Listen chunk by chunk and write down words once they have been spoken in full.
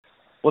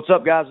What's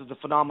up, guys? It's the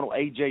phenomenal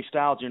AJ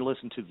Styles, and you're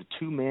listening to the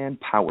Two-Man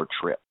Power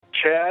Trip.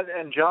 Chad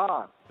and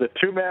John, the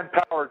Two-Man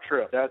Power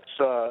Trip. That's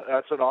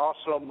an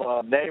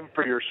awesome name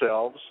for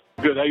yourselves.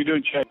 Good. How you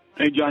doing, Chad?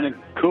 Hey, Johnny.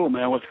 Cool,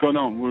 man. What's going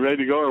on? We ready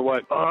to go or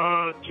what?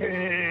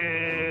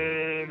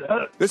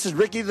 This is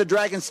Ricky the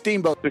Dragon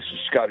Steamboat. This is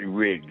Scotty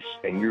Riggs,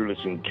 and you're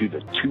listening to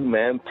the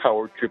Two-Man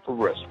Power Trip of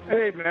Wrestling.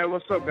 Hey, man.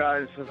 What's up,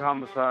 guys? This is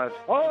Homicide.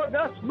 Oh,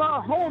 that's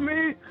my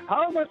homie,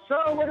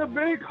 Homicide with a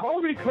big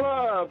homie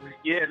club.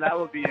 Yeah, that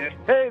would be it.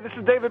 Hey, this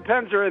is David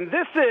Penzer, and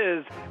this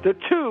is the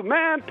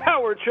Two-Man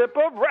Power Trip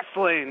of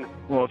Wrestling.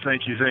 Well,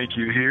 thank you.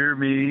 Hear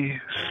me,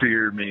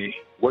 fear me.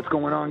 What's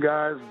going on,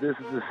 guys? This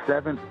is the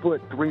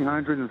 7-foot,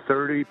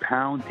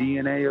 330-pound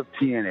DNA of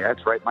TNA.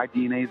 That's right, my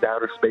DNA is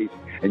outer space.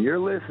 And you're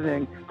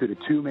listening to the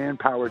Two-Man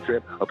Power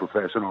Trip of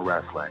professional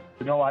wrestling.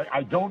 You know,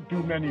 I don't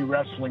do many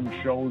wrestling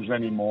shows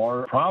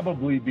anymore,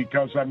 probably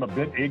because I'm a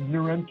bit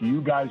ignorant.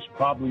 You guys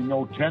probably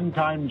know 10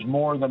 times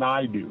more than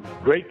I do.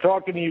 Great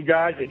talking to you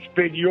guys. It's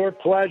been your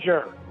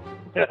pleasure.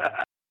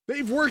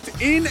 They've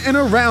worked in and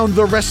around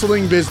the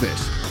wrestling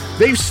business.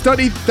 They've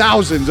studied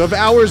thousands of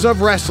hours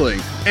of wrestling,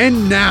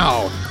 and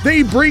now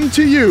they bring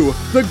to you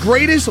the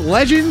greatest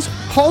legends,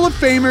 Hall of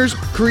Famers,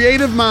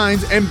 creative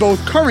minds, and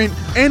both current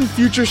and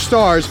future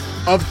stars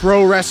of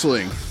pro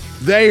wrestling.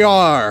 They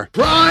are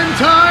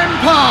Primetime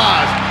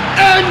Paz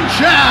and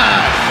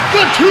Chad,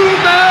 the Two-Man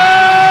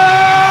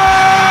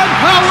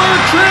Power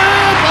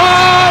Trip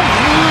of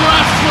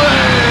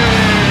Wrestling.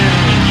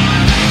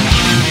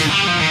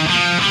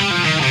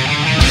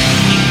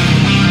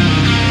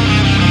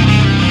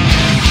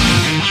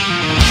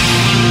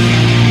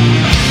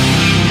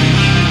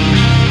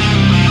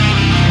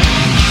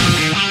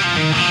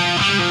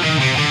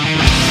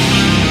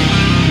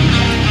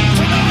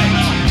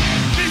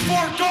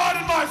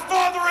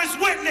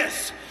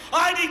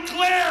 I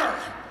declare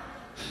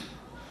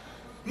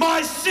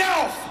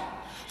myself,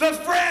 the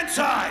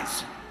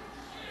franchise,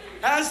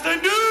 as the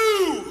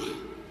new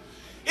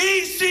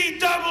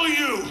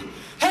ECW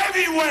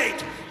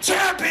Heavyweight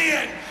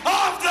Champion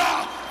of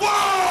the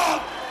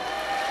World!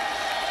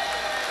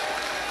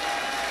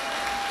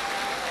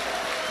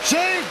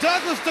 Shane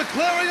Douglas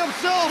declaring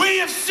himself We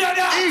have set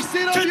out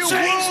ECW to change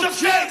World the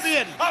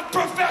Champion face of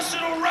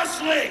professional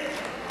wrestling.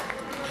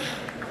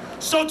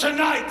 So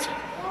tonight,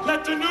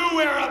 let the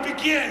new era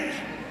begin.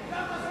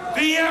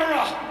 The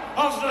era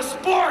of the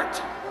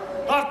sport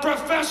of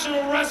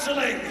professional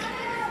wrestling.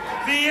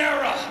 The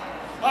era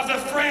of the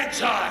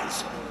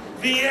franchise.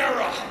 The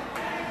era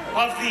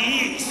of the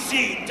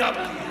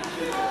ECW.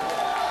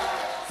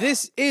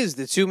 This is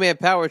the Two-Man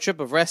Power Trip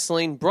of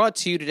Wrestling, brought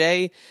to you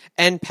today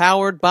and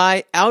powered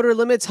by Outer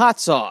Limits Hot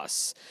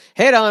Sauce.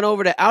 Head on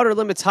over to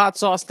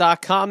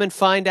OuterLimitsHotSauce.com and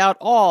find out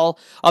all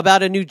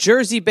about a New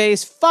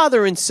Jersey-based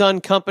father and son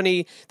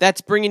company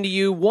that's bringing to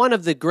you one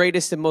of the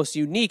greatest and most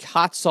unique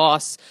hot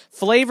sauce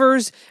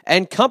flavors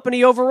and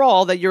company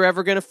overall that you're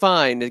ever going to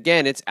find.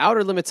 Again, it's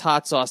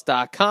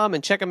OuterLimitsHotSauce.com,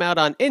 and check them out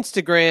on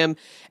Instagram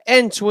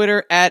and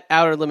Twitter at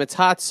Outer Limits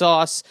Hot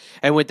Sauce.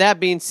 And with that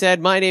being said,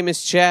 my name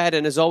is Chad,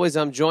 and as always,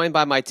 I'm joined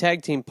by my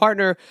tag team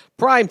partner,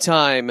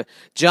 Primetime,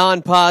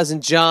 John Paz.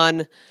 And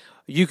John,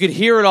 you could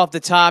hear it off the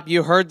top.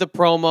 You heard the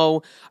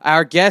promo.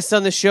 Our guest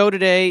on the show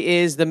today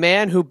is the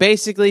man who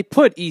basically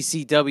put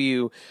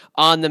ECW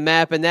on the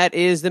map, and that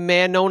is the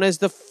man known as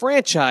the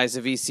franchise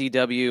of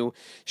ECW,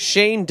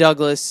 Shane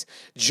Douglas.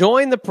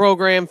 Joined the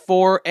program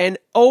for an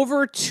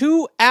over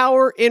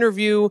 2-hour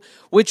interview,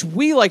 which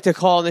we like to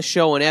call on the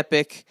show an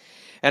epic.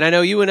 And I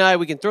know you and I,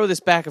 we can throw this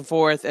back and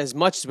forth as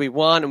much as we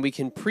want, and we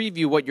can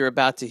preview what you're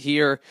about to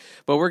hear,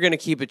 but we're going to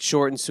keep it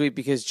short and sweet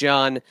because,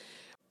 John,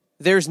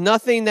 there's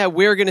nothing that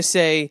we're going to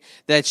say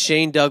that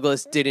Shane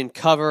Douglas didn't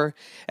cover.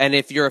 And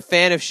if you're a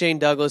fan of Shane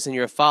Douglas and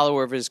you're a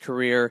follower of his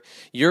career,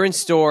 you're in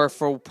store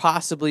for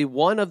possibly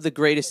one of the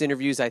greatest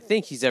interviews I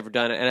think he's ever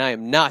done. And I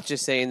am not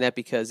just saying that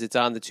because it's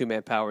on the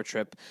Two-Man Power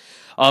Trip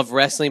of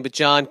Wrestling. But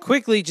John,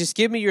 quickly, just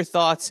give me your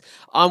thoughts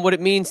on what it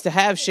means to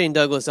have Shane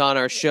Douglas on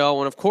our show,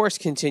 and of course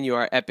continue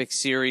our epic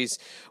series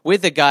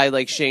with a guy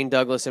like Shane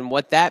Douglas and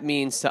what that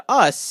means to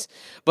us.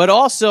 But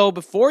also,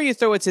 before you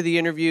throw it to the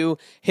interview,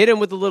 hit him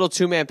with a little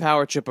Two-Man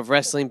Power Trip of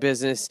Wrestling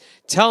business.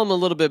 Tell him a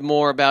little bit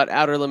more about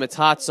Outer Limits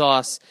Hot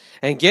Sauce,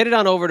 and get it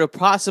on over to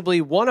possibly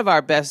one of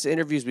our best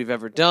interviews we've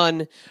ever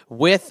done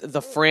with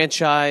the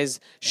franchise,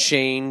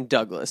 Shane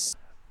Douglas.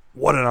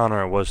 What an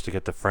honor it was to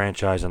get the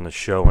franchise on the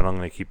show, and I'm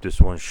going to keep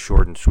this one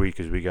short and sweet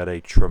because we got a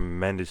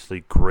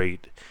tremendously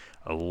great,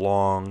 a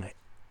long,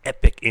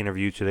 epic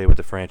interview today with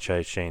the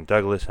franchise, Shane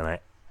Douglas, and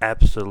I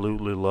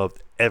absolutely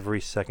loved every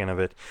second of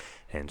it,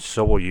 and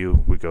so will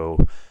you. We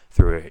go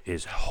through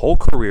his whole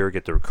career,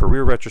 get the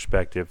career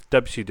retrospective,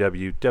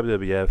 WCW,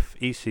 WWF,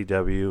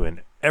 ECW,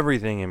 and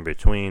everything in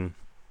between.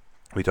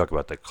 We talk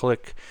about the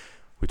Clique,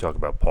 we talk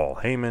about Paul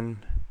Heyman,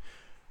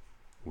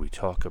 we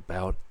talk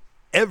about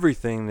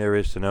everything there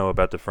is to know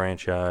about the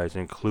franchise,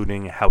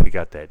 including how he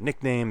got that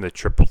nickname, the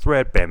Triple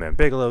Threat, Bam Bam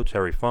Bigelow,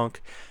 Terry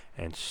Funk,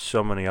 and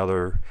so many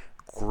other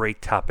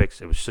great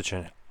topics. It was such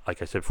an,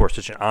 like I said before,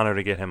 such an honor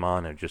to get him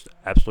on, and just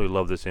absolutely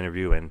love this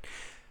interview. And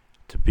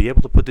to be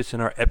able to put this in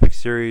our Epic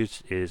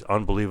series is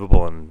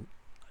unbelievable. And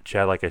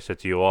Chad, like I said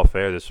to you off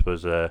air, this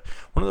was one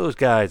of those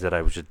guys that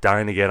I was just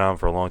dying to get on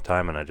for a long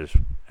time, and I just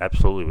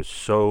absolutely was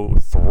so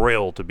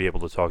thrilled to be able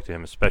to talk to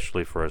him,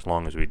 especially for as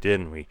long as we did,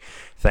 and we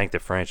thank the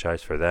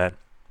franchise for that.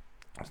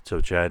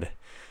 So, Chad,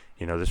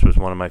 this was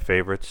one of my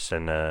favorites,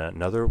 and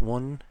another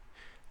one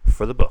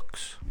for the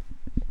books.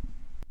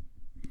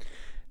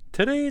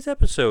 Today's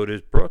episode is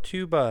brought to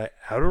you by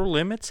Outer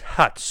Limits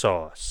Hot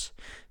Sauce.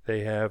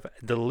 They have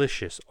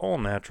delicious,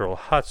 all-natural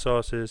hot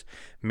sauces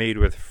made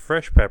with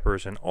fresh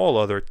peppers and all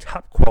other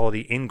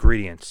top-quality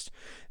ingredients.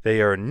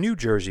 They are New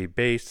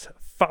Jersey-based,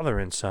 father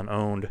and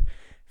son-owned.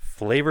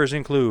 Flavors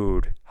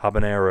include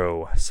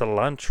habanero,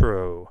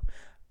 cilantro,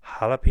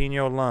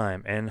 jalapeno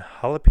lime, and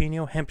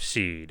jalapeno hemp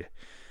seed.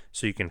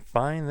 So you can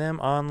find them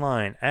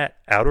online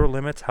at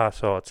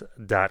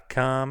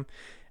outerlimitshotsauce.com.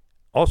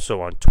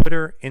 Also on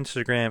Twitter,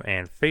 Instagram,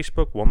 and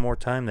Facebook. One more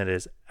time, that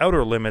is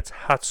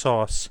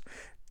outerlimitshotsauce.com.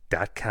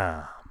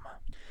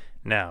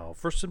 Now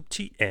for some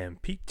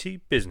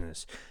TMPT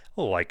business.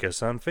 Like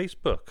us on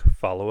Facebook,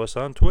 follow us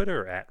on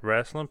Twitter at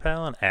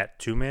WrestlingPal and at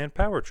 2Man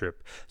Power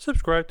Trip.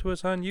 Subscribe to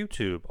us on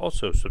YouTube.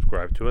 Also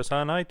subscribe to us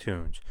on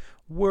iTunes,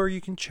 where you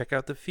can check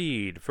out the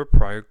feed for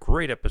prior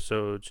great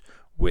episodes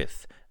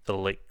with the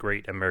late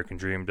great American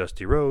Dream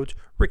Dusty Rhodes,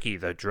 Ricky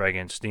the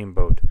Dragon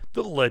Steamboat,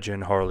 the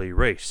legend Harley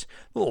Race,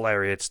 the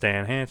Lariat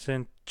Stan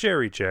Hansen,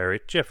 Jerry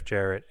Jarrett, Jeff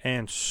Jarrett,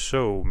 and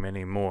so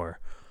many more.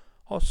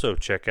 Also,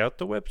 check out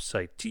the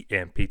website,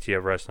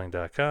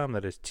 tmptofwrestling.com.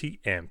 That is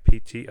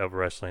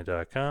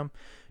tmptofwrestling.com.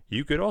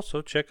 You could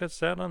also check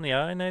us out on the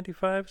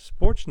I-95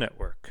 Sports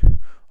Network.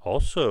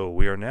 Also,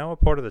 we are now a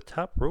part of the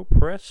Top Rope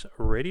Press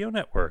Radio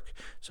Network,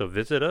 so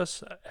visit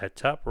us at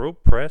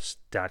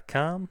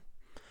topropepress.com.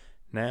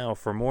 Now,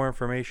 for more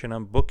information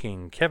on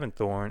booking Kevin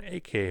Thorne,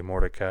 a.k.a.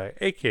 Mordecai,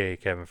 a.k.a.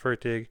 Kevin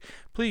Fertig,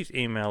 please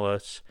email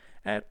us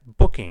at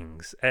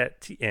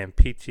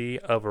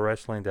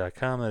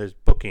bookings@tmptofwrestling.com. That is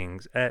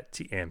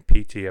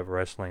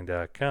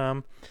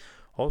bookings@tmptofwrestling.com.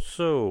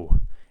 Also,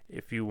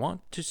 if you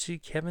want to see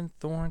Kevin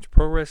Thorne's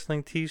Pro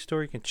Wrestling Tees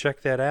store, you can check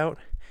that out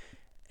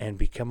and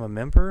become a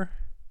member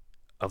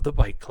of the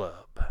Bike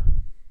Club.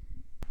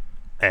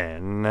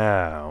 And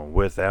now,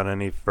 without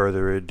any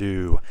further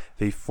ado,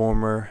 the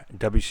former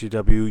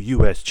WCW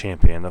US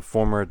Champion, the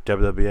former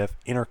WWF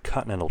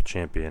Intercontinental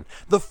Champion,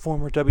 the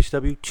former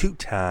WCW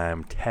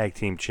two-time Tag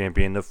Team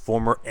Champion, the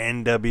former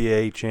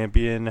NWA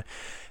Champion,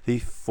 the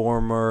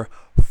former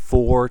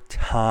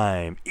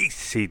four-time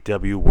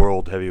ECW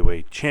World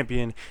Heavyweight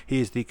Champion.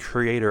 He is the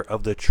creator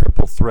of the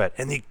Triple Threat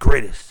and the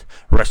greatest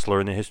wrestler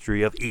in the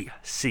history of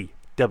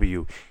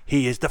ECW.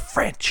 He is the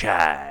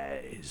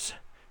franchise,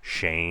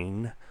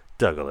 Shane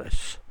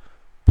Douglas.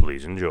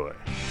 Please enjoy.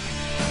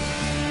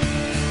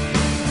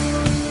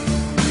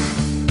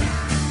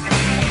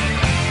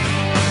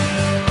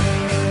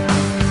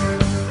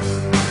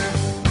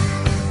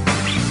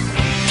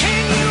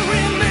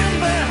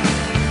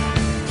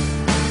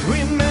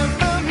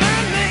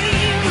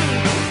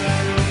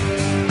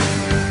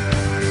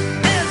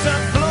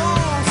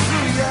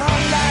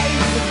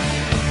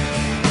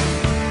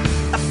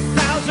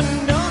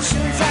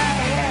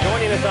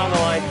 Joining us on the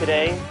line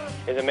today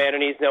is a man who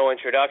needs no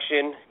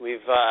introduction.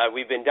 We've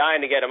been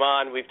dying to get him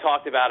on. We've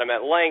talked about him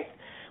at length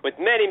with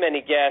many,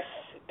 many guests,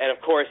 and of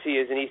course he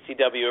is an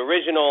ECW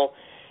original,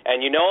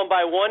 and you know him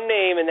by one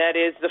name, and that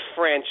is the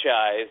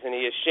franchise, and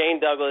he is Shane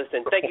Douglas,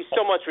 and thank you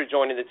so much for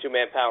joining the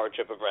two-man power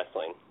trip of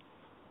wrestling.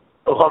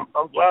 Well,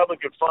 I'm glad we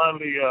could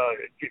finally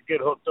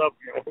get hooked up.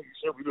 You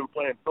said we've been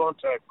playing phone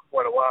tag for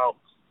quite a while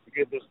to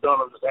get this done.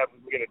 I'm just happy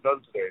to get it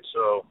done today,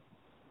 so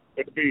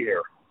good to be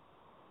here.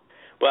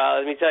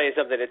 Well, let me tell you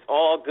something. It's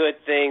all good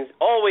things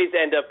always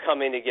end up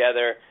coming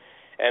together.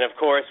 And, of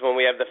course, when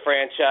we have the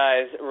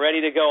franchise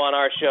ready to go on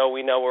our show,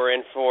 we know we're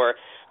in for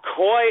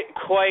quite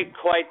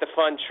the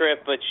fun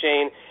trip. But,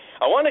 Shane,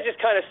 I want to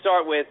just kind of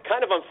start with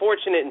kind of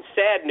unfortunate and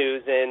sad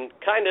news, and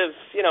kind of,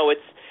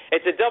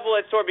 it's a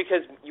double-edged sword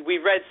because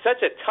we read such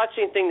a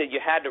touching thing that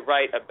you had to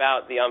write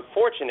about the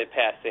unfortunate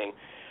passing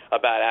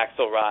about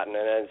Axl Rotten.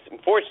 And as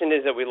unfortunate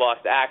as that we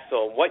lost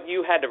Axl, what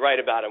you had to write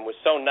about him was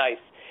so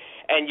nice.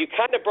 And you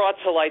kind of brought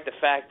to light the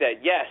fact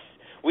that, yes,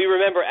 we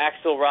remember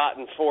Axl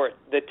Rotten for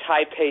the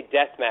Taipei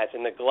death match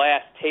and the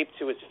glass taped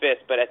to his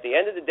fist, but at the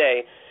end of the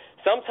day,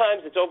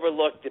 sometimes it's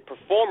overlooked the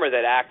performer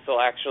that Axl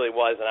actually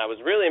was, and I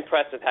was really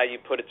impressed with how you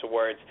put it to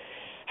words.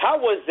 How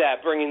was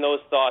that, bringing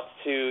those thoughts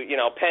to,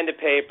 pen to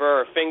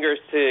paper or fingers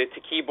to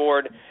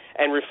keyboard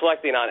and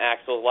reflecting on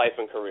Axl's life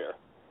and career?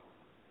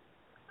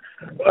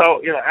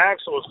 Well,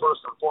 Axl was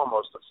first and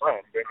foremost a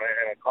friend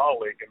and a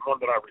colleague, and one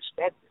that I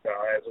respected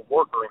as a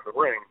worker in the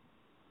ring.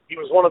 He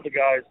was one of the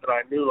guys that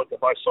I knew,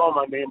 if I saw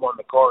my name on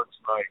the card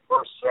tonight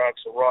versus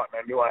Axl Rotten,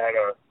 I knew I had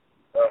a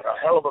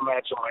hell of a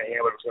match on my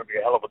hand, but it was going to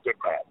be a hell of a good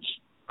match.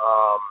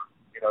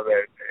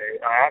 That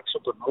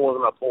Axl could more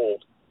than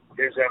uphold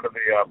his end of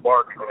the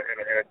bargain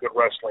in a good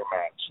wrestling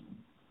match.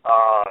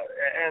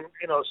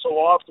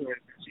 So often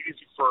it's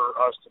easy for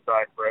us to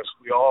digress.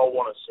 We all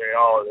want to say,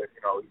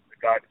 the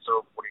guy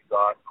deserved what he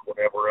got, and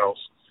whatever else.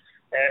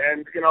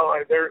 And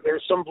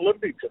there's some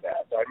validity to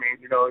that. I mean,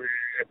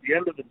 at the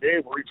end of the day,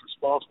 we're each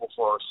responsible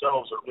for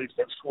ourselves, or at least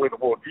that's the way the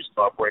world used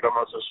to operate. I'm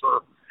not so sure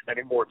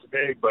anymore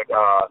today, but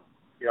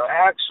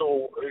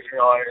Axel,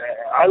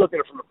 I look at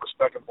it from the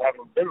perspective of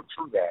having been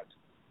through that.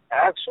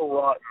 Axel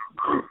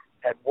Rotten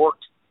had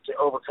worked to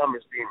overcome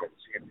his demons.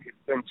 He'd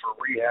been through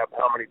rehab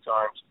how many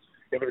times?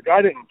 If the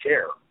guy didn't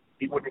care,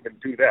 he wouldn't even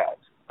do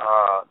that.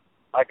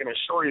 I can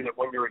assure you that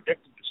when you're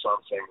addicted to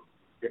something,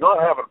 you're not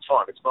having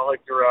fun. It's not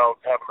like you're out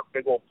having a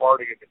big old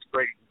party and it's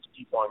great to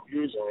keep on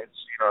using.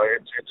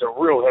 It's a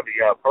real heavy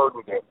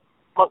burden to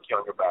monkey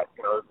on your back,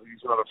 to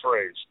use another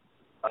phrase.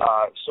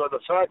 So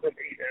the fact that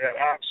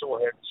Axel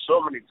had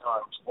so many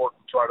times worked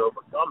to try to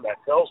overcome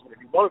that tells me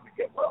that he wanted to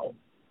get well.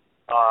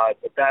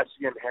 But that's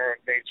the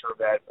inherent nature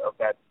of that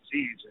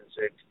disease.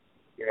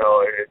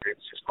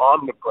 It's just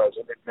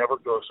omnipresent. It never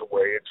goes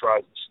away. It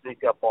tries to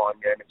sneak up on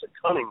you, and it's a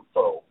cunning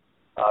foe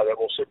that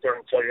will sit there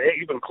and tell you, hey,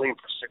 you've been clean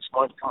for 6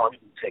 months. Come on, you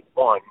can take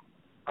one.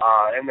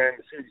 And then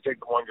as soon as you take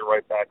the one, you're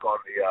right back on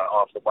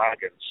off the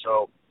wagon.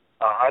 So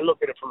I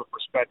look at it from the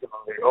perspective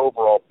of the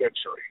overall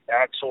picture.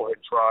 Axel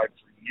had tried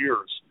for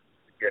years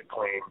to get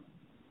clean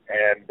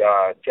and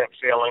kept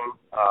failing,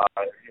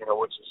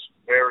 which is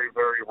very,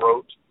 very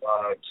rote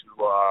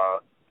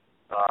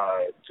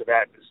to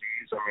that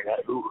disease. I mean,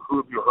 who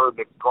have you heard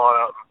that's gone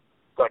out and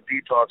got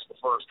detox the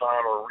first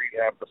time or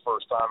rehab the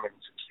first time and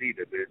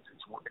succeeded? It's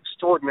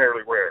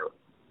extraordinarily rare.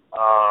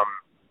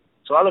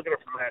 So I look at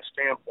it from that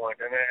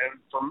standpoint, and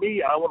for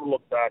me, I want to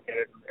look back at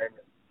it, and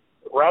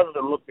rather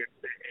than look at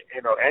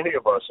any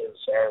of us as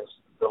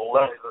the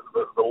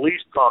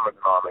least common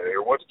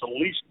denominator, what's the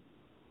least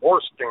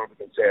worst thing we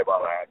can say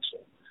about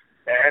Axel,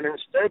 and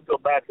instead go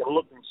back and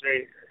look and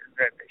say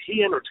that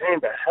he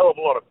entertained a hell of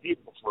a lot of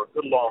people for a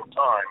good long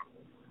time,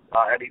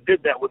 and he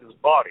did that with his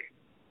body.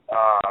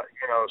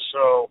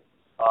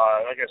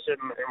 Like I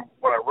said in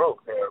what I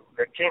wrote,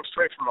 that came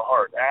straight from the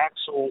heart.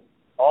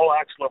 All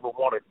Axel ever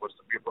wanted was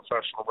to be a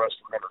professional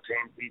wrestler and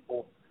entertain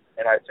people,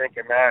 and I think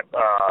in that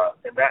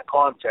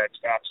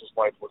context, Axel's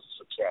life was a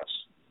success.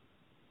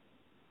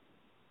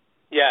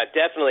 Yeah,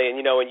 definitely.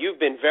 And, and you've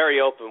been very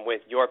open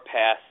with your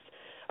past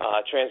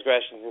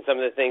transgressions and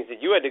some of the things that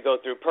you had to go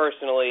through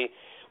personally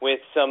with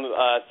some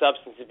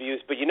substance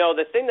abuse. But,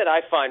 the thing that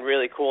I find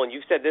really cool, and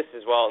you've said this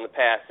as well in the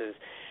past, is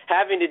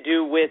having to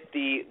do with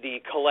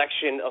the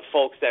collection of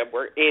folks that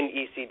were in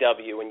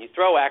ECW. And you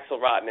throw Axel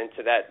Rotten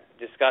into that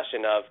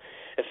discussion of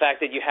the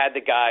fact that you had the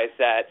guys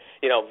that,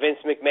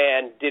 Vince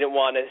McMahon didn't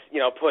want to,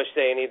 push,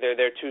 saying either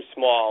they're too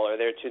small or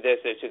they're too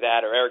this or too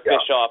that, or Eric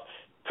Bischoff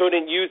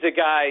couldn't use a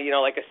guy,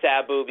 like a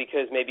Sabu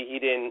because maybe he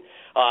didn't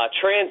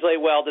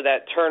translate well to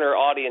that Turner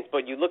audience.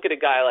 But you look at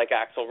a guy like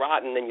Axel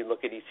Rotten and you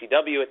look at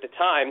ECW at the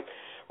time,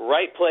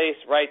 right place,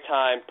 right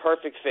time,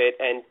 perfect fit.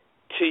 And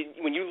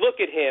when you look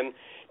at him,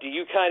 do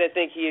you kind of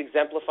think he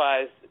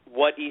exemplifies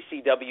what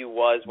ECW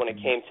was when it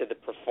came to the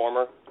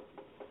performer?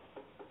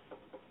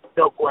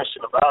 No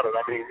question about it.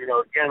 I mean,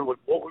 again, what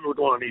we were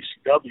doing in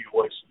ECW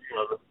was,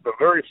 the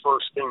very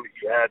first thing that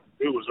you had to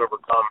do was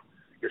overcome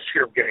your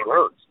fear of getting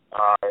hurt.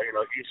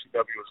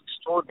 ECW was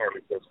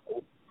extraordinarily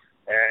physical,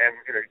 and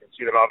you can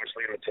see that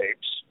obviously in the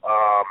tapes.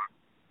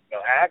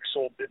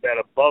 Axel did that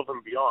above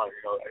and beyond.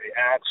 The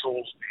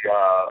Axels,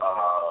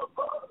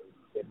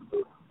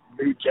 the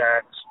New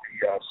Jacks,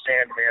 the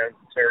Sandman,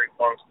 Terry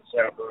Funks, the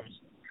Sabus.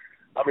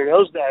 I mean,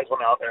 those guys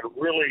went out and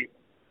really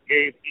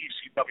gave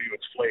ECW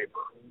its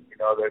flavor.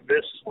 That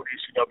this is what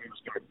ECW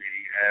was going to be,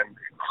 and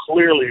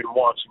clearly in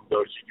watching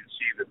those, you can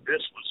see that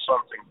this was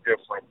something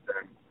different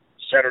than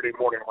Saturday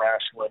morning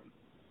wrestling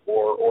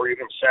or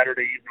even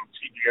Saturday evening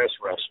TBS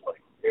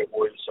wrestling. It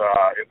was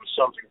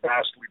something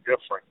vastly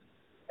different,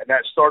 and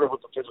that started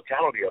with the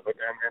physicality of it.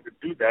 And to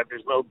do that,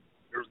 there's no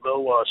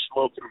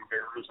smoke and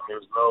mirrors, and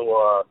there's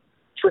no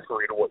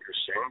trickery to what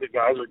you're seeing. The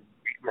guys are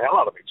beating the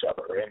hell out of each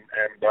other,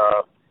 and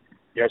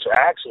so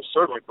Axel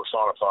certainly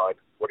personified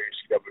what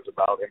ECW is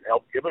about and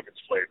helped give it its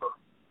flavor.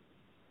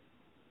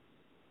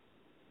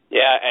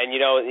 Yeah, and in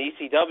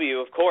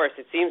ECW, of course,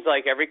 it seems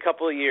like every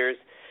couple of years,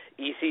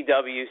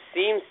 ECW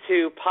seems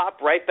to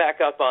pop right back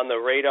up on the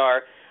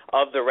radar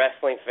of the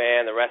wrestling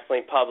fan, the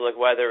wrestling public,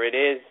 whether it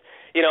is,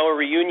 a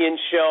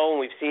reunion show, and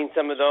we've seen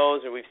some of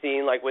those, or we've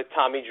seen, like, with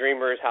Tommy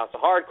Dreamer's House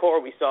of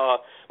Hardcore, we saw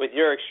with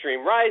Your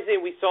Extreme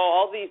Rising, we saw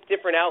all these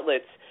different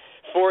outlets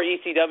for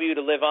ECW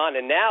to live on,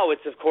 and now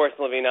it's, of course,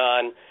 living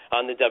on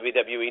the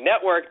WWE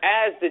Network.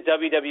 As the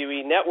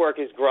WWE Network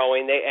is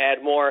growing, they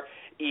add more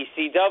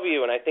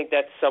ECW, and I think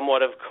that's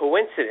somewhat of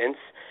coincidence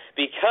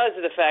because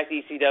of the fact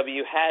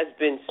ECW has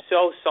been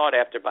so sought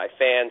after by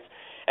fans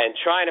and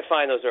trying to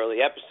find those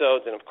early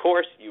episodes, and, of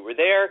course, you were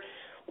there.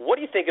 What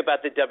do you think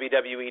about the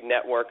WWE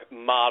Network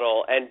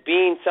model and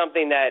being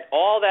something that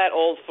all that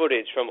old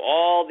footage from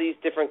all these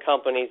different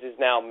companies is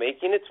now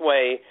making its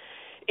way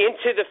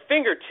into the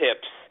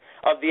fingertips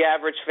of the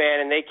average fan,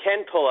 and they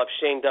can pull up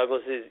Shane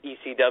Douglas's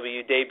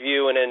ECW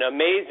debut and an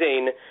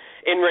amazing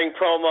in-ring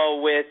promo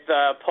with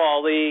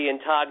Paul Lee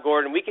and Todd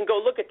Gordon. We can go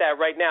look at that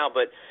right now,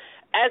 but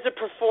as a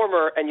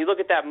performer, and you look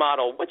at that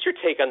model, what's your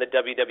take on the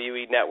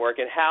WWE Network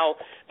and how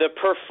the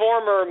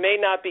performer may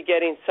not be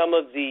getting some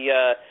of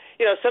the,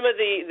 some of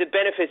the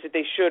benefits that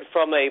they should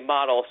from a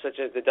model such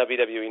as the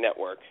WWE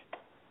Network?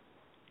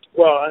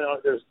 Well,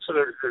 there's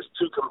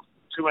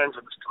two ends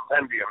of this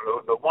compendium.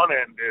 The one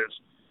end is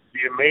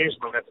the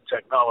amazement at the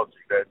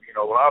technology that,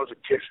 when I was a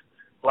kid,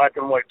 black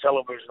and white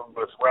television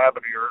with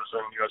rabbit ears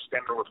and,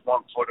 standing with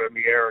one foot in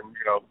the air and,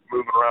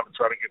 moving around to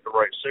try to get the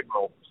right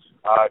signal,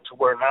 to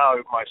where now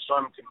my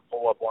son can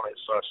pull up on his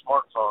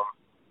smartphone,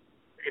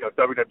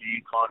 WWE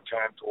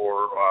content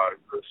or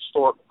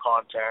historical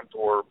content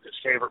or his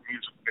favorite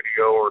music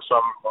video or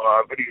some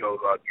video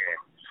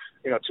game.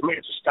 To me,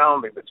 it's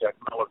astounding, the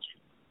technology.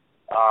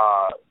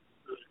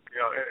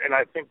 And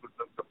I think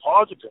that the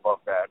positive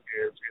of that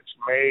is it's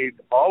made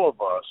all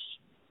of us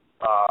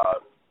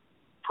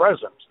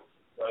present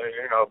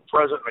and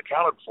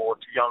accounted for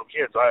to young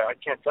kids. I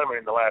can't tell you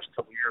in the last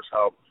couple of years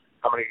how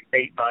many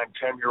 8, 9,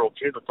 10-year-old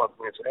kids have come to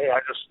me and said, "Hey,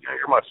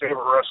 you're my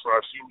favorite wrestler.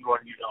 I've seen you on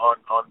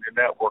the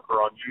network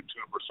or on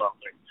YouTube or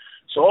something."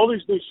 So all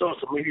these new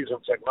social medias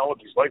and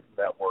technologies like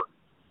the network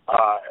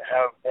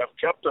have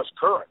kept us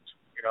current,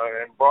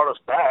 and brought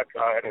us back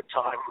at a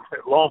time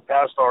long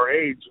past our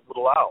age would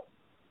allow.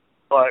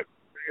 But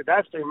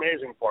that's the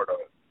amazing part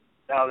of it.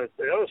 Now, the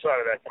other side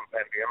of that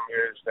compendium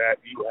is that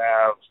you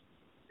have,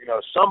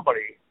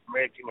 somebody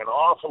making an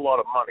awful lot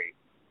of money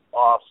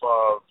off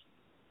of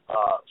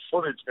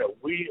footage that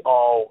we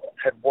all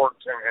had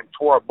worked and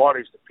tore our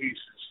bodies to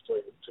pieces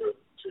to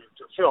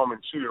film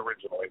and shoot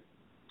originally.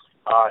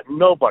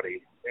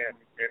 Nobody in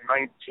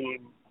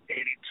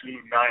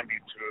 1982,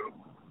 92,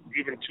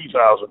 even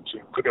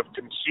 2002 could have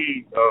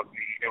conceived of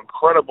the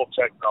incredible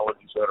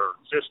technologies that are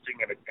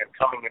existing and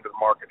coming into the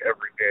market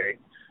every day,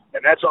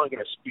 and that's only going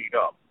to speed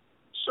up.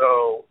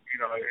 So,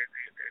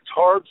 it's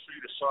hard for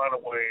you to sign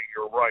away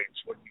your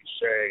rights when you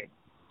say,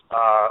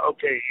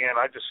 okay, Ian,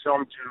 I just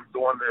filmed you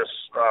doing this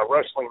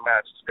wrestling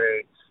match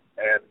today,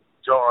 and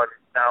John,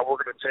 now we're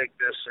going to take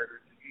this and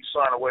you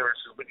sign away and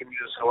says we can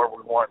use this however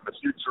we want in the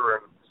future,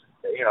 and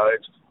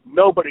it's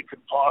nobody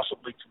could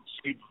possibly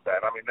conceive of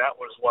that. I mean, that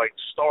was like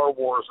Star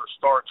Wars or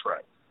Star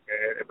Trek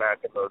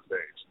back in those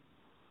days.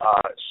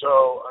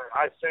 So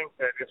I think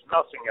that if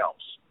nothing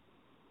else,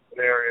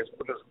 there is,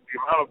 because the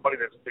amount of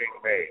money that's being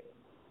made,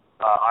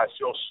 I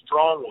feel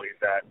strongly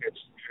that it's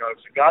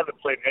the guy that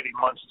played Eddie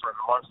Munster in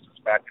the Munsters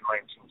back in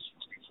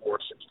 1964,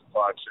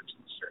 65,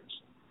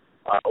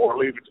 66, or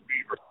Leave It to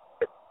Beaver,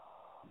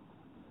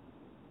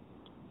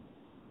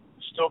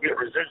 still get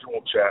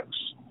residual checks.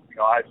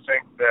 I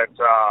think that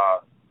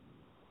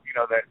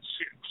that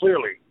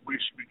clearly we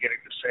should be getting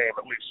the same,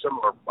 at least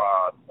similar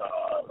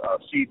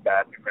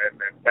feedback and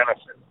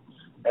benefit,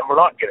 and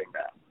we're not getting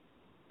that.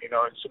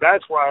 And so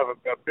that's where I have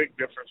a big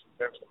difference with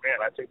Vince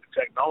McMahon. I think the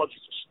technology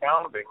is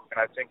astounding, and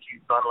I think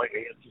he's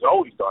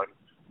always done,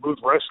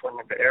 moved wrestling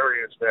into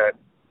areas that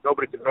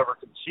nobody could have ever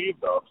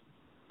conceived of.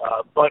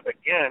 But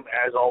again,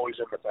 as always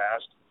in the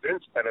past,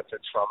 Vince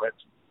benefits from it.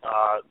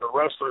 The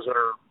wrestlers that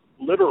are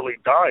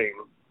literally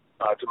dying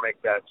to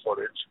make that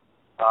footage,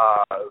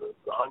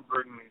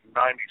 196,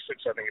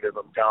 I think it is,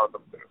 I'm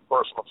counting the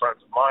personal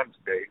friends of mine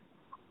to date.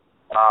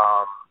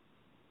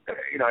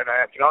 And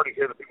I can already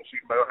hear the people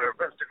speaking about it.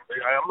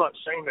 I'm not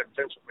saying that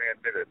Vince McMahon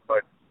did it,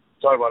 but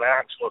talking about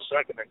Axel a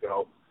second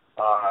ago,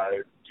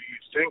 do you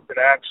think that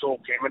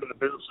Axel came into the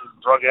business as a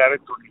drug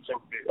addict, or do you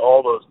think that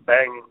all those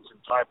bangings and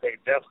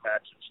Taipei death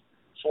matches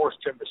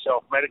forced him to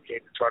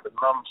self-medicate to try to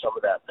numb some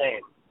of that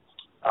pain?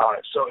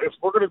 So if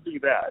we're going to do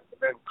that,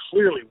 then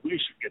clearly we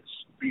should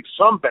be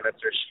some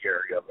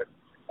beneficiary of it.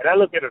 And I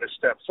look at it a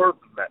step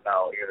further than that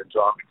now, Ian and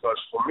John, because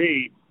for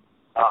me,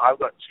 I've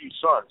got 2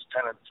 sons,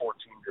 10 and 14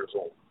 years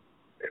old.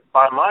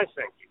 By my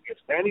thinking, if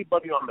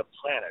anybody on the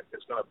planet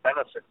is going to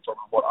benefit from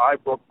what I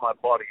broke my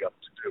body up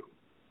to do,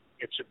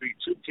 it should be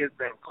 2 kids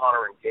named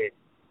Connor and Kate.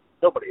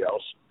 Nobody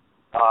else.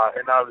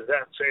 And now does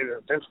that say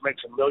that Vince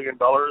makes $1 million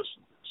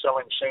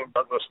selling Shane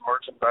Douglas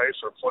merchandise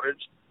or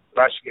footage,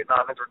 that I should get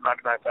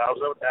 $999,000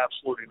 of it?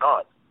 Absolutely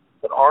not.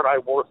 But aren't I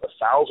worth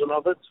 1,000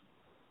 of it?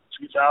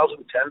 2,000,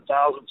 10,000?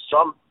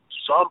 Some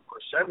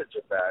percentage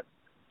of that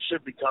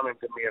should be coming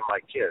to me and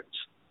my kids.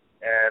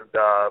 And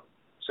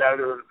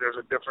sadly,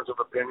 there's a difference of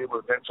opinion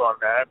with Vince on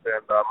that,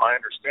 and my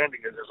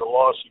understanding is there's a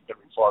lawsuit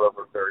going to be fought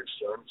over very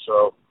soon.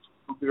 So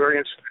it'll be very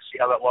interesting to see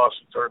how that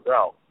lawsuit turns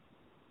out.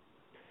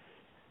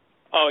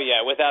 Oh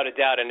yeah, without a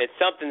doubt, and it's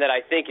something that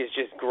I think is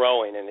just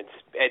growing, and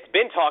it's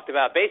been talked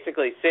about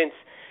basically since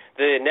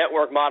the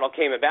network model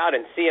came about,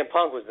 and CM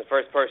Punk was the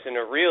first person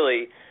to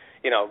really,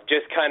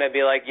 just kind of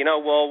be like,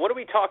 well, what are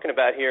we talking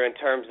about here in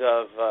terms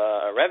of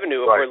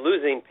revenue if we're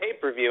losing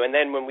pay-per-view? And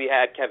then when we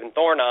had Kevin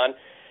Thorne on,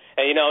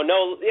 and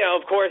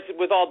of course,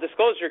 with all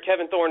disclosure,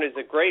 Kevin Thorne is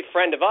a great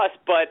friend of us,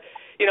 but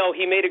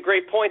he made a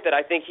great point that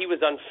I think he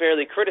was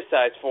unfairly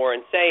criticized for,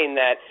 in saying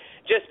that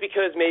just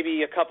because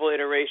maybe a couple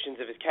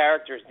iterations of his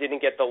characters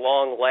didn't get the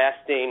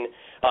long-lasting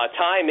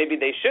time maybe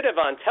they should have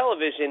on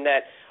television,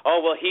 that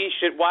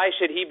why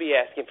should he be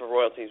asking for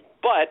royalties?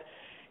 But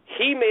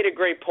he made a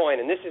great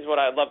point, and this is what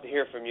I'd love to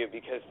hear from you,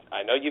 because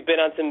I know you've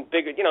been on some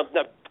bigger,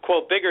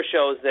 quote, bigger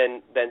shows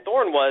than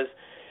Thorne was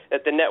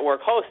that the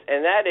network hosts,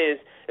 and that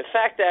is the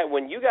fact that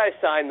when you guys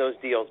signed those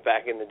deals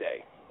back in the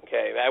day,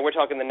 okay, we're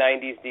talking the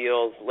 90s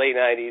deals, late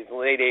 90s,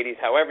 late 80s,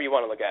 however you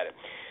want to look at it,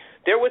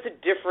 there was a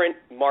different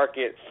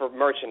market for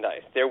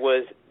merchandise. There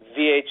was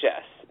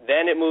VHS.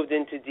 Then it moved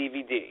into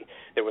DVD.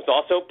 There was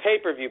also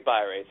pay-per-view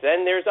buy rates.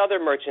 Then there's other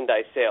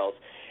merchandise sales.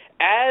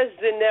 As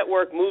the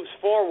network moves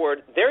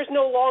forward, there's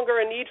no longer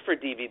a need for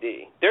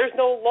DVD. There's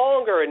no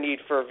longer a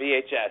need for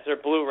VHS or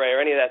Blu-ray or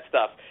any of that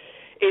stuff.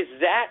 Is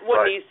that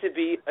what needs to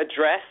be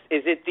addressed?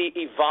 Is it the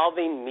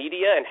evolving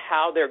media and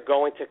how they're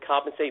going to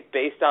compensate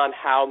based on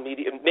how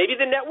media – maybe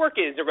the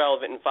network is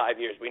irrelevant in 5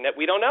 years. We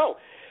don't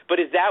know. But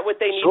is that what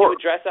they need to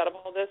address out of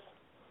all this?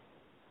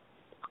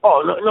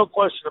 Oh, no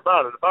question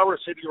about it. If I were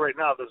to say to you right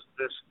now, this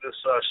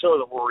show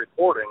that we're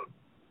reporting,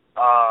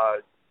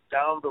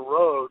 down the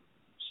road,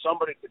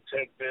 somebody could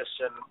take this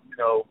and,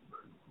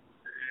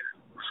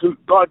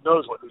 God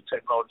knows what new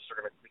technologies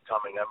are going to be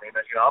coming. I mean,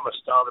 I'm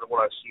astounded at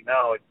what I see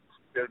now. Like,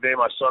 the other day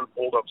my son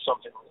pulled up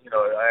something,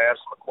 I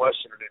asked him a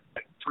question, and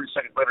 3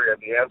 seconds later he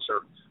had the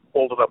answer,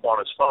 pulled it up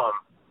on his phone.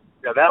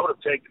 That would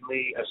have taken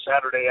me a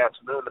Saturday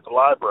afternoon at the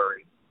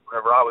library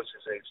whenever I was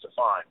his age to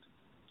find.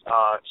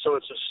 So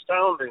it's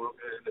astounding,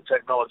 the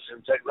technology. And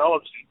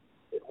technology,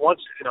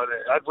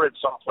 I've read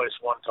someplace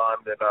one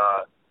time that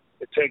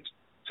it takes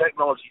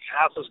technology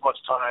half as much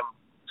time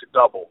to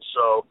double.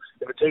 So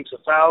if it takes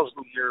 1,000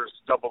 years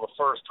to double the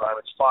first time,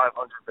 it's 500,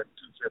 then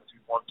 250,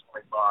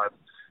 125,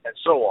 and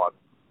so on.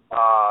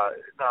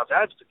 Now, if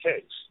that's the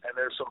case, and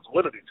there's some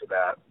validity to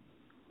that,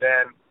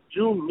 then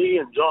you,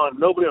 me, and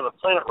John, nobody on the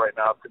planet right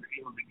now could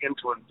even begin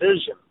to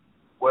envision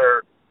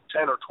where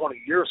 10 or 20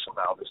 years from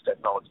now this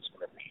technology is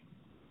going to be.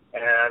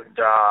 And,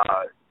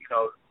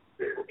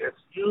 if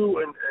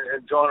you and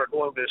John are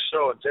doing this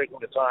show and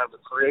taking the time to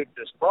create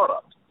this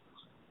product,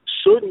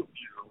 shouldn't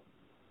you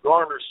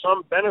garner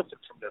some benefit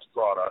from this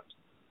product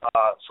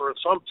for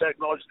some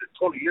technology that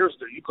 20 years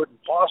ago you couldn't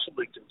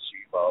possibly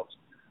conceive of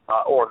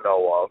or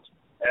know of?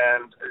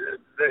 And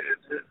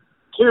it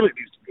clearly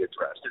needs to be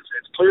addressed.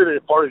 It's clearly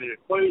a part of the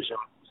equation.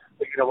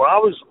 But, when I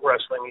was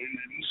wrestling,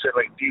 you said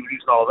like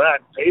DVDs and all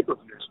that,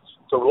 pay-per-views.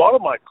 So a lot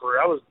of my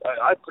career,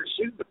 I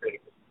preceded the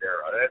pay-per-view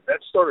era.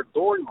 That started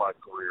during my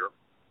career.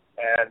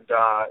 And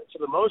for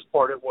the most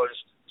part, it was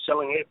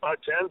selling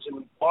 8x10s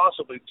and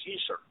possibly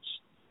T-shirts.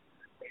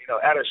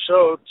 At a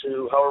show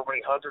to however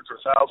many hundreds or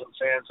thousands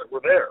fans that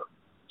were there.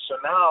 So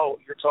now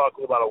you're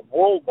talking about a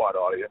worldwide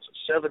audience of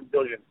 7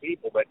 billion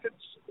people that could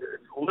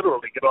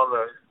literally get on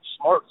the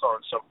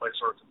smartphone someplace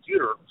or a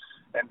computer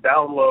and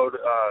download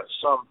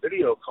some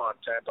video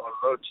content on an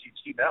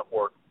OTT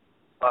network.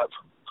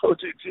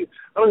 OTT,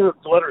 I don't even know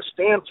what the letters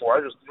stand for.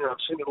 I just, I've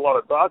seen a lot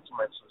of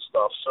documents and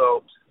stuff.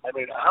 So,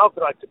 how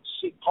could I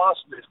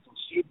possibly have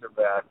conceived of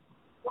that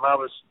when I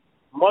was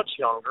much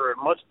younger and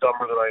much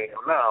dumber than I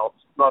am now?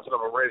 Not that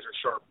I'm a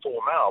razor-sharp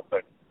fool now,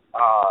 but,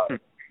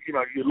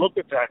 you look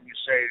at that and you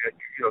say that,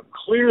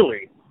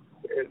 clearly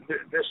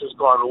this has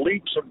gone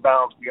leaps and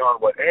bounds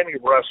beyond what any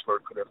wrestler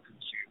could have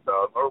conceived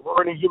of,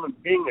 or any human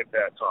being at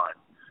that time.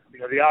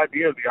 The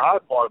idea of the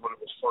iPod when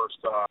it was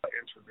first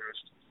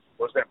introduced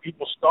was that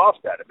people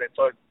scoffed at it. They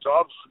thought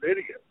Jobs was an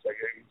idiot. Like,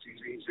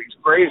 he's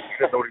crazy. He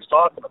doesn't know what he's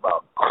talking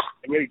about.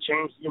 And yet he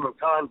changed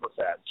humankind with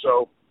that.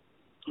 So,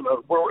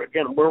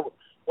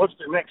 what's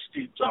the next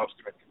Steve Jobs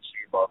going to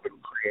conceive of and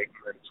create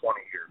in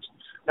 20 years?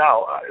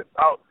 Now,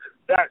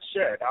 that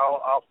said,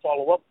 I'll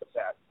follow up with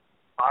that.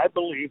 I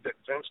believe that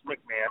Vince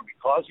McMahon,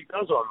 because he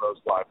does own those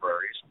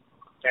libraries,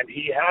 and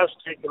he has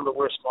taken the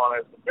risk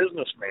on as the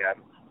businessman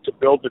to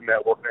build the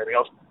network and everything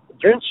else,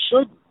 Vince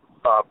should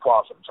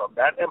profit from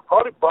that and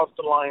probably profit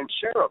the lion's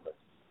share of it.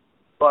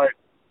 But,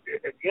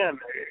 again,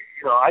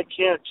 I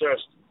can't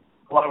just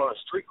go out on a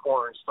street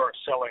corner and start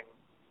selling,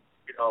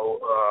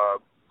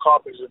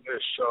 copies of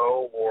this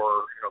show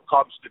or,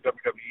 copies of the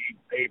WWE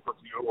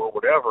pay-per-view or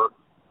whatever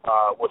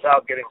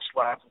without getting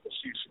slapped with a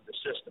cease and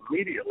desist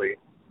immediately.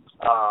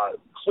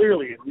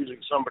 Clearly, in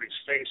using somebody's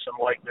face and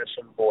likeness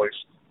and voice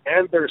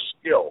and their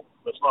skill,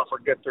 let's not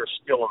forget their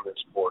skill in this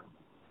sport,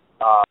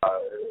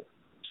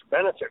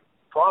 to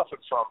profit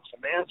from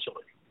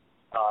financially.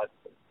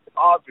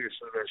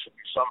 Obviously, there should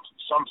be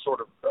some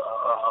sort of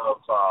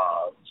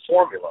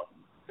formula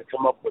to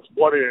come up with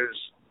what is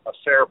a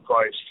fair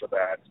price for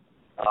that.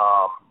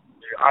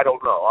 I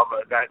don't know.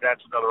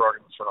 That's another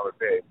argument for another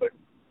day. But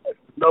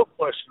no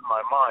question in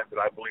my mind that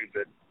I believe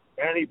that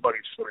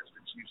anybody's footage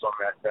that's used on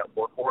that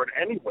network or in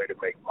any way to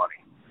make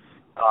money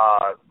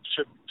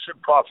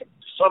should profit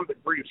to some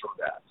degree from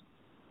that.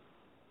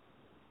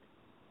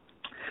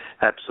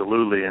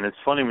 Absolutely, and it's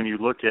funny when you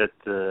look at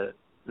the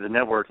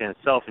network in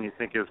itself and you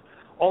think of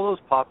all those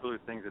popular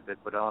things that they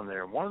put on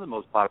there. One of the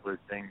most popular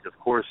things, of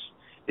course,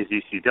 is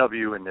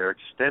ECW and their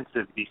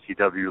extensive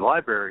ECW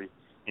library,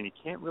 and you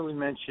can't really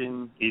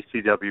mention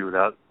ECW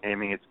without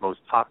naming its most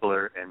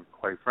popular and,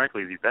 quite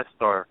frankly, the best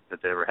star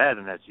that they ever had,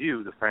 and that's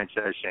you, the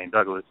franchise Shane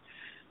Douglas,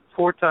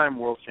 4-time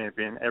world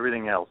champion,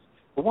 everything else.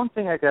 But one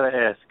thing I got to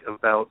ask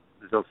about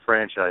the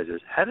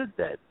franchises, how did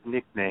that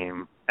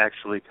nickname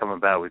actually come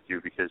about with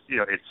you? Because,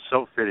 it's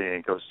so fitting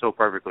and goes so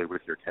perfectly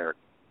with your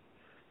character.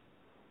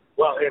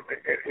 Well, it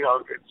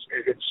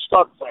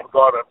stuck, thank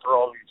God, after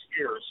all these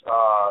years.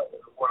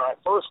 When I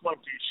first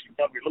went to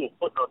ECW, little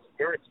footnotes that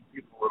very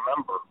few people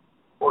remember,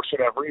 or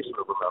should have reason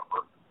to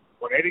remember.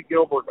 When Eddie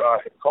Gilbert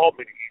had called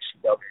me to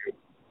ECW,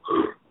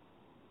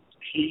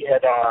 he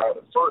had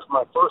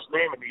my first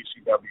name in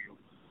ECW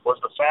was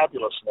the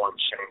fabulous one,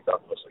 Shane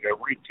Douglas. Like I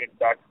re-kicked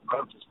back to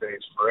Memphis days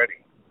for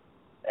Eddie.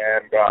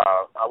 And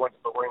I went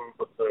to the ring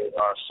with the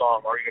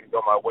song "Are You Gonna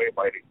Go My Way"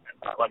 by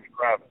Lenny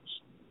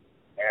Kravitz.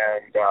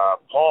 And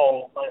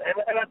Paul,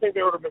 and I think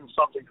there would have been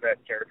something to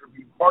that character.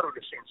 Part of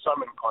it has seen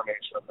some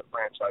incarnation of the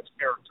franchise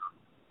character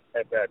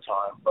at that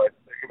time. But,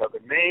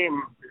 the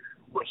name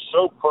was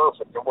so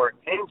perfect, and where it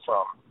came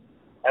from,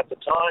 at the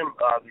time,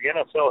 the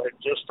NFL had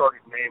just started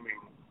naming,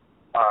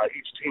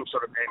 each team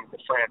started naming the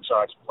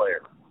franchise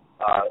player,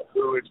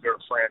 who is their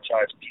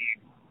franchise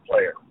key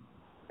player.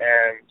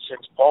 And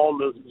since Paul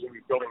knew he was going to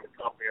be building the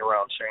company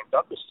around Shane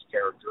Douglas'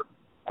 character,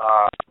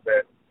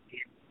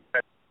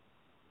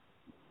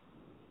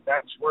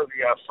 that's where the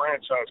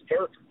franchise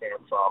character came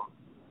from,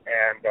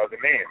 and the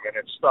name, and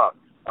it stuck.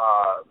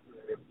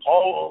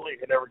 Paul only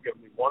had ever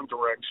given me one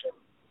direction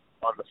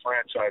on the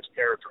franchise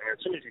character, and as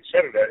soon as he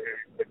said it,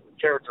 the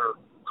character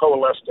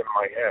coalesced in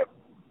my head.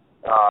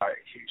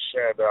 He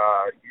said,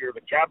 "You're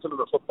the captain of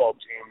the football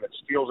team that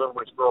steals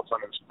everybody's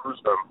girlfriend and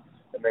screws them,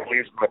 and then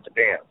leaves them at the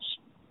dance."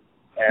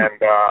 And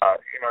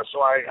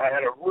so I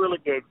had a really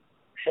good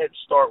head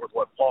start with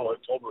what Paul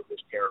had told me with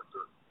his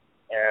character,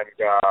 and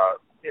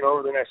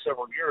over the next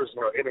several years,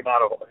 in and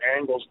out of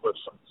angles with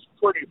some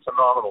pretty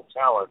phenomenal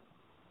talent.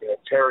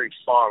 Terry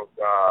Funk,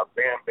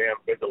 Bam Bam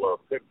Bigelow,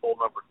 Pitbull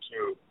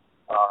 #2,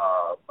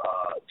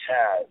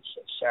 Taz,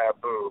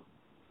 Sabu.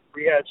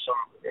 We had some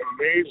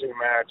amazing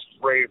matches,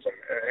 Raven,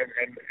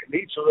 and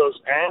each of those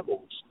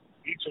angles,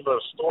 each of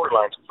those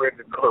storylines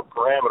created another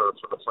parameter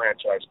for the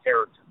franchise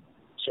character.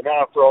 So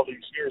now, after all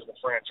these years, the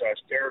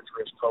franchise character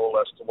has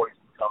coalesced to what he's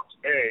become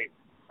today,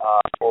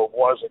 or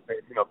was it,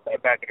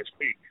 back at his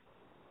peak.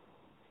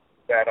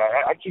 That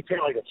I keep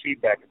hearing like a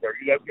feedback there.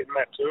 You guys getting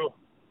that too?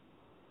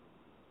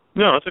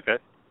 No, that's okay.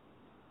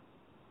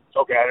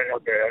 Okay.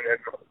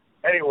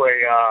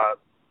 Anyway,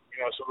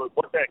 so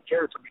what that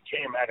character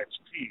became at its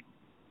peak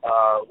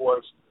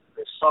was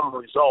some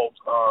result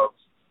of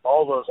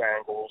all those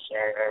angles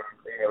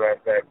and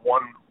that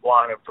one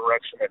line of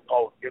direction that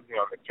Paul would give me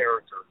on the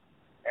character,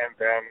 and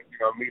then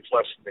me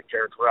fleshing the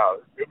character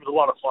out. It was a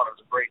lot of fun. It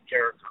was a great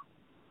character.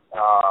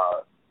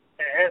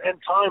 And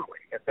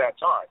timely at that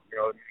time.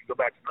 You go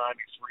back to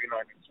 93,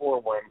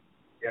 94 when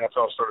the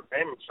NFL started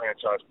naming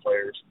franchise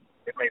players,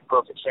 it made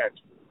perfect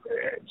sense.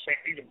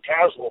 Even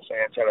casual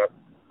fans had a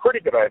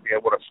pretty good idea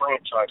what a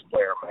franchise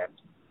player meant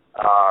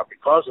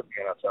because of the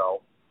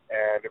NFL,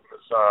 and it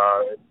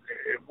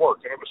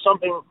worked. And it was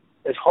something,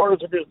 as hard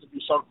as it is to do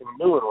something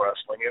new in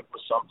wrestling, it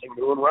was something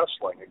new in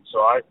wrestling. And so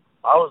I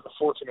was the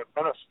fortunate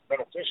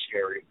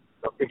beneficiary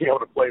of being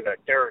able to play that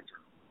character.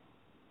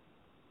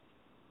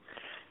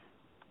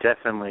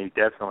 Definitely.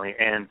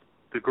 And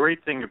the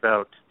great thing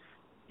about,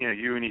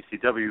 you and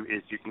ECW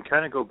is you can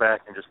kind of go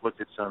back and just look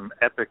at some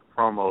epic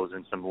promos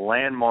and some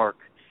landmark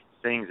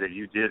things that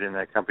you did in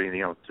that company,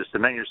 to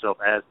cement yourself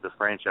as the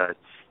franchise.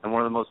 And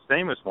one of the most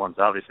famous ones,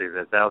 obviously,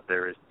 that's out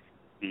there is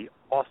the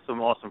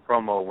awesome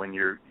promo when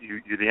you're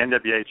the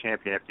NWA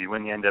champion after you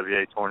win the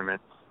NWA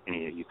tournament, and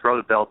you throw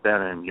the belt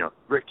down and,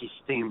 Ricky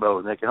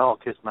Steamboat, and they can all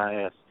kiss my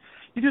ass.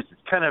 You just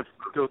kind of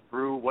go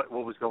through what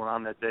was going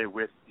on that day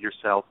with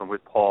yourself and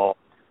with Paul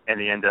and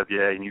the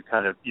NWA, and you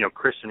kind of,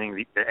 christening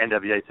the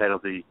NWA title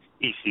the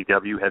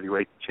ECW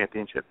Heavyweight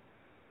Championship.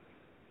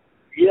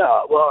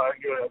 Yeah, well,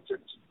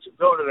 to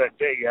go to that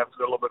day, you have to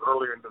go a little bit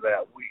earlier into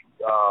that week.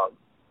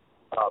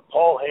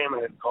 Paul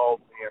Heyman had called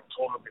me and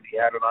told me that he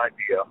had an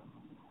idea.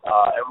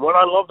 And what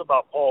I loved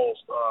about Paul's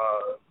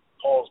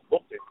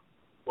booking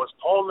was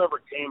Paul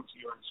never came to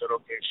you and said,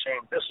 "Okay,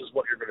 Shane, this is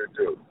what you're going to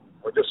do,"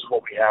 or "This is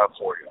what we have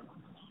for you."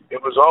 It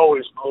was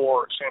always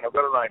more, "Shane, I've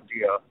got an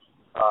idea.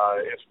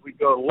 If we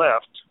go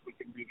left, we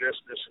can do this,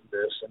 this,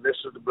 and this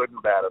is the good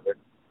and bad of it.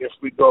 If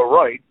we go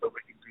right, then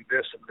we can do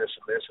this and this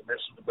and this, and this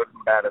is the good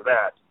and bad of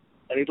that."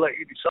 And he'd let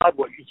you decide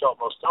what you felt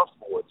most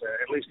comfortable with.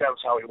 At least that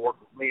was how he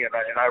worked with me, and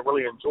I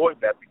really enjoyed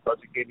that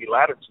because it gave me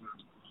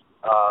latitude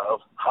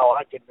of how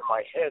I could, in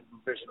my head,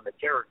 envision the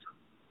character.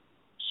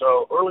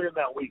 So earlier in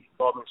that week, he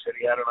called me and said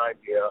he had an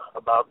idea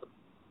about the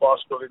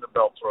possibility of the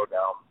belt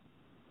throwdown,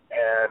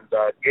 and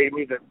gave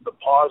me the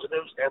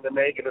positives and the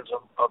negatives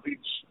of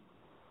each,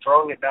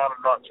 throwing it down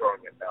and not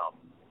throwing it down.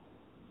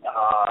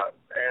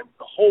 And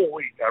the whole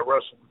week I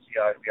wrestled with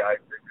the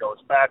idea. It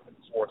goes back and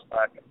forth.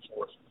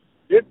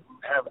 Didn't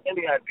have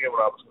any idea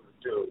what I was going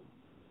to do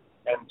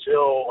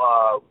until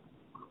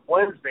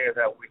Wednesday of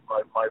that week.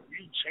 My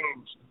view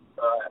changed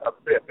a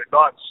bit, but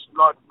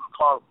not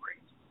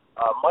concrete.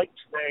 Mike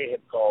Tenay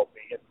had called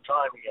me. At the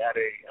time, he had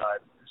a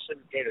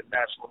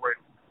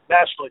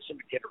nationally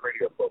syndicated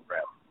radio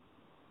program.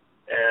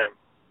 And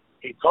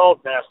he called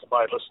and asked if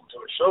I had listened to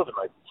a show the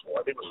night before.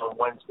 I think it was on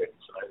Wednesday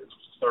tonight. It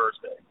was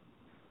Thursday.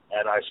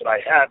 And I said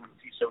I hadn't.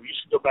 He said, well, you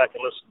should go back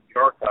and listen to the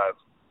archive.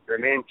 Your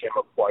name came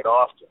up quite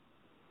often.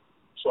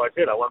 So I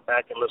did. I went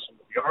back and listened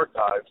to the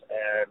archive,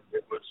 and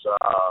it was,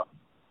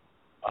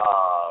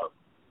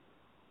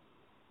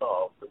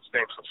 his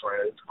name's so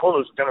funny.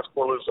 Dennis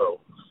Corluzzo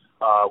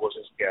was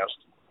his guest.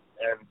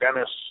 And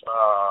Dennis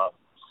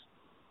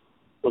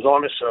was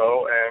on the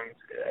show, and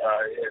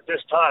at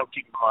this time,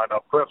 keep in mind,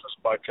 I'll preface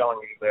by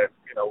telling you that,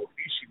 with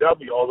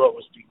ECW, although it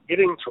was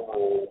beginning to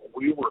rule,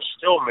 we were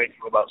still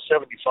making about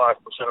 75%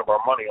 of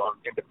our money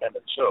on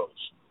independent shows.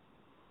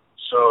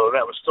 So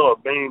that was still a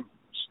main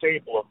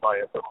staple of my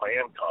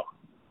income.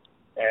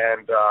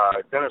 And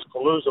Dennis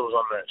Corluzzo was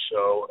on that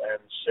show and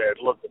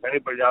said, look, if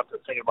anybody out there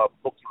thinking about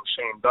booking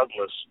Shane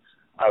Douglas,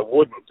 I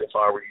wouldn't if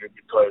I were you,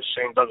 because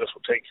Shane Douglas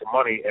will take your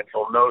money and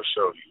he'll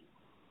no-show you.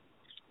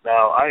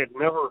 Now, I had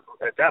never,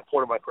 at that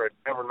point in my career,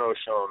 never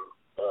no-shown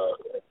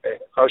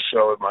a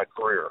show in my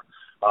career.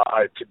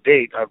 To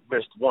date, I've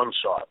missed one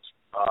shot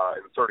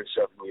in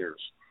 37 years.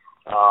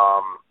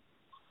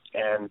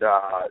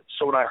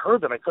 So when I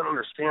heard that, I couldn't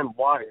understand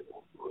why,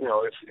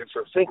 if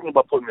they're thinking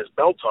about putting this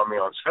belt on me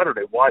on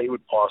Saturday, why he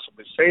would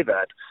possibly say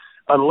that,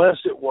 unless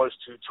it was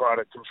to try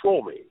to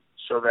control me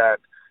so that,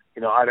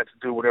 I'd have to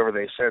do whatever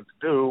they said to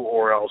do,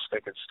 or else they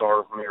could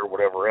starve me or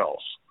whatever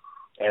else.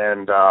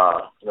 And,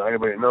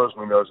 anybody that knows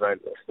me knows that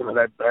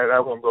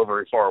won't go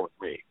very far with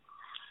me.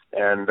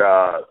 And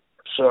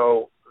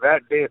so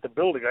that day at the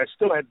building, I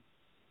still had,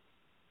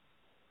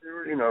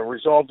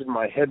 resolved in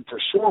my head for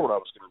sure what I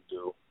was going to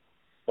do.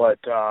 But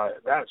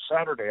that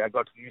Saturday, I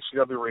got to the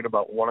UCW arena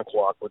about 1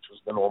 o'clock, which was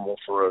the normal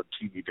for a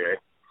TV day.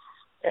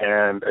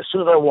 And as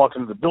soon as I walked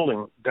into the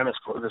building,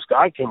 this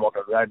guy came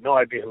walking up. I had no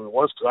idea who he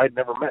was because I'd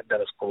never met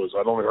Dennis Corluzzo.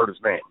 I'd only heard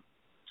his name.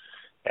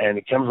 And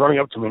he comes running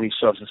up to me and he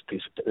shoves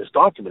this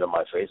document in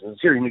my face and says,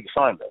 here, you need to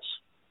sign this.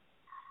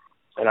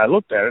 And I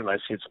looked at it and I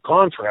see it's a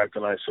contract.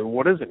 And I said,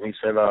 what is it? And he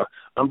said,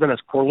 I'm Dennis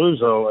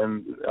Corluzzo,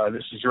 and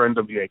this is your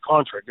NWA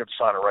contract. You have to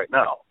sign it right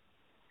now.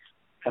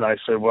 And I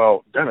said,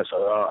 well, Dennis,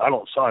 I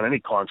don't sign any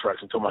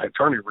contracts until my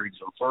attorney reads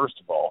them, first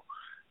of all.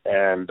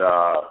 And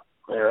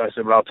I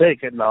said, but I'll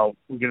take it and I'll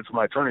get it to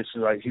my attorney. So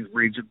he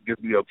reads it,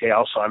 gives me okay,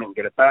 I'll sign it and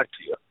get it back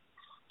to you.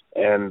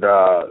 And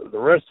the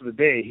rest of the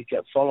day, he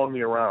kept following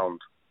me around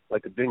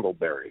like a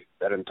dingleberry,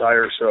 that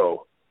entire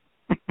show.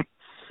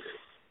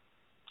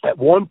 At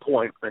one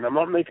point, and I'm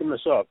not making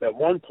this up, at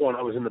one point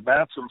I was in the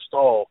bathroom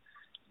stall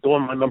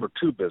doing my number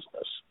 2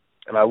 business.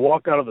 And I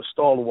walked out of the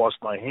stall to wash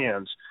my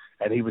hands,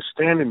 and he was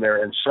standing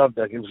there and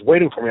he was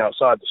waiting for me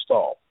outside the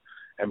stall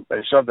and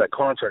shoved that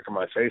contract in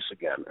my face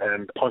again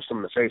and punched him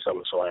in the face. I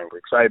was so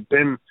angry because I had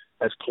been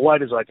as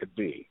polite as I could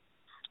be.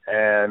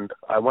 And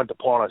I went to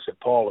Paul and I said,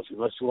 Paul,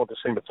 unless you want this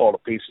thing to fall to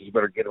pieces, you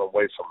better get him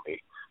away from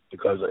me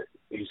because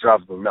he's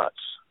driving me nuts.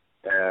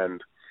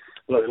 And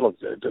look,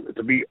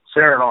 to be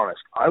fair and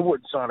honest, I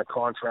wouldn't sign a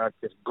contract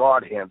if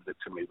God handed it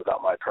to me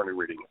without my attorney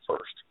reading it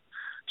first.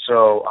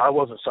 So I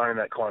wasn't signing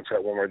that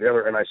contract one way or the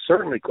other, and I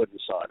certainly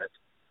couldn't sign it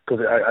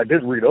because I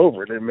did read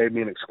over it. It made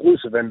me an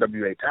exclusive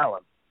NWA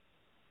talent.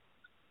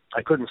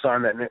 I couldn't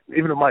sign that.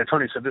 Even if my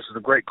attorney said, this is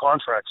a great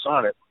contract,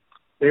 sign it.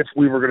 If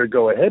we were going to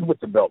go ahead with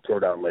the belt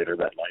throwdown later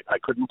that night, I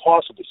couldn't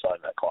possibly sign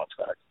that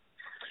contract.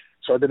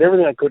 So I did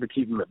everything I could to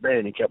keep him at bay,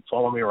 and he kept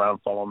following me around.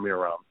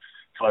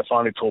 So I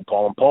finally told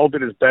Paul, and Paul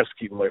did his best to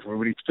keep him away from me,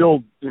 but he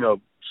still, he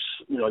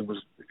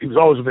was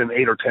always within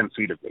 8 or 10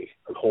 feet of me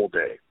the whole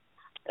day.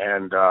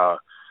 And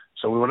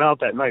so we went out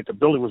that night. The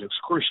building was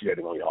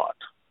excruciatingly hot,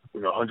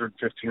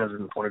 115,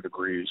 120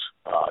 degrees,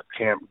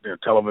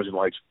 television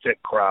lights,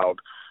 thick crowd,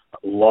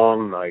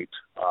 long night,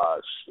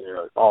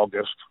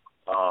 August,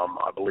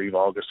 I believe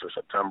August or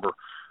September,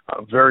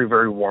 a very,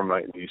 very warm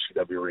night in the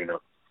ECW arena.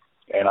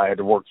 And I had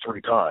to work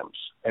 3 times,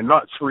 and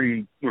not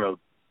 3,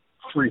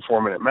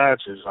 3-4-minute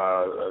matches.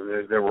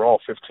 They were all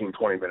 15,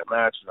 20-minute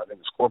matches. I think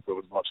the Scorpio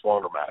was a much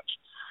longer match.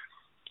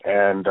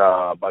 And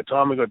by the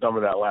time we got done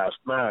with that last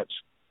match,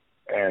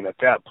 and at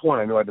that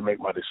point I knew I had to make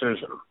my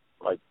decision.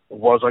 Like,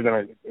 was I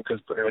going to, because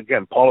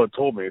again, Paul had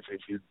told me if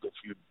you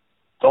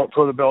don't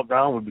throw the belt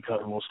down,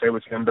 we'll stay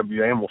with the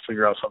NWA and we'll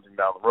figure out something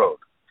down the road.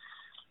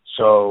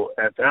 So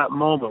at that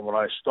moment when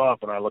I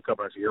stop and I look up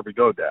and I say, here we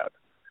go, Dad.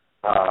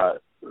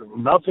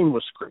 Nothing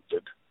was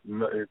scripted.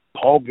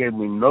 Paul gave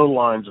me no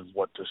lines of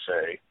what to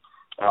say.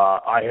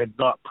 I had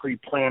not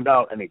pre-planned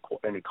out any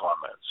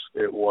comments.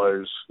 It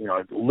was,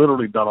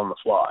 literally done on the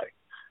fly.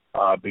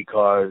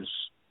 Because,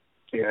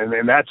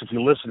 and that's if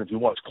you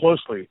watch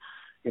closely,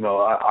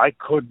 I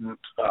couldn't,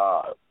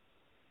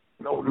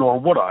 nor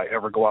would I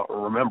ever go out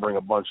remembering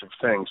a bunch of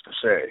things to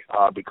say,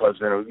 because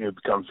then it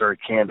becomes very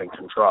canned and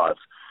contrived.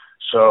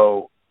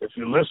 So if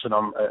you listen,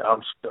 I'm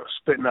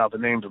spitting out the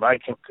names that I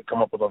can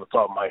come up with on the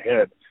top of my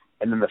head,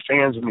 and then the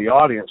fans in the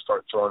audience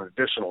start throwing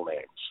additional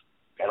names,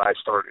 and I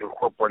start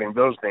incorporating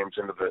those names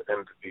into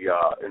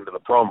the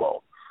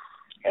promo.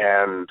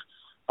 And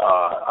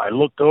I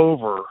looked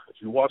over. If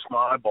you watch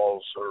my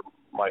eyeballs or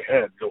my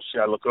head, you'll see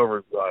I look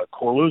over.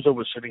 Corluzzo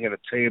was sitting at a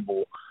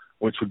table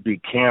which would be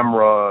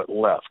camera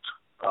left,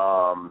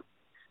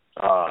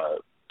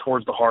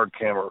 towards the hard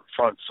camera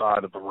front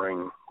side of the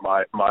ring,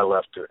 my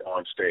left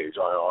on stage,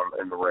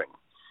 in the ring.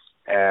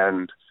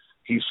 And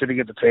he's sitting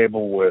at the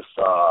table with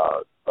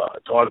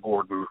Todd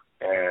Gordon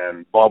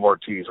and Bob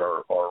Ortiz,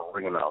 our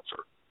ring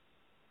announcer.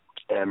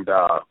 And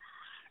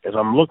as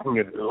I'm looking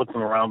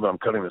around, I'm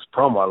cutting this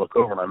promo, I look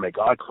over and I make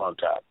eye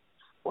contact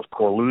with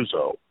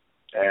Corluzzo,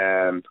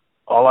 and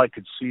all I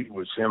could see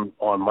was him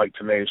on Mike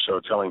Tenay's show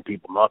telling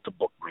people not to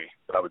book me,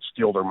 that I would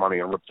steal their money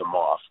and rip them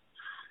off.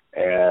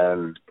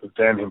 And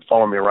then him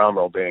following me around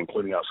all day,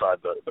 including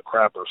outside the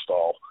crapper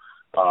stall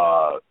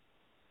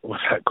with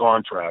that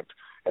contract.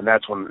 And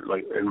that's when,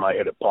 like, in my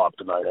head it popped,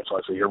 and that's why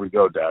I said, "Here we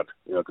go, Dad."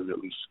 You know, because at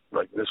least,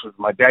 like, this was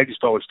my dad used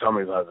to always tell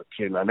me when I was a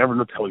kid, and I never knew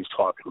what the hell he was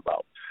talking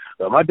about.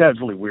 My dad's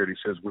really weird. He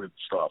says weird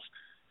stuff.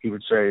 He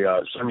would say,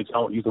 "Son,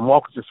 you can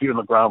walk with your feet on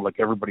the ground like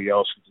everybody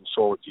else. You can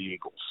soar with the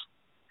eagles."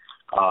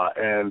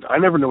 And I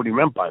never knew what he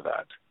meant by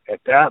that.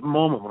 At that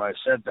moment when I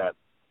said that,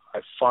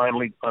 I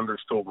finally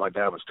understood what my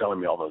dad was telling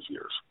me all those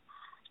years.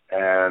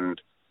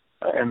 And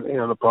you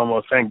know, the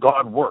promo, thank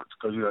God, worked,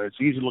 because, you know, it's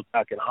easy to look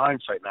back in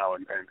hindsight now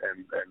and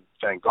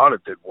thank God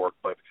it did work.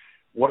 But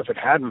what if it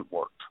hadn't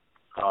worked?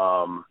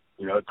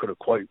 You know, it could have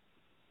quite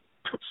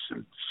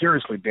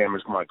seriously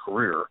damaged my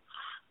career.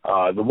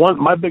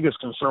 My biggest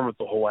concern with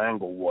the whole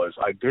angle was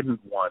I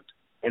didn't want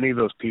any of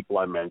those people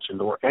I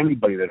mentioned, or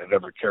anybody that had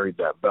ever carried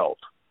that belt,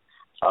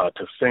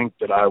 to think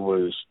that I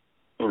was,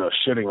 you know,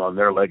 shitting on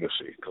their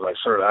legacy, because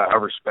I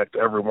respect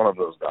every one of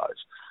those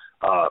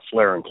guys,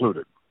 Flair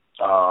included.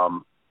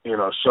 You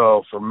know,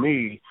 so for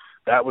me,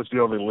 that was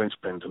the only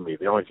linchpin to me.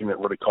 The only thing that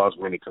really caused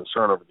me any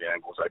concern over the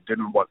angle was I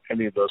didn't want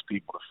any of those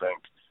people to think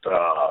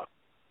that,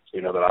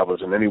 you know, that I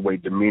was in any way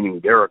demeaning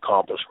their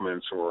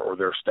accomplishments or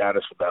their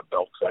status with that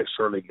belt, because I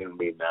certainly didn't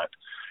mean that.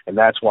 And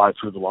that's why I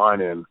threw the line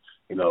in,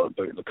 you know,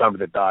 the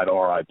company that died,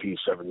 RIP,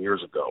 7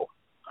 years ago.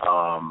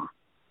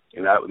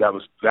 And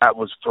that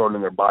was thrown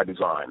in there by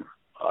design.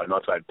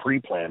 Not that I'd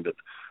pre-planned it,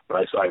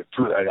 but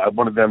I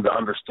wanted them to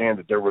understand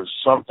that there was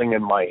something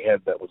in my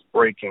head that was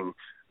breaking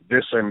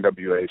this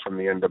NWA from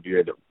the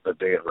NWA that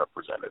they had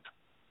represented.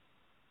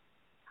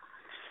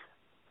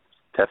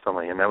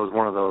 Definitely, and that was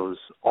one of those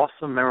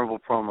awesome, memorable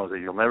promos that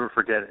you'll never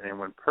forget, and it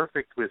went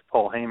perfect with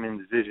Paul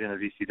Heyman's vision of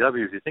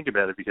ECW, if you think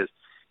about it, because,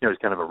 you know,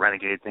 it's kind of a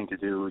renegade thing to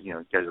do. You know,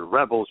 you guys are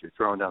rebels, you're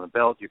throwing down the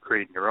belt, you're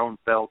creating your own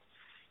belt,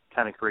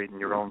 kind of creating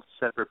your own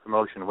separate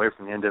promotion away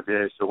from the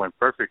NWA, so it went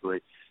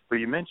perfectly. But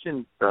you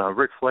mentioned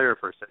Ric Flair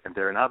for a second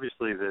there, and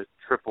obviously the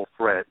triple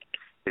threat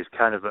is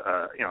kind of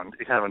a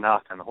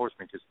knock on the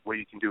Horseman, because what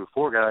you can do with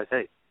 4 guys,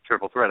 hey,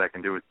 triple threat, I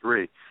can do with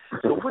 3.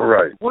 So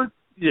right. What's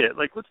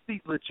the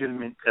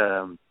legitimate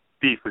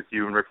beef with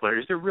you and Ric Flair?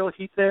 Is there real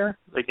heat there?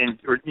 Like,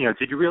 or you know,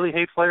 did you really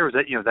hate Flair, or was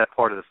that, you know, that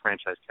part of the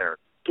franchise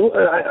character? Well,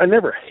 I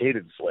never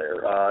hated Flair.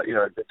 You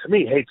know, to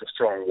me, hate's a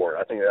strong word.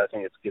 I think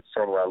it gets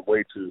thrown around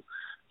way too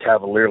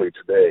cavalierly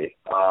today.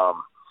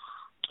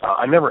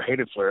 I never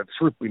hated Flair. The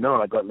truth be known,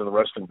 I got into the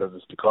wrestling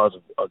business because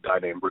of a guy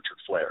named Richard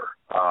Flair.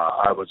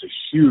 I was a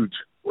huge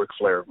Ric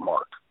Flair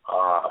mark.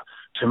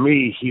 To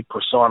me, he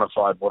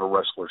personified what a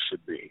wrestler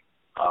should be.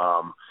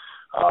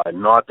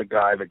 Not the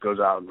guy that goes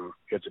out and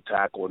gets a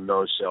tackle and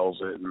no-sells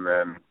it and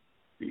then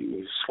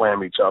you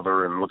slam each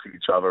other and look at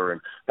each other.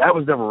 And that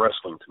was never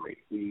wrestling to me.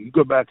 You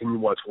go back and you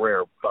watch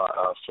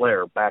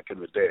Flair back in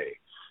the day,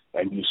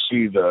 and you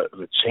see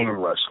the chain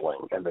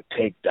wrestling and the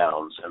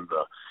takedowns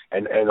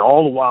and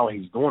all the while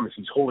he's doing this,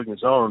 he's holding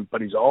his own,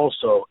 but he's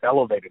also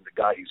elevating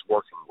the guy he's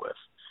working with.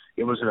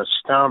 It was an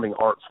astounding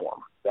art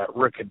form that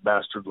Rick had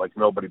mastered like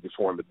nobody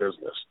before in the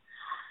business.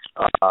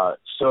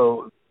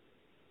 So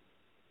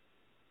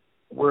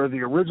where the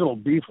original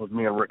beef with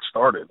me and Rick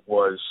started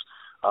was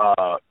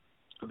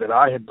that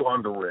I had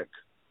gone to Rick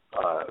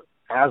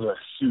as a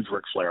huge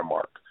Ric Flair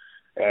mark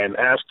and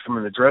asked him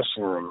in the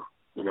dressing room,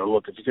 you know,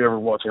 look, if you could ever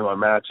watch any of my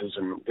matches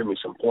and give me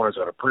some pointers,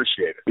 I'd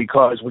appreciate it.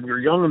 Because when you're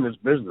young in this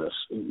business,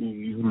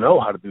 you know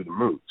how to do the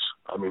moves.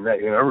 I mean,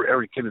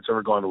 every kid that's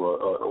ever gone to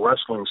a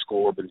wrestling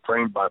school or been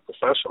trained by a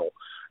professional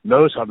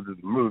knows how to do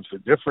the moves. The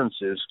difference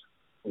is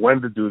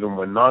when to do them,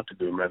 when not to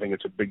do them. I think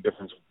it's a big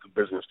difference with the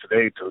business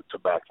today to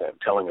back then,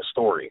 telling a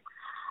story.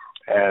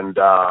 And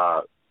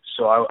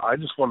so I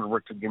just wanted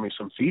Rick to give me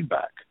some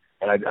feedback.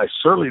 And I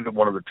certainly didn't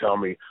want him to tell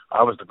me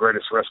I was the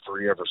greatest wrestler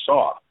he ever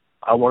saw.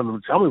 I wanted him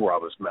to tell me where I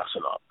was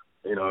messing up.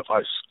 You know, if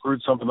I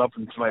screwed something up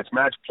in tonight's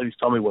match, please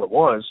tell me what it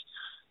was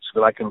so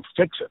that I can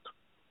fix it.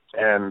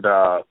 And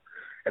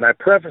I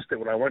prefaced it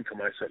when I went to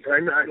him. I said,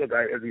 look,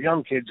 as a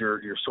young kid,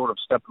 you're sort of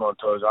stepping on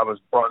toes. I was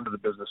brought into the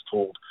business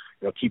told,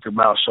 you know, keep your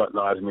mouth shut and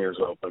eyes and ears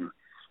open.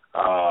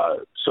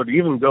 So to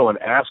even go and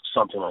ask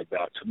something like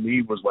that, to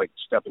me, was like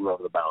stepping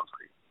over the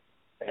boundary.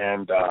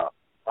 And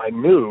I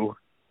knew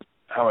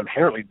how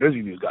inherently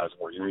busy these guys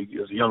were. You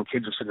know, as a young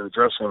kid, just sitting in the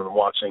dressing room and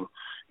watching,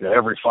 you know,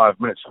 every 5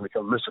 minutes somebody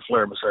come, Mr.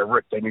 Flair, Mr.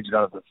 Rick, they need you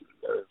down at the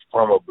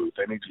promo booth.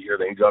 They need you here.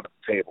 They need you up at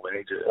the table. They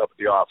need you up at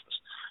the office.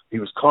 He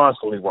was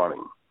constantly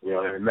running. You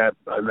know, in that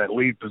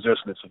lead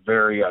position, it's a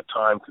very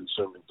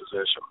time-consuming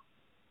position.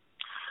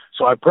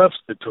 So I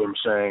prefaced it to him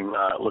saying,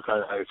 look,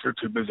 if you're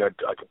too busy, I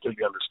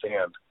completely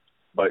understand.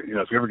 But, you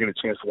know, if you ever get a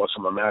chance to watch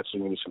some of my matches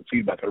and give me some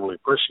feedback, I'd really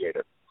appreciate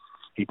it.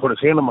 He put his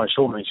hand on my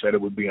shoulder and he said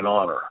it would be an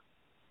honor.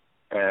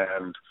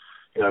 And,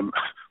 you know,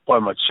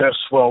 boy, my chest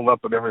swelled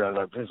up and everything. I was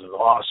like, this is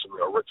awesome. You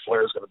know, Ric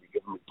Flair's going to be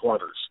giving me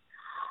pointers.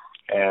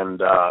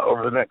 And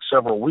over the next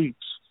several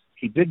weeks,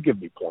 he did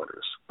give me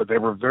pointers, but they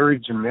were very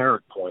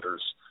generic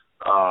pointers,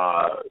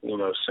 you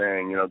know,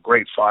 saying, you know,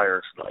 great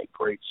fire tonight,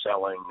 great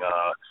selling,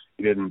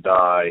 he didn't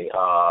die,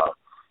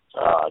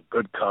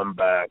 good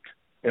comeback,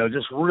 you know,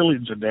 just really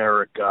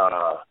generic.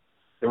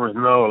 There was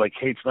no, like,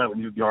 hey, tonight when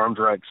you did the arm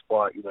drag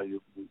spot, you know, you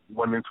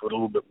went into it a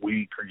little bit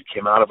weak, or you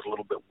came out of it a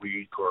little bit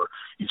weak, or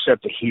you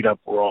set the heat up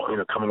wrong, you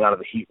know, coming out of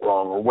the heat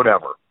wrong, or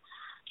whatever.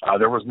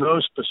 There was no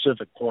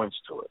specific points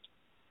to it.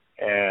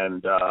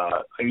 And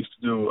I used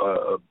to do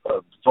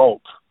a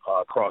vault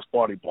cross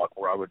body block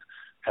where I would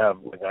have,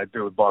 like I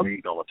did with Bobby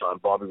Eaton all the time.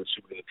 Bobby would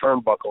shoot me the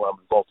turnbuckle, I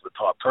would vault to the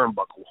top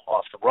turnbuckle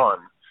off the run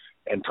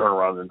and turn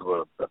around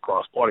into a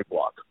cross body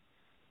block.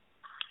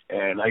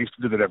 And I used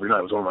to do that every night.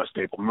 It was one of my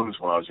staple moves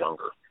when I was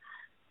younger.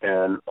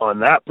 And on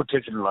that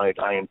particular night,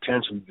 I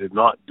intentionally did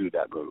not do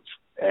that move.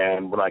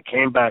 And when I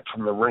came back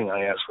from the ring,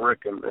 I asked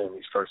Rick, and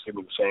he started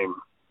giving me the same,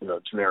 you know,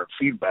 generic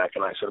feedback.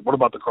 And I said, what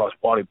about the cross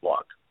body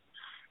block?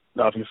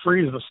 Now, if you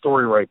freeze the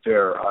story right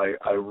there,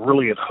 I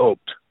really had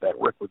hoped that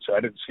Rick would say, I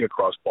didn't see a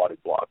cross body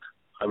block.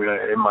 I mean,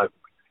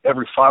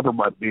 every fiber of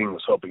my being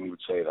was hoping he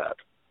would say that.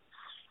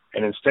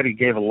 And instead he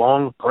gave a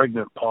long,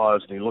 pregnant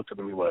pause, and he looked at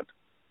me and he went,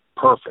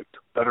 perfect,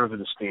 better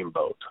than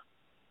Steamboat.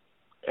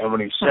 And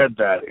when he said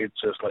that, it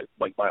just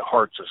like my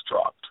heart just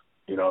dropped.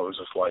 You know, it was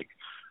just like,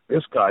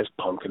 this guy's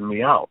punking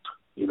me out.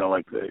 You know,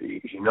 like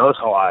he knows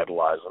how I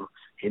idolize him.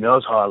 He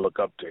knows how I look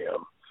up to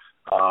him.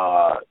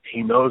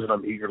 He knows that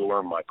I'm eager to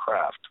learn my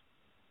craft,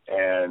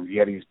 and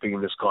yet he's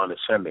being this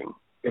condescending.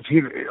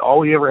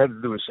 All he ever had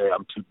to do is say,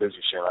 I'm too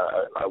busy, Shane.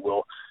 I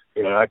will.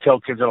 You know, I tell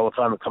kids that all the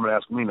time that come and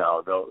ask me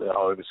now. They'll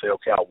either say,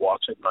 okay, I'll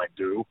watch it, and I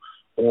do,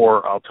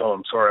 or I'll tell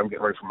them, sorry, I'm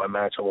getting ready for my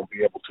match. I won't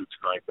be able to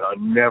tonight. But I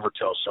never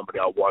tell somebody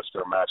I'll watch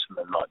their match and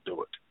then not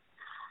do it.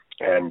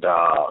 And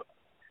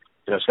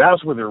you know, so that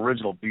was where the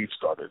original beef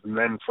started. And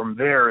then from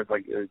there,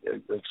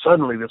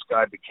 suddenly this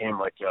guy became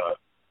like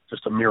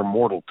just a mere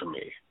mortal to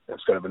me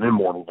instead of an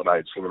immortal that I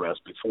had seen him as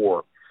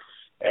before.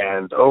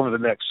 And over the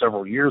next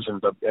several years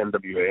in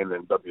NWA and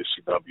then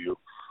WCW,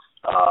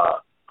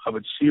 I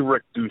would see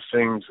Rick do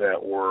things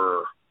that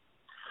were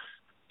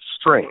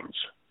strange,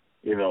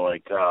 you know,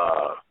 like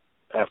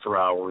after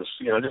hours,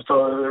 you know, just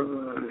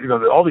you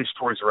know, all these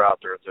stories are out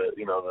there.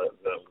 You know,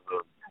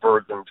 the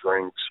virgin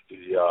drinks,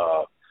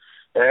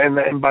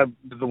 and by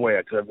the way,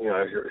 I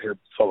hear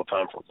all the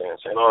time from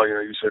fans saying, "Oh, you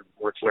know, you said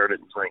Ric Flair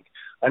didn't drink."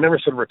 I never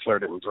said Ric Flair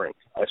didn't drink.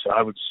 I said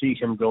I would see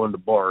him go into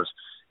bars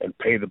and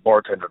pay the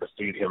bartender to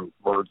feed him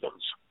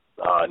virgins.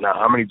 Now,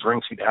 how many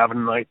drinks he'd have in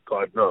a night,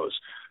 God knows.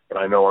 But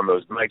I know on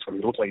those nights when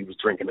he looked like he was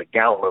drinking a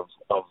gallon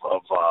of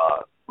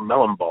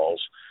melon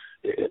balls,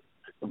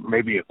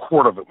 maybe a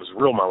quart of it was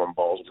real melon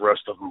balls. The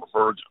rest of them were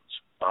virgins.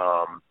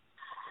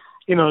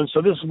 You know, and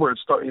so this is where it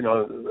started. You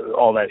know,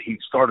 all that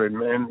heat started,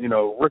 and you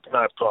know, Rick and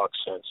I have talked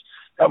since.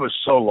 That was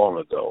so long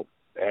ago,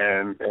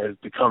 and has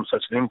become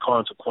such an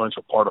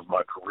inconsequential part of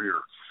my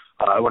career.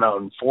 I went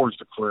out and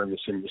forged a career in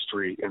this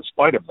industry in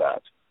spite of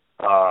that.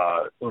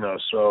 You know,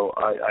 so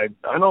I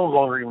no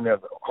longer even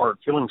have hard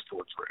feelings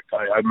towards Rick.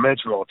 I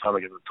mention all the time,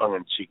 I get the tongue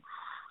in cheek.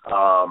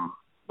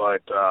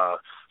 But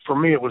for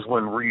me, it was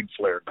when Reed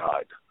Flair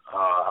died.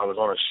 I was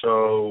on a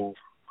show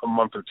a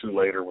month or two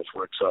later with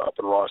Rick up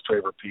in Ross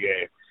Traver,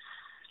 PA,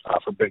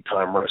 for Big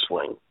Time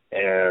Wrestling.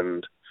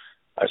 And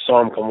I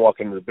saw him come walk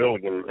into the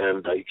building,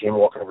 and he came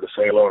walking over to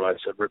say hello. And I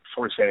said, Rick,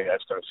 before he said anything, I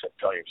started to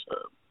tell you,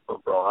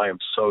 bro, I am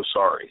so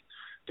sorry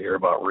to hear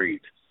about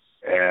Reed.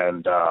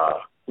 And,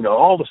 you know,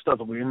 all the stuff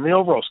that in the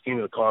overall scheme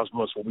of the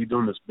cosmos, what we do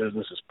in this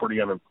business is pretty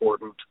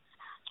unimportant.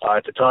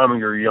 At the time when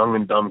you're a young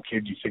and dumb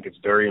kid, you think it's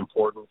very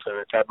important, and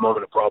at that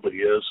moment it probably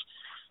is.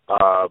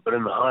 But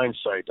in the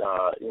hindsight,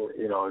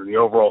 you know, in the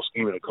overall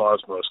scheme of the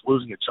cosmos,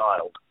 losing a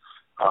child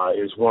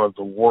is one of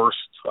the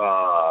worst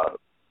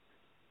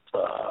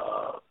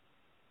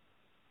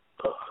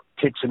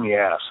kicks in the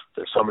ass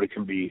that somebody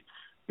can be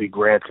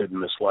granted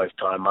in this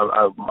lifetime.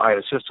 I had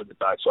a sister that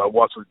died, so I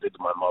watched what it did to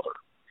my mother.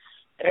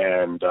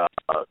 And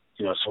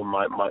you know, so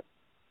my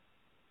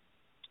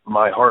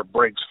heart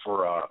breaks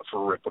for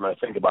Rick when I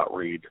think about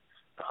Reed,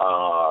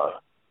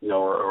 you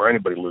know, or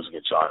anybody losing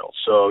a child.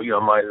 So, you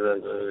know,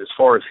 as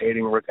far as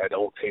hating Rick, I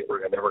don't hate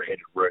Rick. I never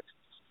hated Rick.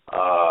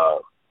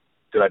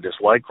 Did I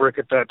dislike Rick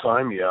at that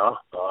time? Yeah,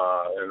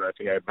 and I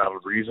think I had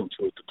valid reason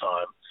to at the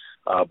time.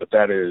 But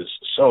that is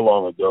so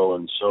long ago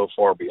and so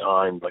far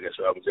behind. Like I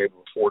said, I was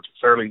able to forge a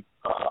fairly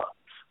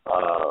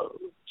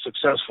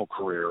successful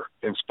career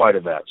in spite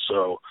of that.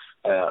 So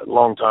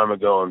long time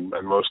ago and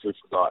mostly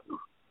forgotten.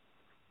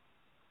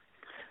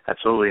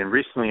 Absolutely. And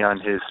recently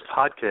on his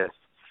podcast,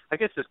 I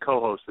guess his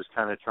co-host was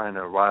kind of trying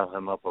to rile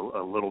him up a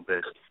little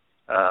bit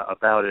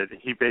about it.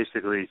 He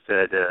basically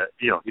said,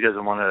 you know, he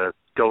doesn't want to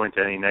go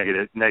into any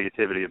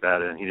negativity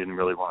about it, and he didn't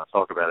really want to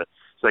talk about it.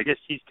 So I guess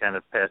he's kind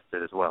of past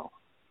it as well.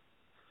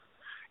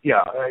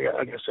 Yeah,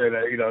 like I said,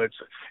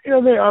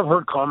 I've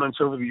heard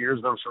comments over the years,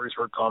 and I'm sure he's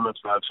heard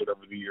comments about it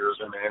over the years,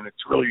 and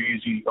it's really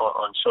easy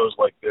on shows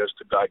like this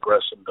to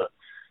digress into,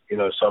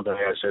 something.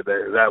 I said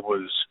that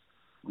was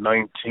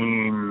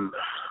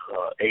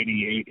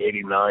 1988,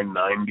 89,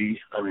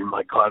 90. I mean,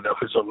 my God,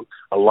 that was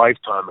a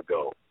lifetime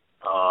ago.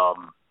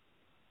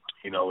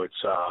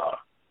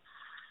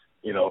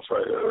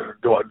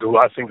 Do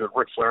I think that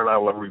Ric Flair and I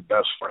will ever be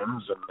best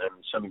friends and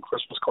sending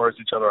Christmas cards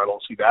to each other? I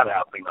don't see that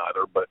happening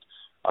either, but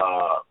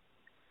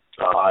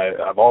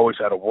I've always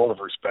had a world of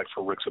respect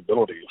for Ric's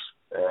abilities,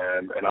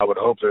 and I would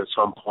hope that at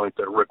some point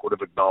that Ric would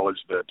have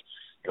acknowledged that,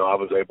 I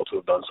was able to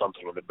have done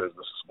something in the business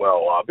as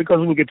well. Because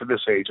when you get to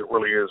this age, it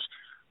really is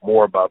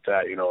more about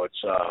that.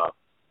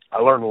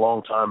 I learned a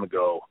long time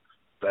ago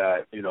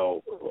that,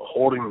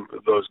 holding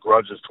those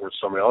grudges towards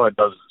somebody, all that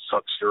does is it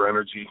sucks your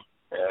energy,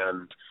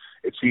 and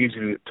it's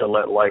easy to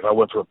let life. I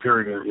went through a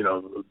period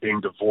of, being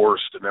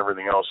divorced and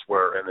everything else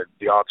and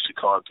the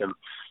OxyContin,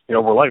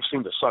 where life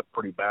seemed to suck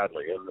pretty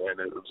badly, and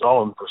it was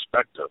all in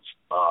perspective.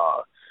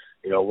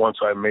 Once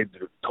I made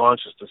the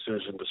conscious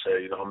decision to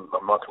say, I'm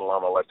not going to allow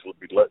my life to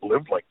be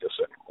lived like this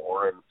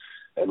anymore,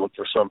 and look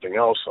for something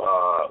else,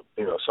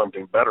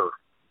 something better.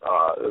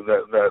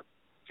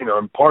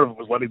 And part of it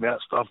was letting that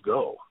stuff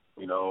go.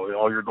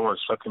 All you're doing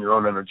is sucking your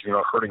own energy. You're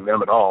not hurting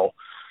them at all,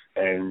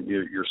 and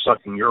you're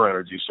sucking your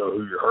energy. So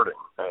who you're hurting,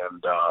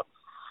 and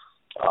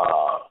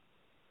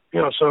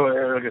so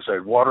like I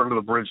said, water under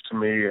the bridge to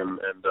me, and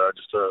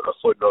just a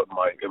footnote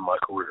in my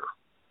career.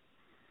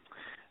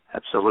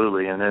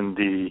 Absolutely, and then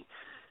the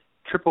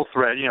triple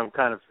threat,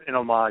 kind of an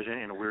homage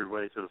in a weird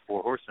way to the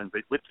Four Horsemen,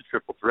 but with the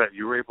triple threat,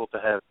 you were able to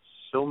have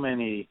so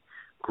many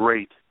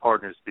great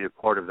partners to be a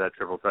part of that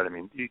triple threat. I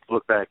mean, you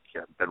look back,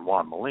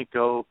 Benoit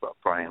Malenko,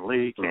 Brian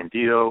Lee,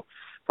 Candido.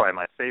 Probably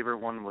my favorite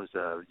one was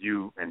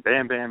you and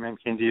Bam Bam and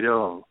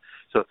Candido.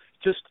 So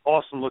just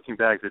awesome looking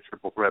back at the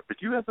triple threat. But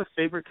do you have a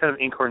favorite kind of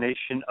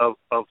incarnation of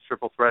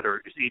triple threat,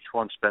 or is each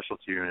one special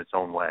to you in its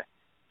own way?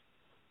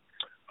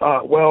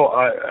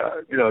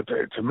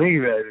 To me,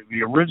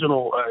 the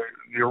original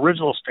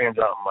stands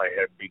out in my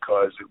head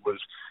because it was,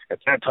 at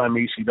that time,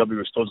 ECW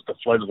was still just a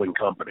fledgling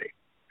company.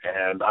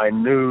 And I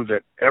knew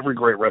that every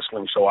great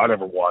wrestling show I'd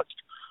ever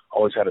watched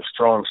always had a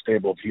strong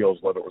stable of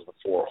heels, whether it was the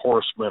Four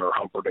Horsemen or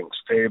Humperdinck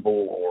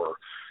Stable or,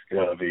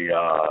 the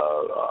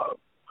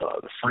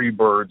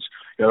Freebirds.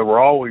 There were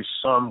always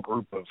some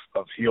group of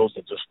heels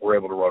that just were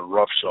able to run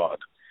roughshod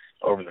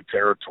over the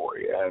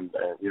territory. And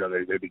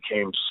they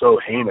became so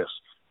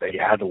heinous that you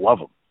had to love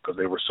them because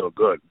they were so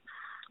good.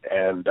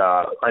 And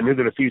I knew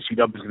that if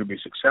ECW was going to be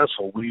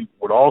successful, we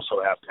would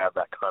also have to have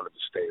that kind of a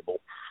stable.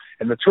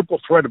 And the triple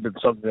threat had been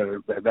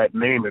something that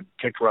name had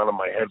kicked around in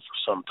my head for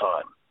some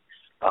time.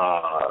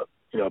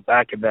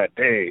 Back in that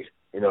day,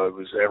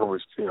 everyone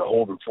was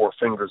holding four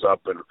fingers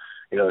up, and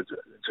it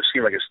just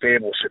seemed like a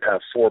stable should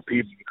have four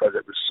people because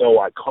it was so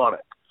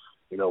iconic.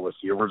 With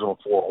the original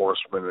Four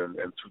Horsemen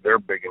and through their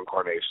big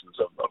incarnations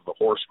of the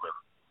Horsemen.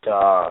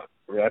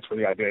 That's where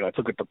the idea. And I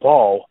took it to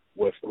Paul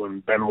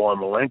when Benoit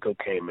and Malenko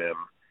came in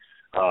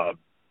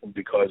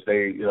because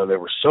they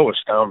were so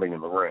astounding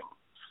in the ring.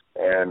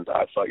 And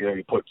I thought,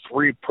 you put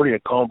three pretty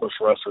accomplished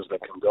wrestlers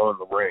that can go in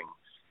the ring,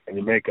 and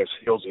you make us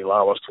heels, you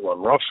allow us to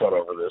run roughshod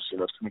over this.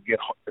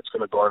 It's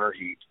going to garner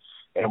heat,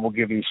 and we'll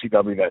give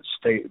ECW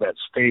that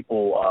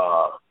staple,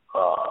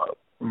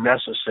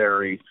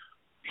 necessary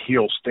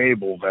heel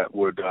stable that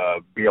would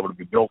be able to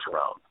be built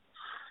around.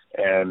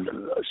 And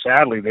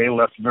sadly, they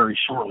left very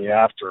shortly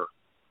after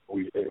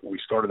we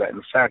started that.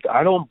 In fact,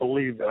 I don't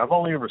believe that I've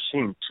only ever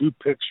seen two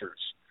pictures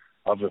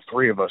of the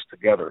three of us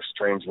together.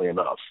 Strangely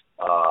enough.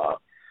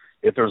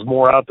 If there's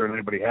more out there and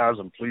anybody has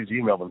them, please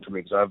email them to me,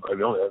 because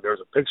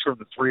there's a picture of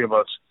the three of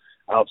us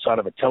outside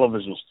of a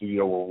television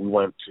studio where we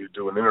went to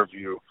do an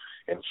interview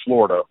in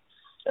Florida,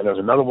 and there's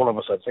another one of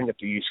us, I think, at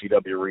the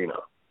ECW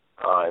arena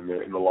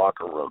in the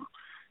locker room,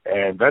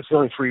 and that's the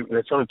only two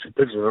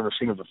pictures I've ever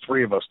seen of the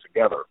three of us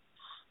together.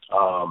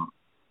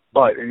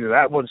 But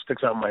that one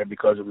sticks out in my head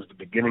because it was the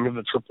beginning of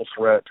the triple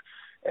threat,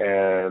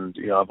 and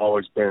I've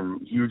always been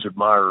huge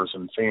admirers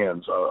and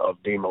fans of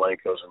Dean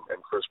Malenko's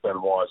and Chris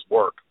Benoit's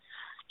work.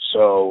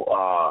 So,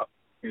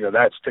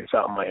 that sticks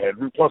out in my head.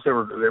 And plus, they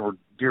were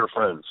dear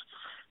friends,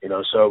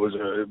 so it was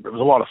a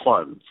lot of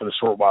fun for the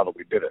short while that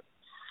we did it.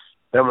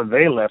 Then when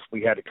they left,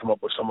 we had to come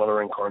up with some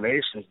other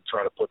incarnations to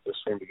try to put this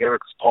thing together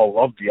because Paul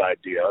loved the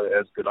idea,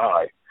 as did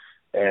I.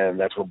 And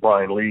that's where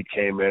Brian Lee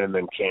came in, and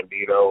then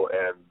Candido.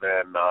 And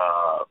then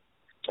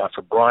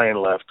after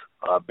Brian left,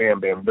 Bam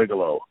Bam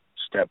Bigelow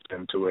stepped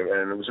into it.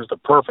 And it was just a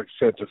perfect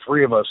fit. The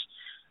three of us,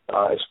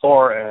 as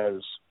far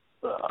as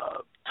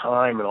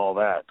time and all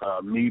that,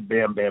 me,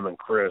 Bam Bam, and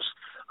Chris,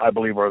 I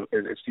believe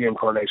it's the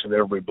incarnation that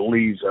everybody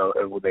believes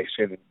when they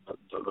say the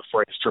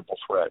phrase triple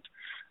threat.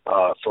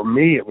 For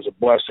me, it was a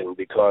blessing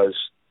because,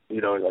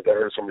 like I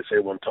heard somebody say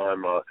one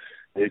time,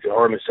 you can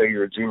hardly say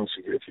you're a genius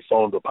if you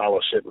fall into a pile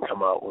of shit and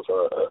come out with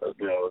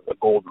a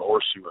golden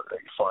horseshoe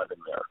that you find in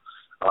there.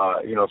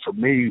 For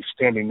me,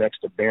 standing next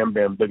to Bam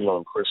Bam Bigelow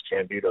and Chris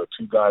Candido,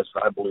 two guys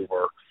that I believe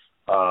are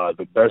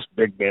the best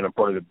big man and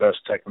probably the best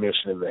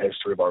technician in the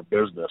history of our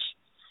business,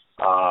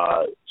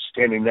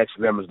 standing next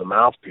to them as the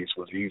mouthpiece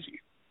was easy.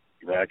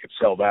 I could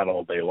sell that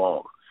all day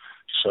long.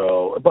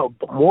 So, but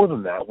more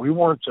than that, we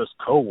weren't just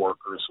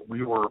co-workers.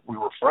 We were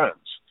friends.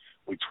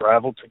 We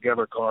traveled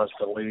together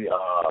constantly.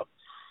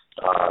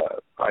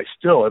 I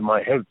still, in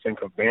my head,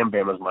 think of Bam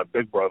Bam as my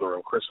big brother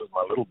and Chris as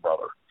my little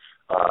brother,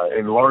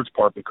 in large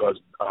part because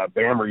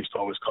Bammer used to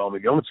always call me.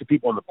 The only two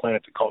people on the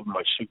planet that called me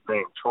my shoot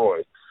name,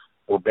 Troy,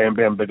 were Bam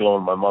Bam Bigelow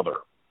and my mother.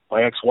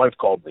 My ex-wife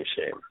called me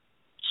Shane.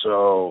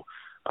 So,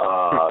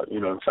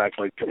 in fact,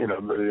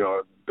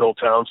 Bill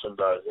Townsend,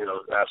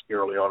 asked me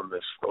early on in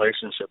this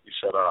relationship, he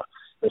said,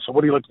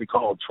 what do you like to be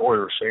called, Troy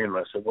or Shane? And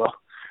I said, well,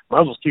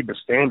 might as well keep it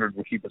standard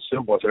and keep it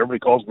simple. I said, everybody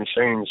calls me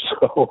Shane,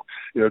 so,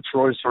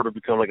 Troy's sort of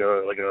become like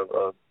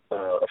a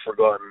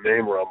forgotten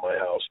name around my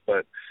house.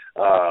 But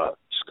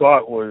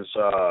Scott was,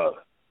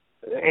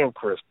 and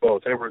Chris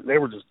both, they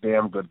were just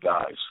damn good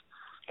guys.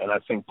 And I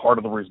think part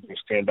of the reason they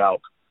stand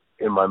out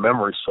in my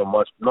memory so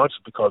much, not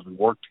just because we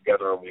worked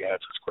together and we had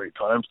such great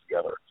times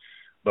together,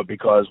 but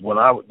because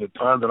the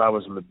time that I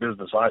was in the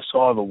business, I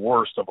saw the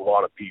worst of a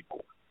lot of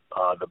people,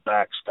 the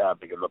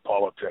backstabbing and the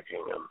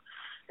politicking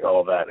and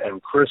all that.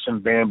 And Chris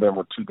and Bam Bam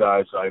were two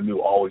guys that I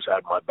knew always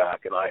had my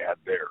back, and I had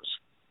theirs.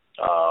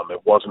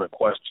 It wasn't a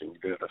question. You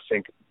didn't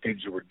think,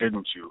 did you or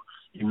didn't you?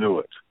 You knew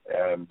it.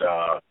 And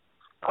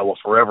I will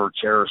forever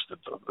cherish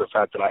the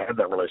fact that I had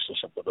that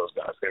relationship with those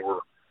guys. They were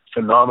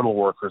phenomenal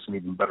workers and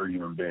even better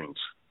human beings.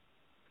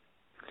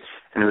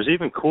 And it was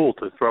even cool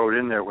to throw it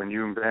in there when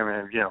you and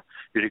Bam, you're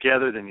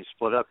together, then you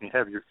split up and you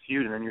have your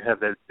feud, and then you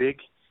have that big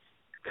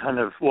kind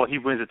of, he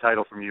wins the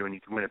title from you and you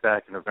can win it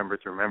back in November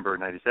to Remember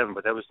in 97,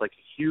 but that was like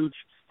a huge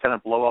kind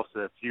of blow off to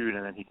that feud,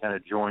 and then he kind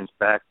of joins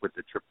back with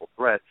the triple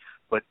threat.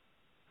 But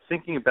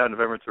thinking about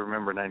November to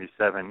Remember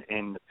 97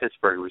 in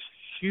Pittsburgh, it was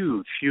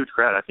huge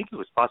crowd. I think it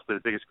was possibly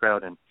the biggest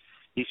crowd in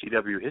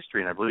ECW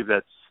history, and I believe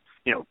that's,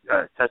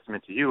 a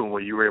testament to you and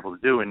what you were able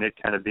to do, and it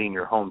kind of being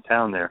your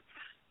hometown there.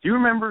 Do you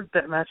remember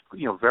that match,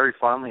 very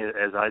fondly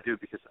as I do?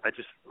 Because I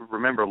just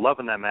remember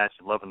loving that match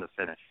and loving the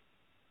finish.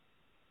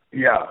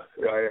 Yeah,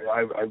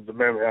 I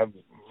have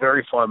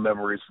very fond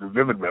memories and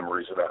vivid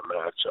memories of that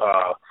match.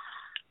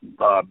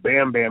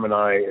 Bam Bam and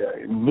I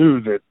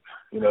knew that,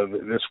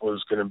 that this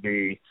was going to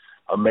be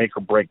a make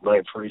or break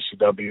night for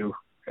ECW.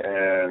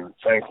 And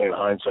thankfully, in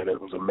hindsight, it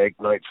was a make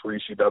night for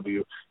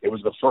ECW. It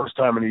was the first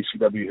time in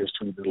ECW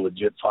history that a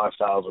legit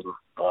 5,000,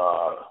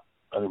 I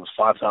think it was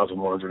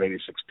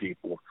 5,186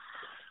 people.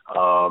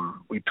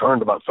 We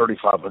turned about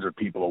 3,500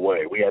 people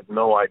away. We had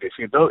no idea.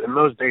 See, in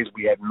those days,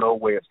 we had no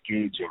way of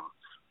gauging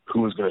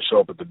who was going to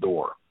show up at the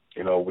door.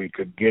 We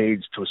could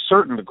gauge to a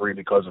certain degree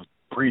because of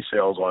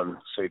pre-sales on,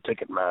 say,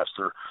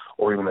 Ticketmaster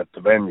or even at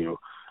the venue.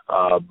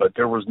 But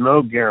there was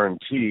no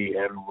guarantee.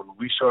 And when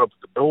we showed up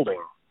at the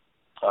building,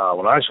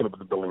 when I showed up at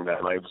the building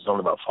that night, it was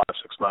only about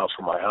 5-6 miles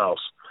from my house,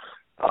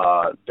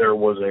 there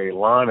was a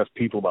line of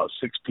people, about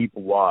 6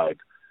 people wide,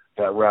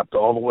 that wrapped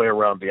all the way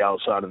around the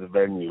outside of the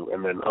venue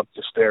and then up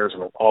the stairs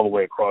and all the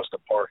way across the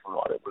parking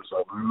lot. It was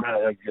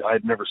I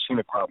had never seen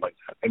a crowd like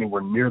that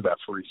anywhere near that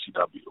for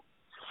ECW.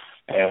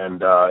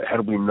 And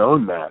had we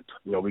known that,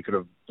 we could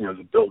have,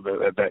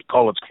 that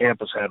college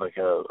campus had like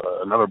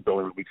another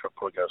building that we could have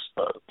put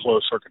a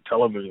closed circuit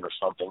television or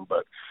something.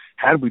 But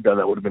had we done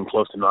that, it would have been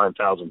close to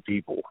 9,000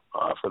 people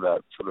for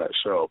that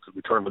show, because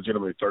we turned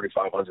legitimately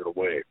 3,500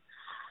 away.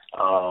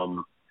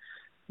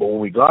 But when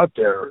we got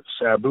there,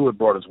 Sabu had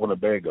brought his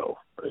Winnebago.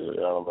 I don't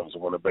know if it was a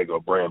Winnebago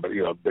brand, but,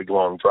 big,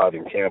 long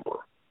driving camper.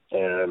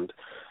 And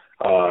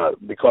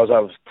because I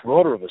was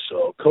promoter of the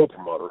show,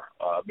 co-promoter,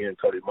 me and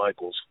Cody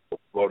Michaels were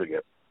promoting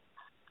it,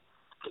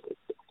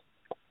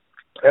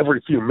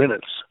 every few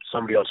minutes,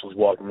 somebody else was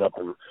walking up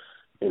and,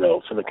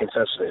 from the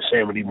concession,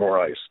 saying, we need more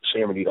ice,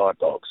 saying we need hot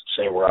dogs,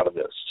 saying we're out of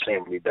this,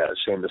 saying we need that,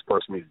 saying this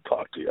person needs to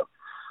talk to you.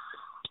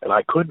 And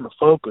I couldn't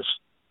focus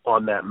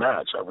on that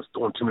match. I was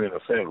doing too many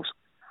other things.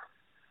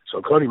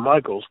 So Cody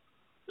Michaels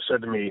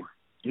said to me,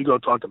 you go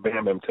talk to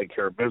Bam Bam, take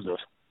care of business.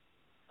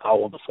 I'll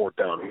hold the fort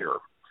down here.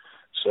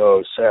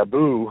 So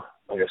Sabu,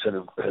 like I said,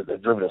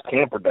 had driven his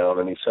camper down,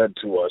 and he said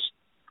to us,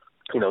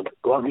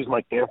 go out and use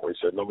my camper. He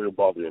said, nobody will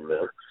bother you in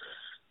there.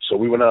 So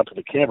we went out to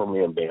the camper,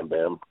 me and Bam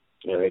Bam,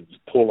 and they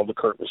pulled all the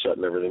curtains shut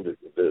and everything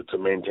to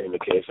maintain the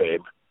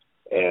kayfabe.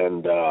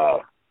 And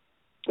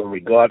when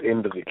we got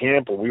into the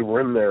camper, we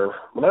were in there.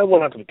 When I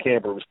went out to the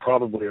camper, it was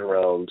probably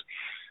around,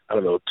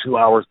 2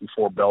 hours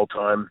before bell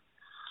time.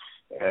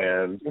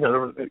 And,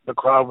 the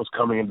crowd was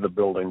coming into the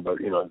building, but,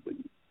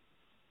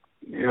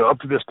 up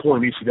to this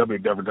point, ECW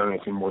had never done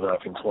anything more than,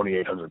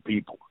 2,800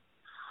 people.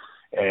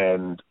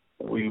 And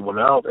we went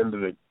out into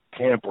the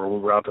camper. We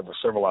were out there for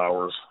several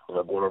hours,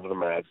 going over the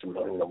match and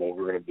what we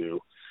were going to do.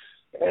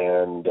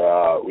 And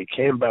we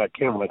came back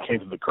in. When I came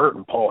to the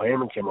curtain, Paul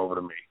Heyman came over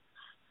to me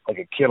like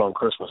a kid on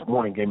Christmas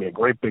morning, gave me a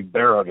great big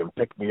bear hug and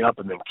picked me up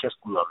and then kissed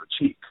me on the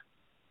cheek.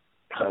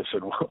 And I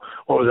said, what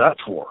was that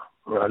for?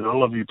 I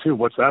love you too.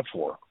 What's that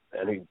for?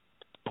 And he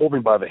pulled me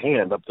by the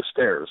hand up the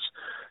stairs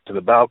to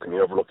the balcony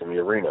overlooking the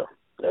arena.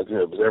 As you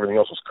know, because everything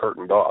else was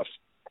curtained off.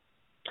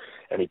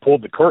 And he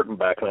pulled the curtain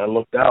back, and I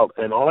looked out,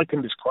 and all I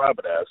can describe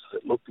it as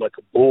is it looked like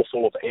a bowl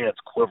full of ants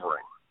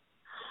quivering.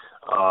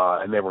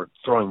 And they were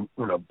throwing,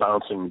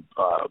 bouncing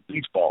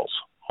beach balls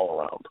all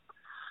around.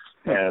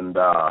 And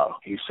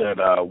he said,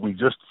 we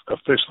just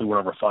officially went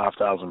over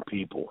 5,000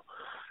 people.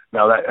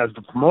 Now, that, as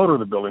the promoter of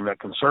the building, that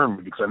concerned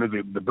me because I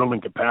knew the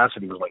building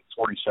capacity was like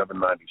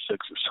 4,796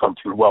 or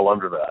something, well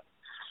under that.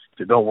 He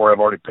said, don't worry, I've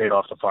already paid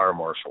off the fire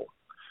marshal.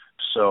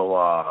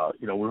 So,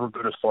 we were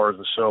good as far as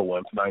the show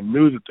went, and I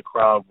knew that the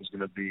crowd was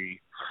going to be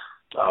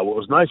what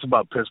was nice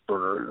about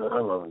Pittsburgh, I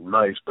don't know,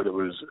 nice, but it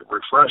was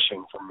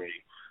refreshing for me,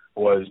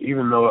 was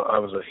even though I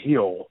was a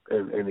heel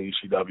in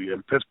ECW,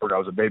 in Pittsburgh I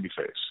was a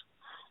babyface.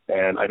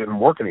 And I didn't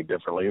work any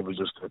differently. It was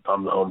just that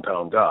I'm the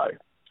hometown guy.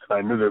 And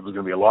I knew that it was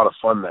going to be a lot of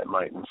fun that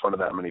night in front of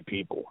that many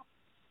people.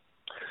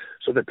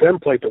 So the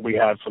template that we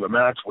had for the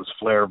match was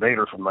Flair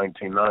Vader from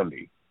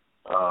 1990.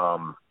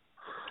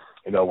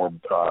 Where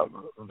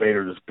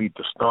Vader just beat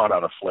the snot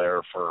out of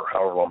Flair for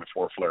however long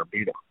before Flair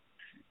beat him.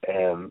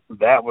 And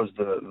that was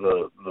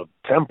the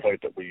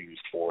template that we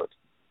used for it.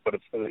 But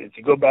if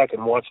you go back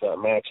and watch that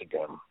match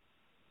again,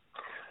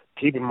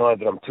 keep in mind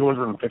that I'm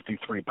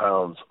 253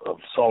 pounds of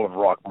solid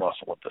rock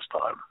muscle at this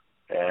time.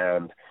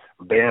 And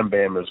Bam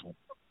Bam is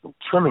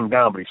trimming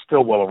down, but he's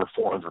still well over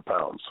 400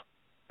 pounds.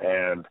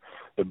 And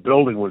the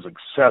building was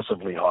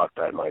excessively hot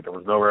that night. There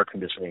was no air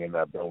conditioning in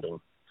that building.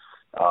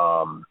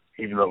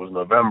 Even though it was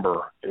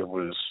November, it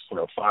was,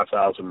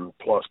 5,000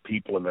 plus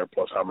people in there,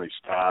 plus how many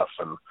staff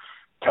and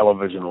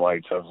television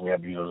lights. We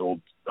had to use those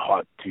old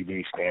hot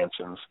TV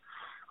stanchions.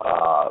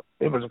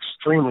 It was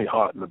extremely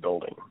hot in the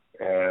building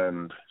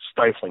and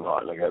stifling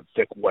hot, like a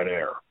thick, wet,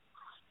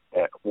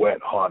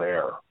 hot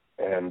air.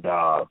 And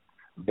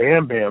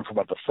Bam Bam, for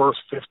about the first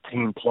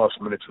 15 plus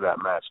minutes of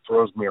that match,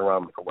 throws me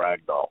around like a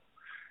rag doll.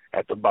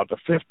 At about the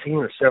 15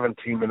 or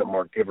 17 minute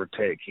mark, give or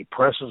take, he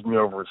presses me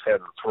over his head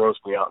and throws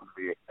me out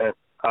into the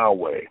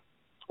aisleway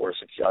where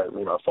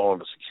I fall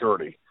into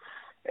security.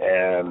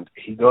 And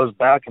he goes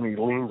back and he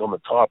leans on the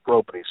top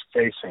rope and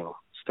he's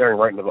staring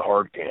right into the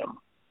hard cam.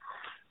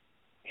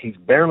 He's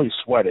barely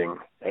sweating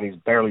and he's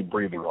barely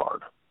breathing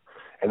hard.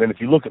 And then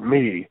if you look at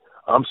me,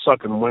 I'm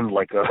sucking wind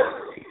like a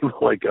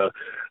like a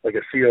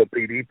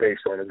COPD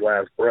patient on his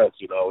last breath.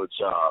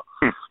 It's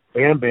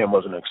Bam Bam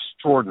was an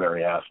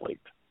extraordinary athlete,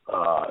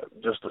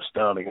 just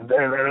astounding. And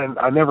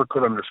I never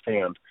could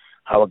understand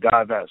how a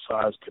guy that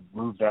size could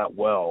move that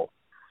well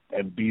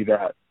and be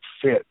that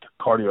fit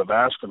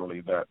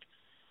cardiovascularly that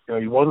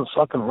he wasn't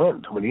sucking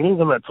wind. When he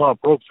leans on that top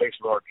rope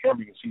facing the hard camera,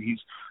 you can see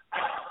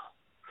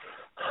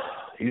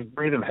he's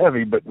breathing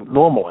heavy, but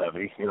normal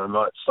heavy,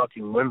 not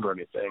sucking wind or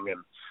anything.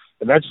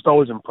 And that just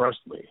always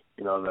impressed me,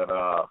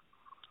 that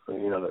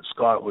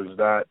Scott was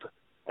that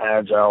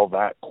agile,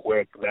 that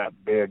quick, that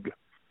big,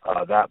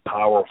 that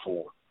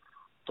powerful,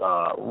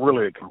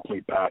 really a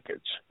complete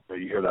package.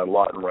 You hear that a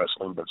lot in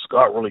wrestling, but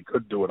Scott really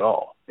could do it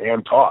all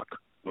and talk.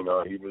 He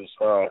was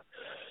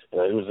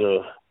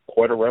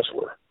quite a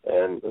wrestler.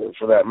 And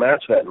for that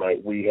match that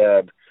night, we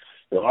had,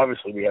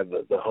 obviously we had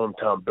the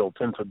hometown built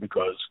into it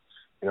because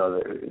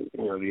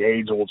the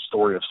age-old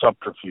story of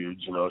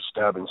subterfuge,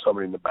 stabbing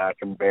somebody in the back,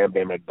 and Bam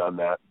Bam had done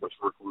that with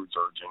Rick Rude's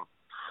urging.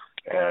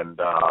 And,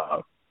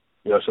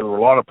 so there were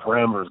a lot of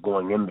parameters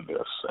going into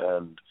this.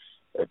 And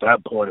at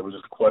that point, it was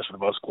just a question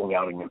of us going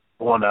out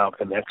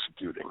and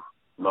executing,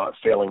 not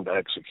failing to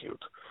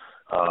execute.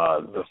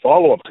 The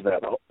follow-up to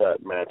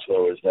that match,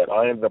 though, is that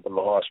I ended up in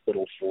the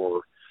hospital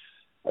for,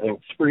 I think,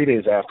 3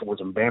 days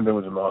afterwards, and Bam Bam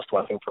was in the hospital,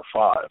 I think, for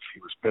 5.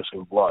 He was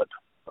pissing blood.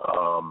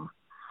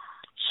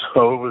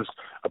 So it was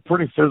a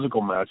pretty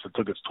physical match that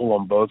took its toll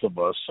on both of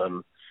us.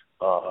 And,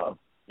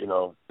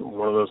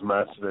 one of those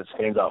matches that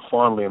stands out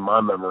fondly in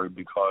my memory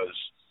because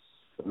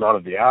not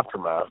of the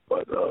aftermath,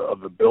 but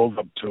of the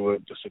build-up to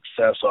it, the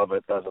success of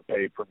it as a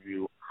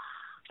pay-per-view.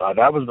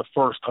 That was the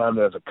first time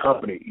that as a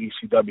company,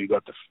 ECW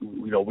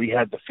we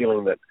had the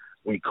feeling that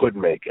we could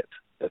make it,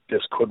 that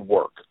this could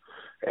work.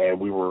 And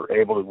we were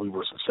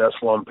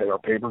successful on our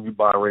pay-per-view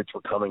buy rates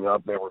were coming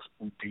up. They were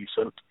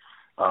decent.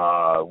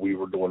 We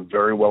were doing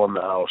very well in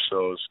the house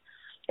shows.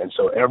 And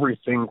so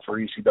everything for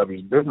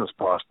ECW's business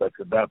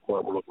prospects at that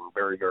point were looking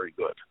very, very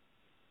good.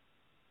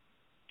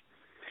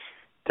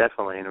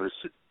 Definitely. And it was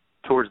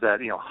towards that,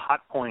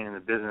 hot point in the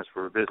business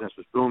where business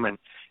was booming.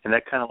 And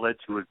that kind of led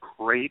to a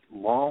great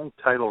long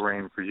title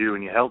reign for you.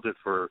 And you held it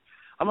for,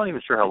 I'm not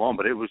even sure how long,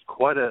 but it was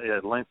quite a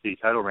lengthy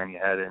title reign you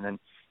had. And then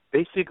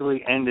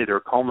basically ended or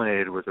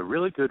culminated with a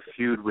really good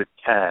feud with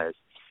Taz.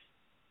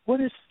 What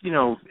is,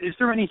 is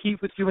there any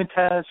heat with you and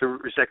Taz,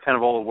 or is that kind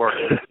of all the work?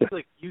 I feel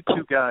like you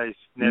two guys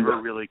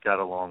never really got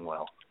along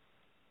well.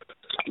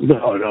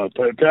 No.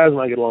 Taz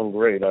and I get along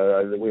great.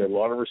 I think we have a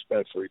lot of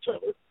respect for each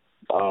other.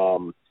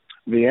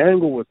 The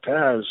angle with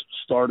Taz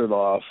started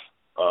off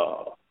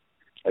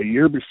a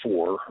year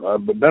before,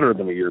 but better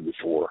than a year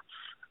before.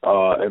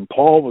 And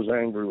Paul was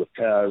angry with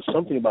Taz,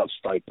 something about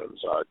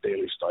stipends,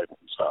 daily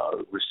stipends,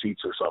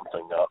 receipts or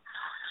something.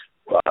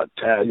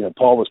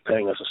 Paul was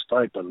paying us a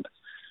stipend,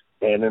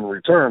 and in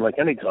return, like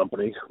any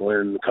company,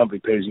 when the company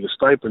pays you a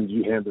stipend,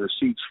 you hand the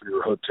receipts for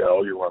your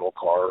hotel, your rental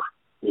car,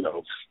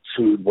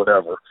 food,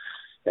 whatever.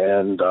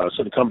 And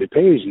so the company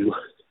pays you,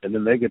 and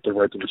then they get to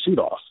write the receipt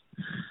off.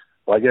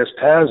 Well, I guess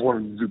Taz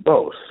wanted to do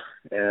both,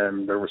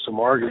 and there was some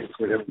argument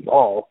with him and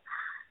Paul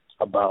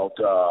about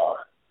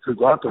who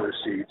got the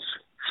receipts,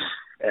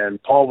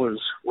 and Paul was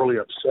really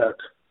upset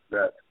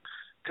that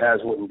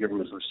Taz wouldn't give him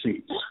his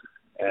receipts.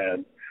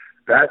 And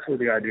that's where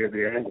the idea of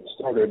the angle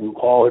started, and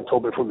Paul had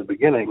told me from the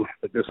beginning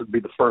that this would be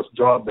the first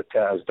job that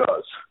Taz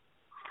does.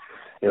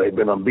 He'd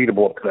been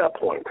unbeatable up to that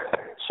point.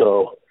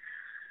 So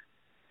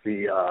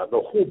the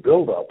whole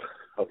build-up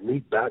of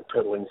me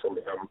backpedaling from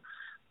him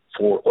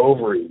for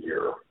over a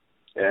year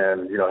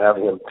and,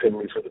 having him pin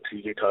me for the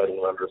TV title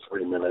in under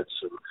 3 minutes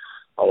and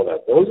all of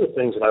that, those are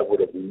things that I would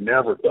have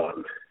never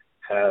done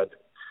had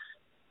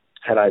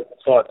I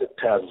thought that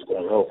Taz was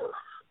going over.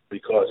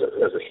 Because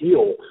as a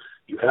heel,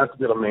 you have to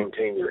be able to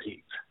maintain your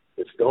heat.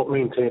 If you don't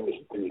maintain the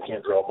heat, then you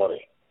can't draw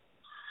money.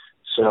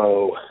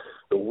 So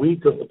the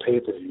week of the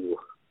pay-per-view,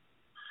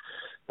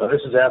 now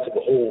this is after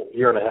the whole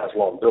year-and-a-half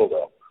long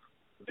build-up.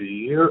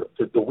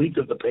 The week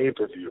of the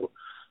pay-per-view,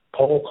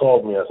 Paul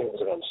called me, I think it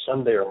was on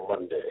Sunday or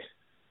Monday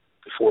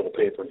before the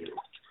pay-per-view,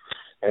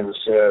 and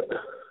said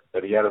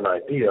that he had an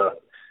idea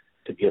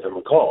to give him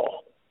a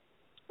call.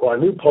 Well, I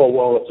knew Paul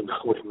well enough to know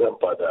what he meant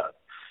by that,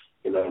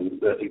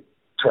 that he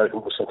tried to come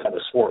up with some kind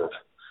of swerve.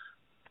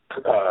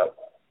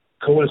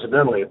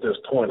 Coincidentally, at this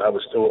point, I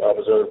was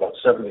owed about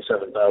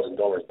 $77,000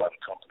 by the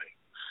company.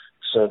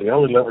 So the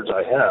only leverage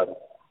I had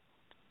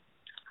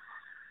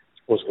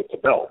was with the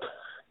belt.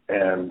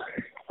 And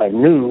I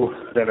knew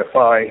that if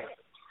I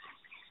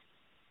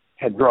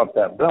had dropped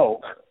that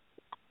belt,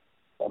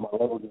 my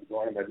leverage was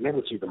gone and I'd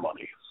never see the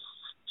money.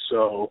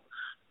 So,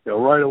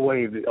 right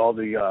away, all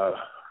the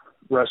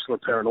wrestler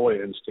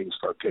paranoia instincts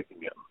start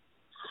kicking in.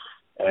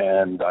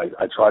 And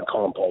I tried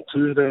calling Paul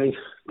Tuesday,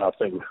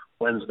 nothing.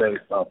 Wednesday,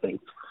 nothing.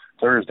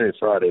 Thursday,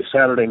 Friday,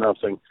 Saturday,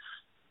 nothing.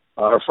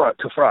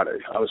 To Friday.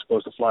 I was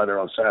supposed to fly there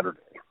on Saturday.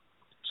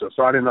 So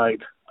Friday night,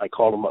 I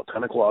called him up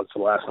 10 o'clock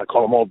to last. I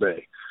called him all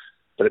day.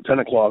 But at 10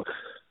 o'clock,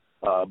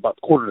 about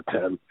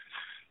 9:45,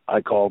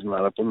 I called and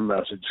I left him a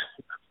message.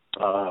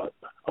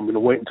 I'm going to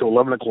wait until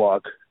 11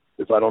 o'clock.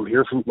 If I don't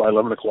hear from him by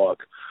 11 o'clock,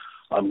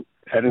 I'm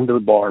heading to the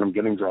bar and I'm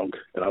getting drunk,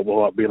 and I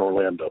will not be in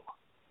Orlando.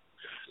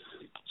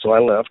 So I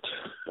left.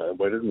 I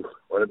waited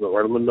right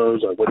on the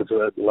nose. I waited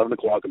until 11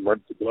 o'clock, and right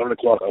at 11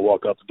 o'clock, I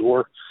walked out the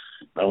door.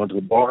 I went to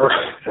the bar,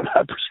 and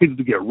I proceeded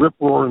to get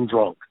rip-roaring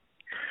drunk,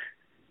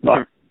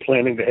 not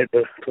planning to head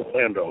to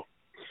Orlando.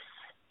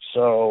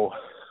 So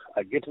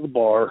I get to the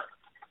bar,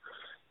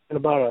 and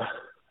about a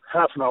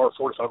half an hour,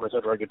 45 minutes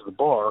after I get to the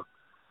bar,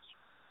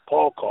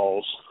 Paul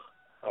calls.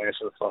 I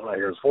answer the phone. I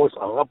hear his voice.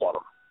 I hung up on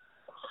him.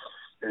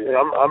 And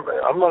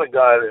I'm not a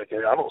guy that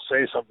I don't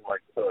say something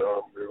like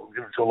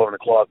give it to 11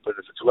 o'clock, but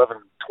if it's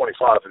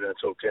 11:25, then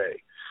it's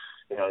okay.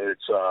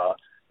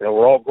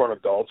 We're all grown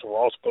adults and we're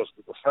all supposed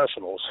to be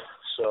professionals.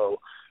 So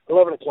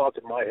 11 o'clock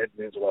in my head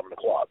means 11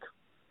 o'clock.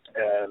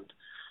 And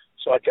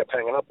so I kept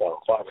hanging up on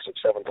him 5 or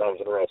 6, 7 times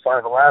in a row.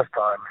 Finally, the last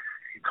time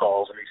he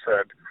calls and he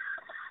said,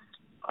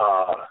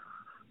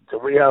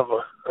 can we have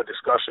a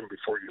discussion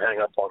before you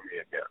hang up on me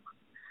again?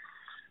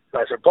 And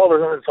I said, Paul,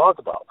 there's nothing to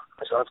talk about.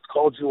 I said, I've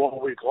called you all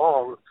week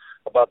long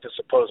about this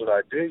supposed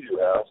idea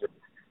you have. And,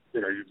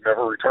 you've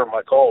never returned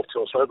my call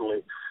until suddenly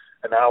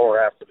an hour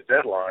after the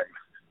deadline.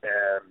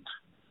 And,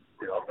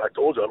 I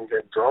told you I'm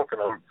getting drunk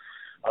and I'm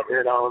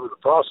here now in the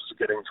process of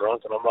getting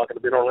drunk and I'm not going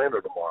to be in Orlando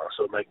tomorrow.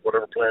 So make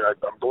whatever plan.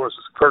 I'm doing this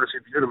as a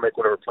courtesy to you to make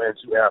whatever plans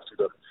you have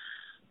to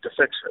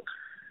fix it.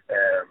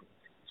 And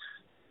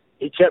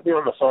he kept me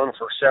on the phone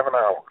for 7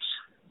 hours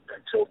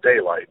until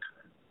daylight.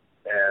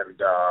 And,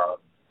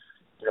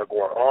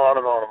 going on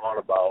and on and on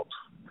about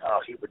how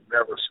he would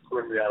never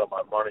screw me out of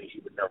my money, he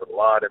would never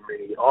lie to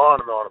me,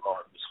 on and on and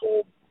on, this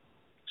whole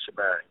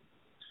shebang.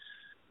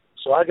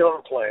 So I get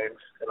on a plane,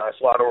 and I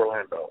fly to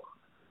Orlando.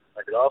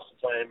 I get off the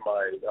plane,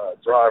 my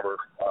driver,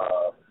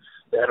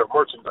 the head of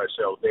merchandise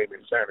sales,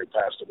 Damian Fanny,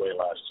 passed away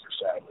last year,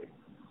 sadly,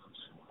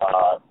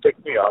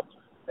 picked me up,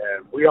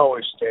 and we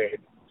always stayed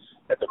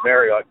at the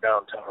Marriott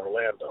downtown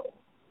Orlando.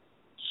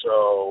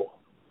 So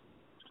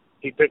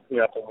he picked me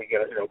up and we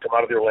come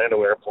out of the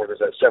Orlando airport. There's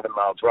that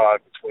 7-mile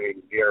drive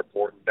between the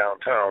airport and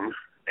downtown.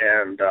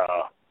 And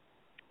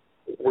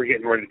we're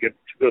getting ready to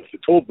go to the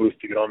toll booth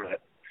to get on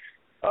that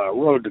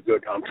road to go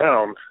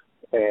downtown.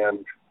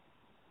 And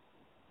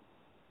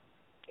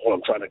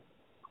I'm trying to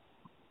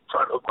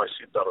hook my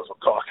seatbelt as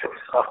I'm talking.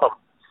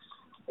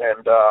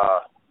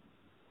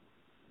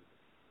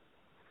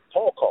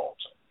 Paul calls.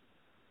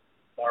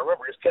 I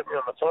remember he's kept me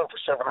on the phone for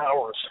 7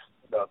 hours.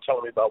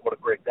 Telling me about what a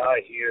great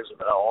guy he is and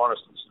how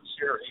honest and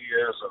sincere he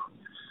is and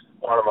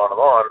on and on and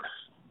on.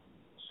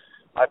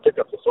 I pick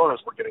up the phone as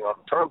we're getting on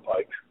the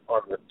turnpike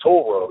on the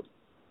toll road,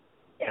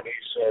 and he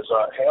says,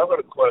 hey, I've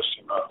got a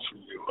question for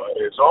you.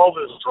 Is all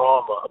this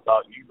drama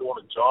about you doing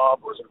a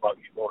job or is it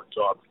about you doing a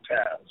job for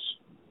Taz?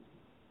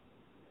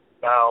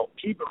 Now,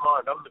 keep in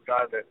mind, I'm the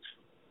guy that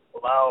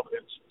allowed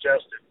and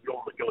suggested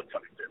Bill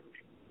McGillicuddy did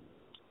me.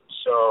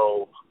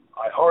 So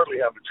I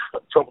hardly have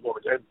trouble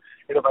going to.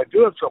 And if I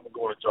do have trouble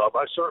going to a job,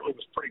 I certainly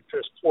was pretty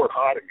pissed poor at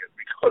hiding it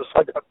because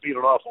I got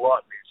beaten off a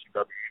lot in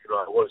ECW. You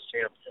know, I was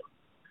champion.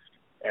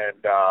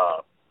 And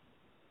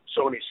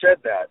so when he said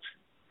that,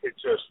 it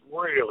just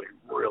really,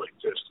 really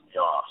pissed me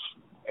off.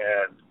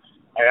 And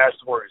I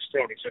asked him where he's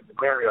staying. He said the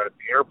Marriott at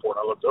the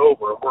airport. I looked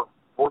over, and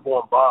we're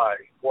going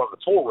by, we're on the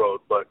toll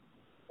road, but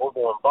we're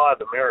going by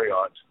the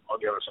Marriott on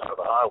the other side of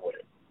the highway.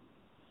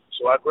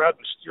 So I grabbed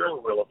the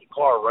steering wheel of the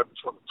car right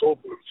before the toll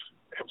booth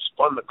and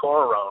spun the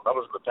car around. I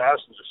was in the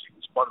passenger seat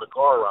and spun the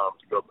car around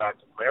to go back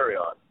to the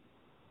Marriott.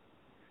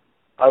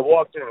 I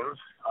walked in,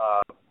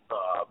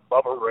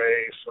 Bubba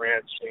Ray,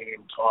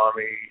 Francine,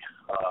 Tommy,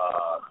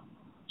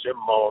 Jim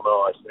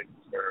Molino, I think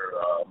there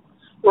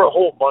were a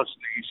whole bunch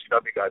of the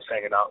ECW guys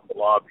hanging out in the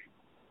lobby.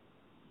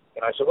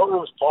 And I said, what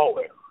room is Paul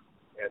in?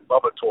 And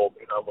Bubba told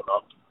me, and I went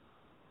up.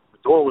 The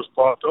door was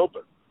propped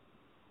open,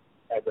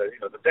 and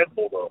the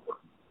deadbolt over.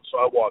 So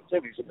I walked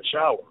in. He's in the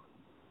shower.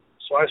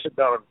 So I sit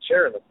down in the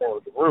chair in the corner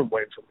of the room,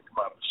 waiting for him to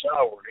come out of the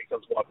shower, and he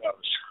comes walking out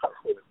of the shower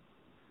with it.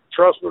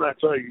 Trust me when I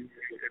tell you,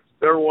 if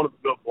you ever wanted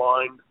to go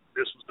blind,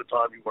 this was the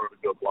time you wanted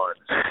to go blind.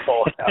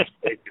 Paul half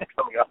naked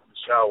coming out of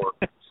the shower.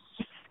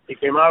 He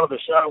came out of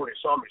the shower and he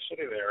saw me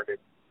sitting there, and he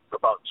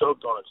about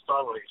choked on his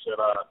tongue, and he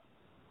said,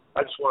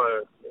 I just want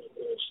to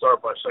start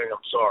by saying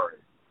I'm sorry.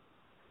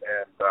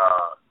 And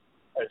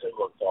I said,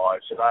 look, Paul, I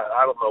said,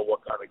 I don't know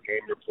what kind of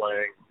game you're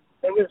playing.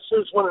 And this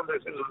is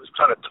this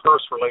kind of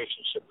terse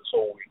relationship this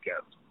whole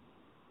weekend.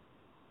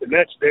 The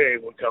next day,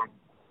 we come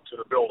to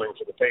the building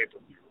for the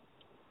pay-per-view.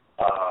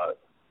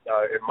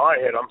 In my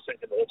head, I'm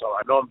thinking the whole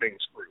time, I know I'm being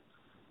screwed.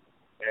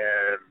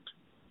 And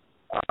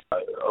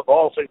of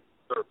all things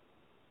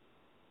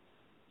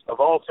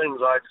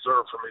I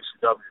deserve from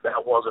ECW,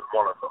 that wasn't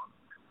one of them.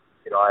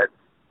 You know, I had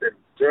been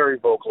very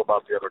vocal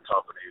about the other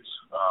companies.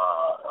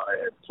 I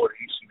had put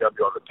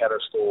ECW on the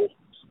pedestal,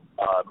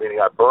 meaning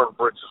I burned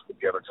bridges with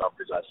the other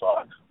companies, I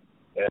thought.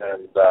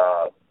 And,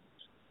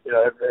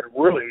 it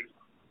really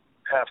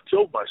half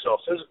killed myself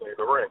physically in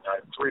the ring.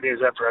 3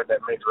 days after I had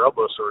that major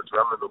elbow surgery,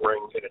 I'm in the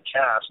ring in a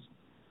cast,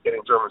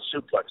 getting German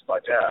suplexed by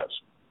Taz.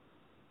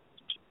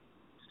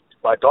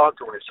 My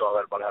doctor, when he saw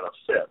that, about had a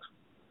fit.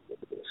 He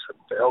said,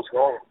 what the hell's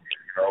wrong with me?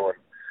 You know,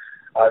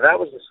 and that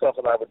was the stuff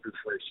that I would do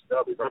for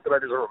ECW. Not that I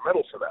deserve a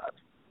medal for that,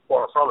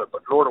 far from it,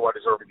 but nor do I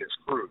deserve to get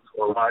screwed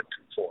or lied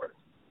to for it.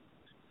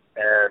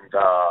 And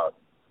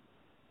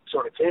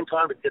so when it came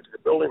time to get to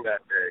the building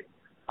that day,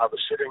 I was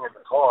sitting in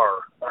the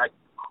car. I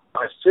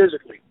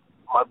physically,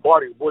 my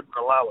body wouldn't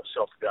allow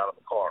itself to get out of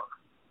the car.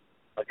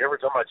 Like every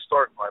time I'd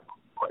start,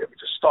 it would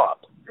just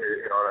stop.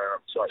 You know,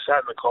 so I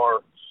sat in the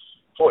car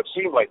for it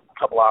seemed like a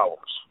couple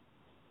hours.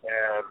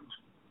 And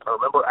I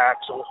remember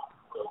Axel,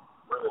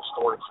 bring the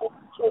story full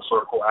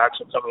circle.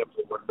 Axel coming up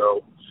to the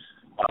window.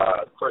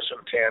 Chris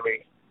and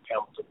Tammy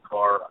came to the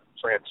car.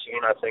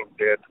 Francine, I think,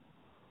 did.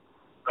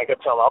 I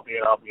could tell I'll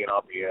be in.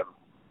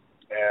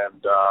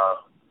 And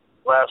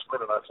last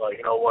minute, I thought,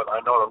 you know what? I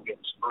know I'm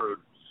getting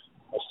screwed.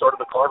 I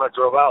started the car and I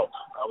drove out.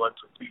 I went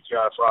to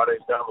PGI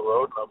Fridays down the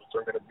road, and I was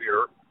drinking a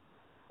beer.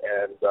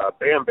 And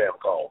Bam Bam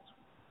called.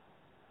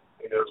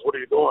 He goes, what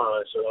are you doing? And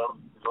I said,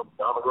 I'm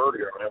down the road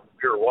here. I'm having a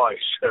beer. Why?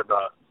 He said,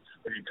 are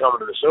you coming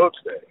to the show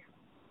today?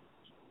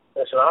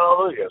 I said, I don't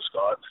know yet,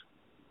 Scott.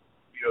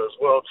 He goes,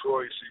 well,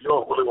 Troy, he said, you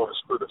don't really want to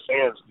screw the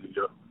fans, do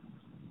you?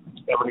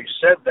 And when he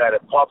said that,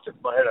 it popped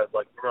into my head. I was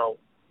like,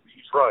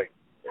 he's right.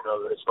 You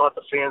know, it's not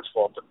the fans'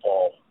 fault that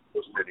Paul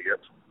was an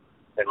idiot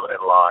and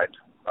lied.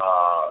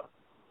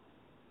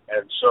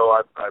 And so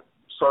I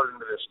started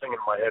into this thing in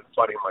my head,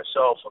 fighting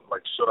myself. I'm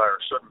like, should I or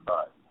shouldn't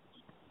I?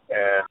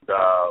 And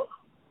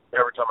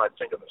every time I'd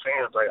think of the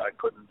fans, I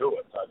couldn't do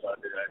it. I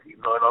thought, even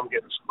though I'm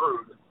getting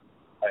screwed,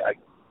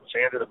 the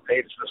fans that have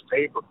paid for this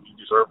paper, you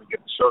deserve to get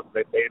the show that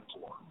they paid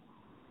for.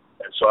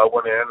 And so I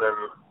went in,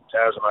 and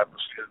Taz and I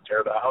proceeded to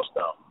tear the house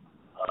down.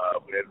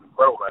 We had an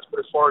incredible match.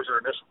 But as far as your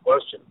initial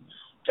question,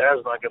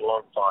 Taz and I get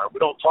along fine.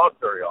 We don't talk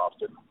very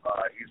often.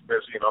 He's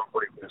busy, and I'm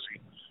pretty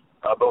busy.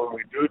 But when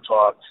we do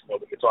talk,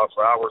 we can talk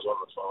for hours on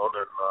the phone,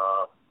 and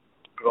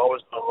we've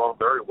always done along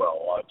very well.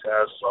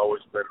 Taz has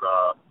always been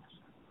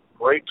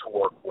great to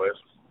work with.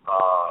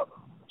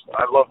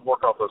 I love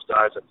working off those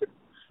guys that could,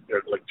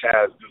 like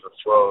Taz do the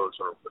throws,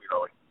 or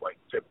like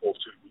Pitbull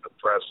to the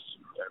press,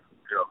 and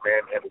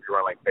manhandle you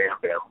around like Bam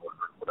Bam or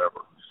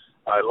whatever.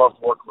 I love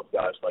working with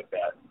guys like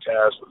that.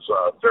 Taz was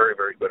very,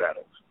 very good at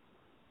it.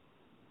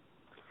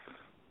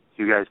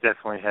 You guys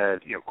definitely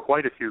had,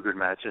 quite a few good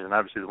matches, and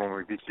obviously the one where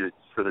we beat you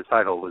for the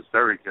title was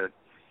very good.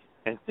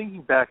 And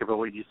thinking back about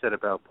what you said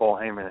about Paul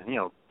Heyman,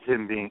 and,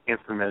 him being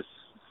infamous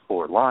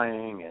for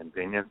lying and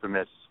being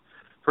infamous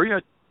for,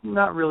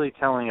 not really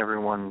telling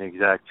everyone the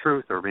exact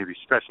truth or maybe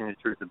stretching the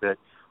truth a bit,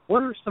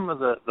 what are some of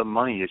the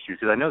money issues?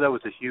 Because I know that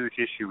was a huge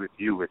issue with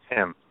you, with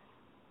him.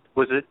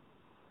 Was it,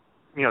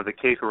 the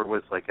case where it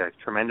was like a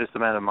tremendous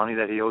amount of money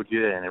that he owed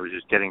you and it was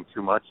just getting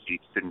too much, you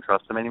just didn't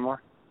trust him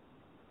anymore?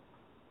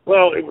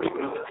 Well,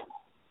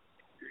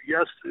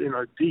 yes,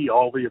 D,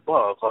 all the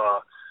above.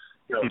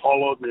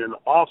 Paul owed me an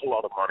awful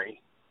lot of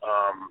money,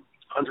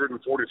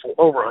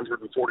 over $144,000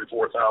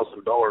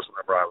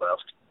 whenever I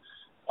left.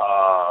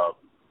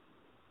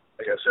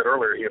 Like I said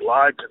earlier, he had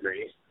lied to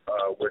me,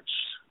 which,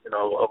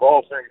 of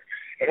all things,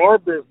 in our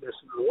business,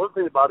 the one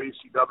thing about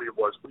ECW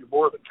was we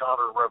were the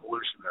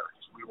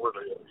counter-revolutionaries. We were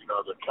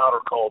the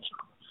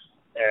counterculture.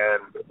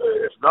 And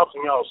if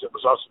nothing else, it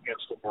was us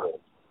against the world.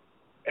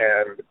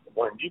 And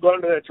when you got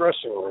into that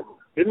dressing room,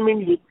 didn't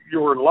mean you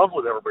were in love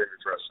with everybody in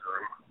the dressing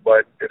room,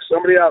 but if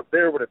somebody out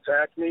there would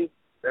attack me,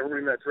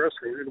 everybody in that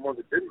dressing room, even the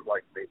ones that didn't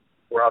like me,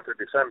 were out there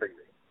defending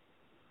me.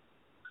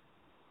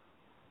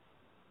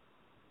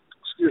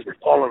 Excuse me,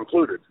 Paul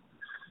included.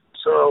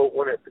 So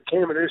when it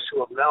became an issue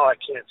of now I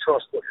can't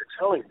trust what you're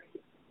telling me,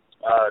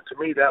 to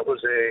me that was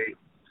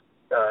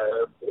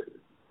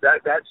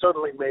that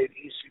suddenly made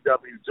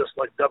ECW just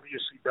like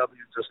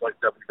WCW, just like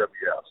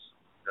WWF.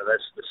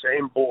 That's the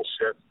same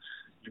bullshit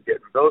you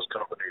get in those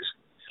companies,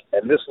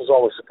 and this was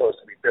always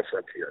supposed to be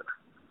different here.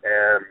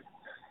 And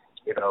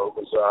it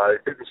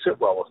didn't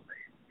sit well with me,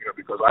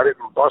 because I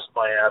didn't bust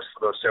my ass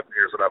for those 7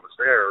 years that I was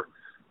there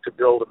to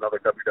build another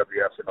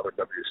WWF, another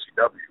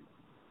WCW,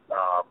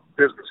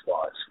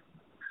 business-wise.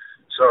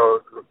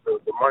 So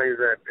the money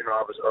that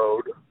I was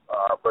owed,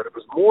 but it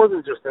was more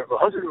than just that.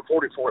 $144,000.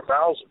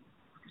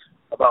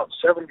 About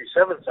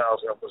 $77,000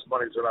 of those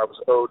monies that I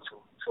was owed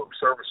from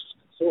services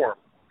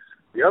performed.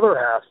 The other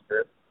half of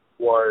it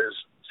was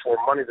for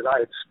money that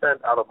I had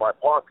spent out of my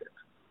pocket,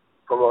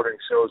 promoting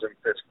shows in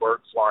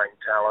Pittsburgh, flying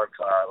talent,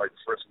 like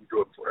for instance,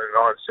 do an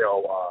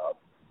on-sale,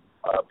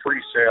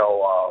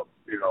 pre-sale,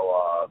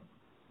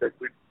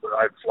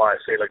 I'd fly,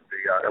 say, like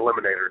the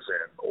Eliminators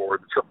in or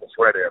the Triple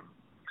Threat in,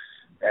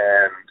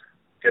 and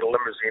get a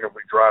limousine and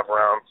we drive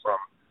around from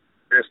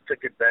this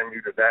ticket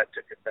venue to that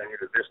ticket venue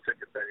to this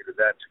ticket venue to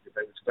that ticket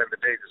venue. Spend the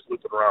day just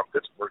looping around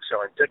Pittsburgh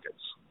selling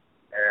tickets.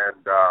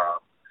 And,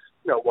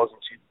 it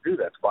wasn't cheap to do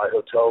that. To buy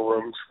hotel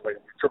rooms, like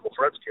in Triple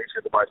Threat's case, you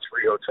had to buy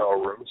 3 hotel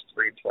rooms,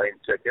 3 plane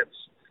tickets,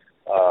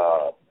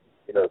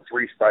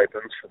 3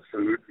 stipends for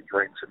food and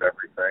drinks and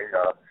everything.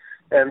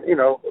 And,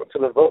 for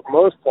the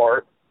most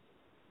part,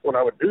 when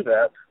I would do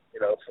that,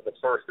 for the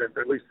first, at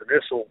least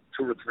initial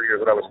 2 or 3 years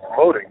that I was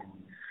promoting,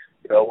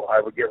 I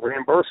would get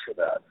reimbursed for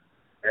that.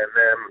 And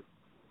then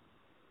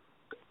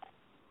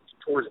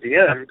towards the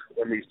end,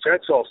 when these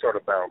checks all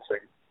started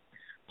bouncing,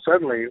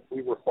 suddenly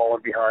we were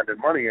falling behind in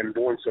money and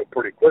doing so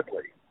pretty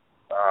quickly.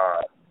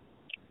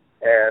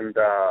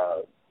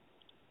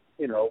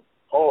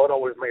 Paul had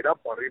always made up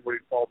on it.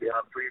 He'd fallen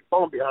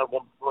behind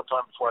one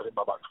time before, I think,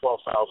 by about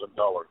 $12,000.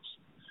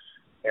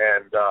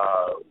 And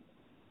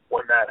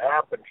when that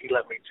happened, he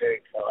let me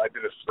take, I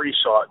did a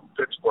 3-shot in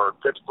Pittsburgh,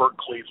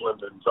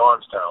 Cleveland, and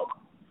Johnstown.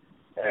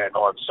 And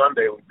on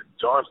Sunday, we did the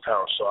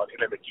Johnstown shot. He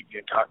let me keep the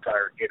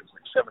entire gate. It was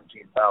like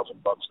 $17,000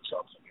 or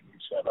something. And he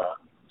said,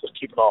 just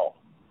keep it all.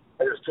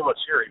 There's too much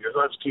here. He goes,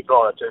 let's keep it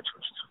all. That's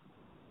interest.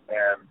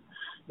 And,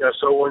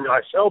 so when I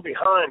fell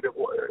behind,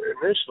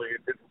 initially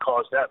it didn't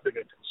cause that big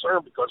a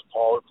concern because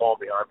Paul had fallen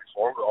behind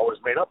before and we always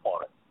made up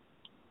on it.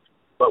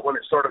 But when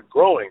it started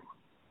growing,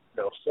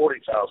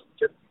 40,000,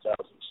 50,000,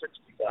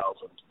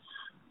 60,000,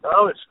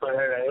 now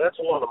that's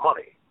a lot of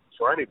money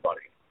for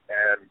anybody.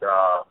 And,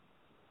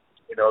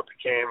 it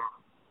became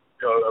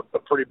a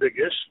pretty big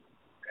issue.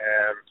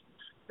 And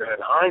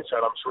in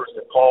hindsight, I'm sure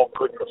that Paul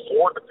couldn't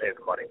afford to pay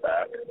the money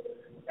back.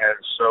 And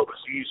so it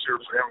was easier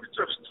for him to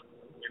just,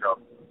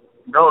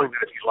 knowing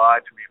that if he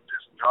lied to me and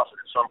pissed me off,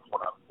 at some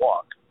point I would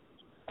walk,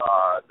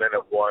 than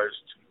it was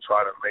to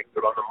try to make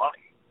good on the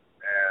money.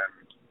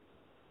 And,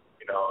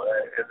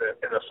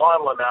 in the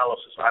final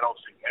analysis, I don't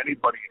think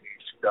anybody in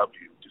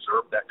ECW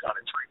deserved that kind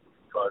of treatment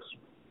because,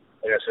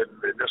 like I said in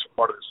the initial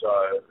part of this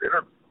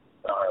interview,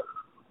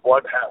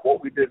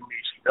 what we did in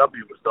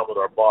ECW was done with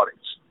our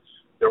bodies.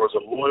 There was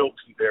a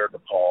loyalty there to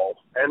Paul,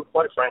 and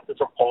quite frankly,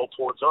 from Paul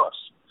towards us.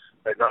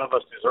 That none of us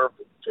deserved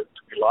to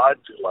be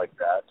lied to like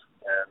that,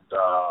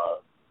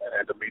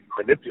 and to be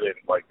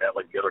manipulated like that,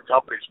 like the other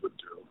companies would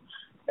do,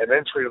 and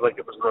then treated like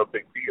it was no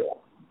big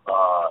deal.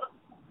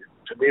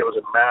 To me, it was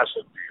a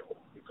massive deal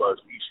because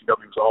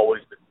ECW was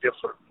always the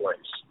different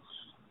place,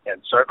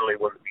 and certainly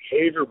when the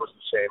behavior was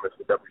the same as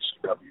the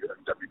WCW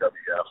and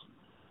WWF,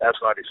 that's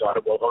when I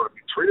decided, well, if I'm going to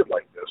be treated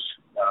like this,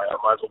 I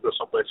might as well go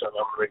someplace and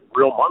I'm going to make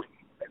real money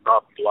and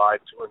not be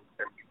lied to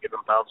and be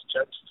given bounced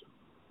checks to.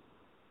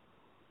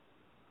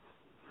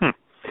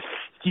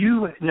 Do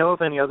you know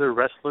of any other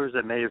wrestlers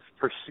that may have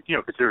pursued,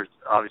 because there's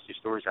obviously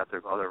stories out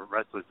there of other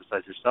wrestlers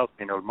besides yourself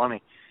being owed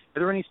money. Are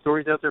there any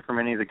stories out there from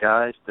any of the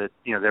guys that,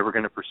 they were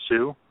going to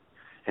pursue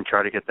and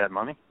try to get that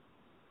money?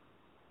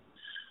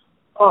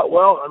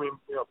 Well,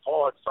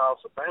 Paul had filed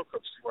for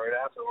bankruptcy right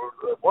after.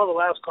 One of the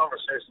last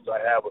conversations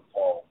I had with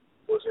Paul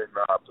was in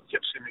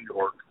Poughkeepsie, New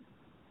York.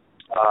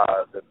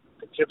 The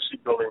Poughkeepsie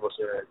building was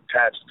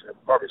attached,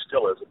 probably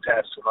still is,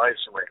 attached to an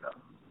ice arena.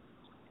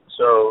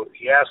 So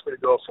he asked me to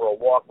go for a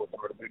walk with him,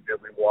 and we did.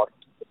 We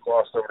walked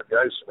across over to the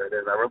ice arena,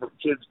 and I remember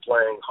kids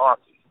playing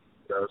hockey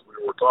as we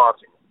were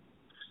talking.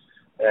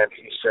 And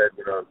he said,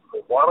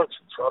 why don't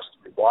you trust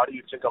me? Why do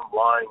you think I'm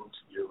lying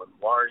to you? And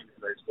why are you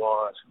going to go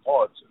on? I said,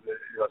 Paul, it's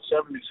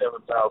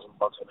 $77,000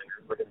 bucks. I think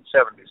we're in the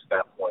 70s at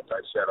that point.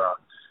 I said,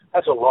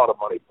 that's a lot of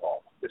money,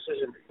 Paul. This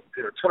isn't,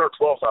 $10,000 or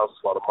 $12,000 is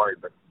a lot of money,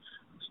 but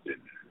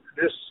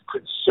this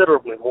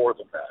considerably more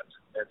than that.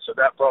 And so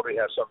that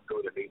probably has something to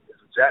do with it. His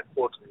exact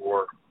quote to me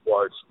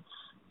was,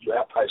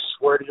 I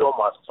swear to you on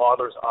my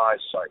father's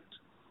eyesight,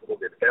 we'll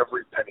get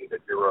every penny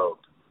that you're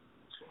owed.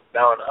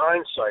 Now, in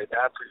hindsight,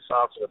 after he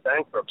filed for the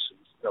bankruptcy,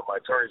 my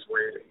attorneys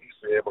were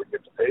easily able to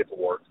get the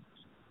paperwork.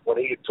 When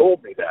he had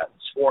told me that,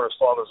 swore on his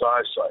father's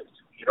eyesight,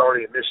 he'd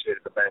already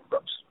initiated the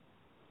bankruptcy.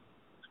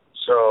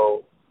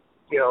 So,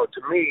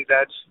 to me,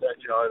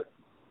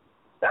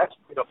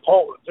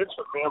 Paul, Vince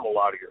McMahon will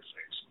lie to your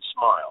face and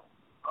smile.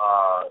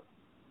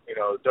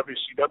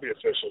 WCW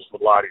officials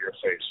would lie to your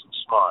face and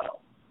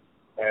smile.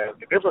 And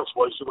the difference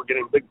was you were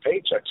getting big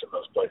paychecks in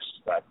those places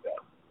back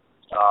then.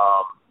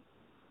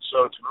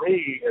 So to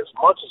me, as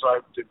much as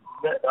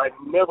I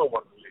never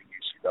wanted to leave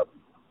ECW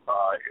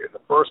in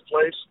the first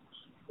place,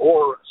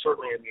 or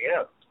certainly in the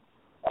end.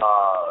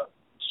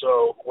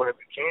 So when it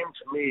became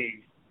to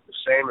me the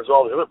same as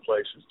all the other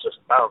places,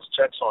 just bounce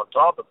checks on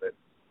top of it,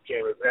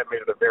 that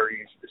made it a very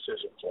easy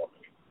decision for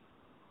me.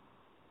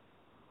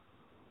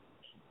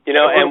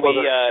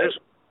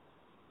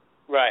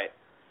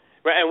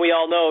 Right, and we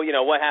all know,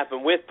 what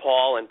happened with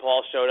Paul, and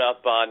Paul showed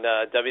up on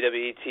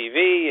WWE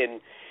TV, and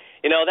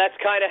that's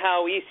kind of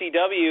how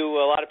ECW,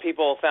 a lot of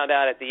people found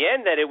out at the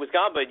end that it was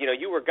gone, but,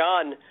 you were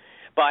gone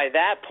by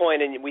that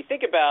point, and we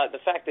think about the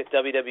fact that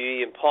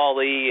WWE and Paul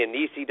Lee and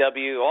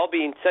ECW all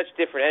being such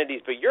different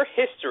entities, but your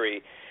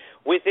history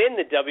within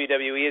the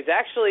WWE is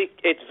actually,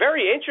 it's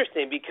very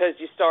interesting because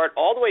you start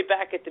all the way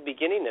back at the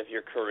beginning of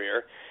your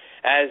career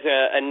as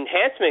an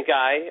enhancement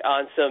guy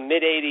on some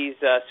mid-'80s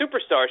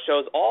superstar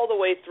shows all the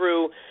way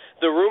through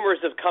the rumors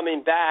of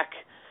coming back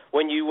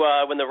when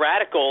the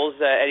Radicals,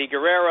 Eddie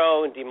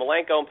Guerrero and Dean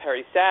Malenko and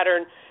Perry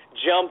Saturn,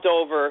 jumped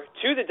over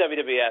to the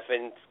WWF.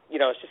 And,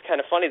 it's just kind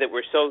of funny that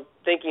we're so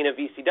thinking of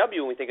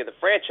ECW when we think of the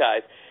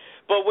franchise.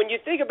 But when you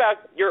think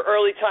about your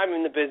early time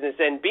in the business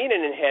and being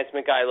an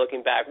enhancement guy looking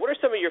back, what are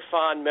some of your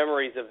fond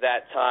memories of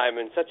that time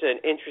and such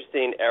an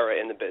interesting era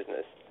in the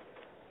business?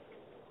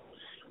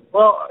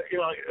 Well,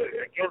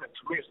 again,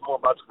 to me, it's more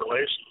about the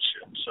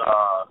relationships.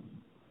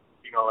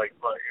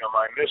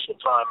 My initial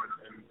time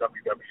in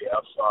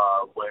WWF,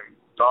 when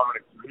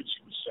Dominic Panucci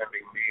was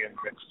sending me and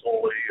Mick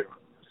Foley and,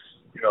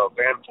 a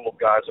van full of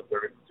guys up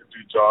there to do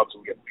jobs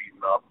and get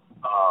beaten up.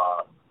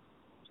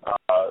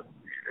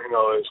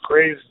 As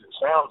crazy as it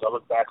sounds, I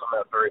look back on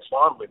that very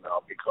fondly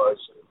now because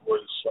it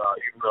was,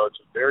 even though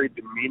it's a very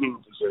demeaning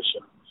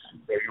position,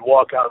 you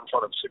walk out in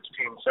front of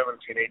 16,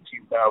 17,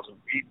 18,000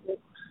 people,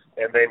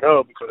 and they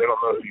know because they don't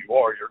know who you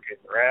are, you're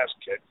getting your ass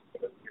kicked,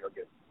 and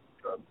get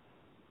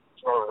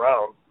thrown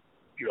around.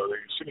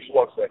 As soon as you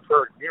walk to that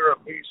curtain, you're a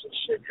piece of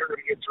shit. You're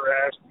going to get your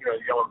ass,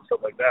 yelling and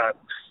stuff like that.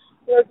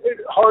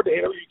 It's hard to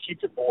handle. You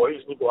keep your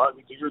boys and you go out and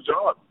you do your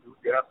job. Do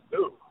what you have to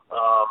do.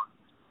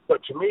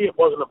 But to me, it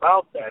wasn't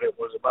about that. It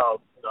was about,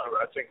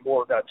 I think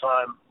more of that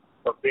time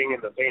of being in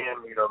the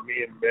van, me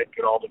and Mick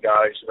and all the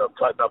guys,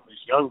 cutting up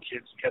these young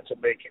kids to get to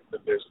make it in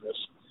the business,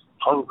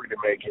 hungry to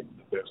make it in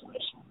the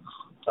business.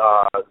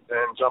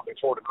 Then jumping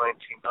forward to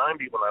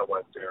 1990 when I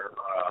went there,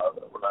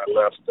 when I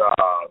left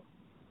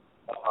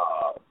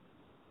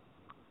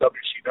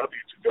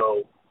WCW to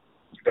go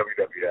to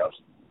WWF.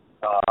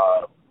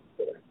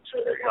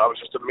 I was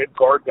just a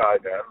mid-card guy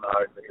then.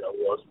 I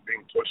wasn't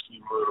being pushed to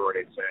the moon or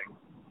anything.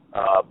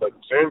 But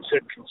Vince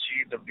had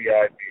conceived of the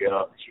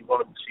idea. He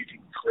wanted to see if he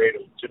could create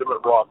a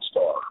legitimate rock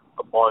star,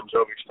 a Bon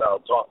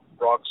Jovi-style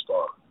rock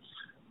star.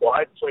 Well,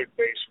 I played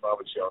bass when I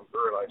was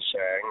younger, and I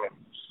sang, and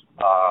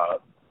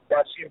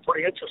that seemed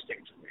pretty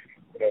interesting to me.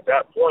 And at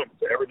that point,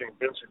 everything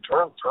Vince had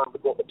turned to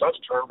gold. The dust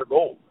turned to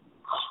gold.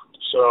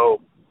 So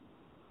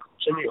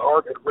Jimmy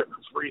Hart had written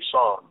 3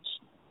 songs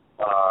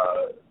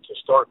to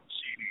start the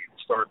CD, to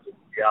start the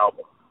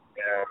album,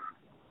 and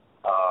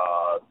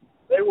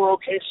they were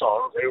okay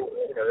songs. They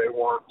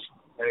weren't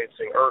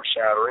anything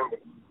earth-shattering,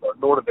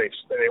 nor did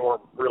they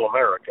weren't real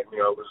American.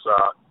 It was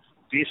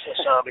decent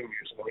sounding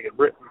music. And he had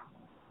written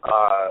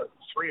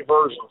 3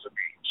 versions of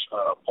each: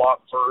 a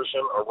pop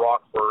version, a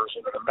rock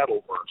version, and a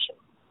metal version.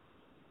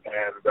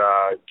 And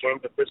came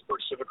to Pittsburgh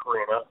Civic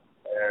Arena,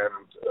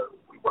 and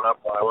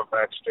I went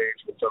backstage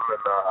with them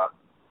and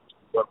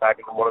went back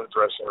into one of the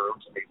dressing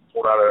rooms, and he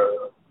pulled out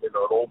an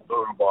old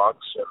boom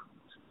box and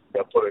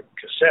put a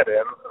cassette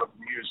in of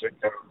music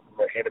and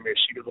handed me a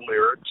sheet of the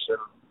lyrics, and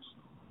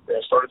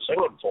I started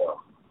singing for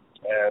him.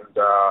 And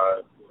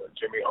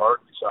Jimmy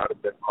Hart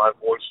decided that my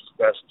voice was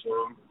best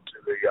tuned to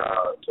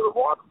the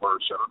rock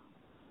version,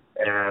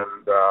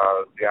 and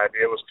the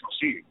idea was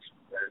conceived.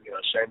 And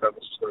Shane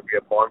Douglas was going to be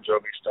a Bon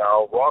Jovi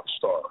style rock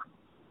star.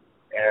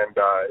 And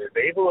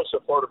they even went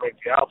so far to make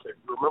the outfit.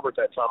 Remember at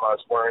that time I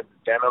was wearing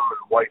denim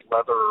and white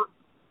leather,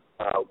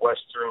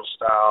 Western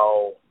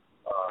style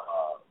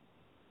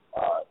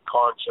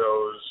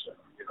conchos,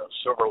 and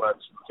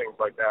silverlets and things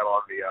like that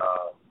on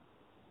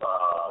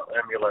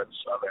emulates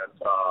on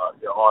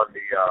the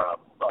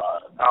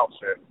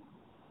outfit.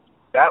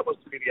 That was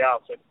to be the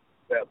outfit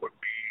that would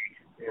be,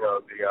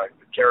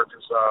 the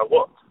character's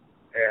look.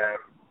 And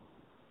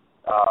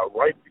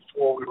right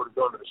before we were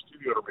going to the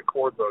studio to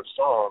record those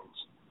songs,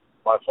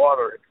 my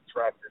father had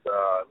contracted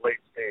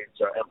late-stage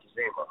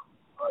emphysema,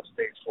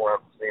 stage 4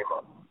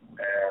 emphysema,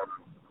 and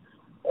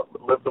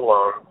lived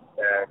alone.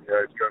 And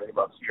if you know anything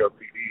about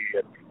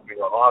COPD and people being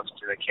on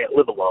oxygen, they can't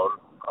live alone.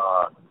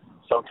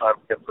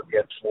 Sometimes get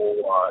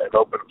forgetful. An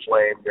open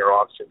flame near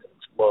oxygen can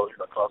explode,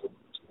 cause an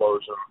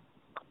explosion.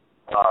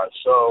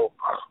 So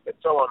it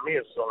fell on me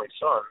as his only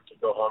son to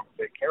go home and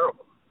take care of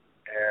him.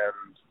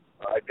 And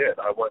I did.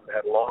 I went and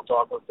had a long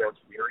talk with Vince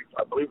Erie.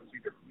 I believe it was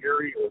either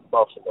Erie or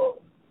Buffalo.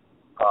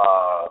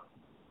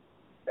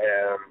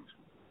 And,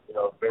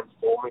 Vince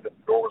told me that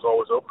the door was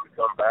always open to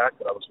come back,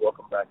 and I was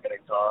welcome back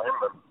anytime.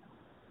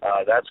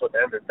 And that's what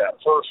ended that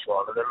first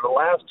run. And then the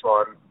last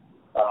run,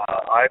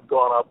 I've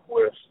gone up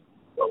with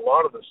a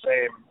lot of the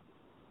same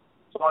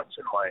thoughts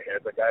in my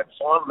head. Like I had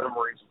fond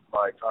memories of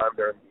my time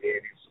there in the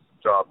 80s as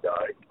a job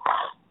guy.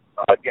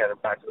 Again,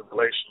 back to the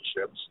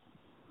relationships.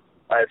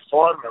 I had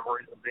fond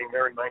memories of being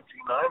there in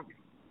 1990.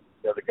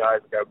 The guys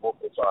that I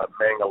worked with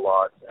Mang a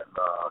lot, and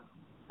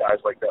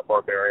guys like that,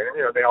 Barbarian.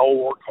 They all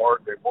worked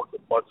hard. They worked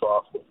their butts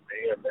off with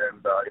me, and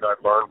I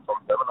learned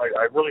from them. And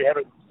I really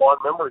had fond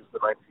memories of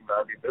the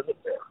 1990 visit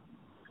there,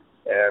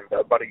 and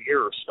about a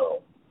year or so.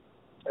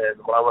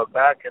 And when I went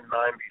back in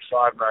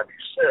 95,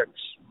 96,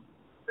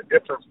 the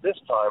difference this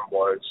time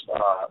was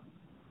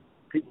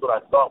people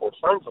that I thought were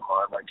friends of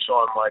mine, like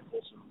Shawn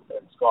Michaels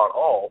and Scott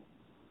Hall,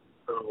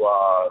 who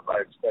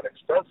I spent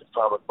extensive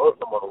time with both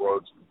of them on the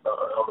road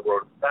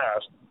in the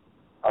past.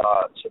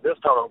 So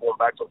this time I'm going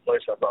back to a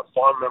place I've got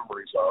fond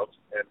memories of,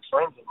 and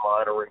friends of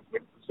mine are in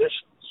good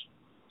positions.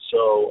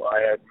 So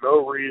I had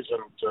no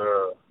reason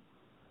to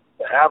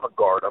have a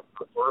guard up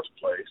in the first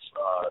place,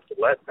 to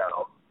let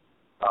down.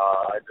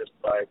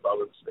 I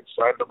was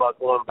excited about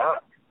going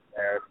back,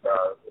 and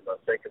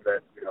thinking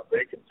that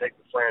they can take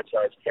the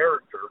franchise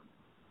character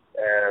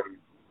and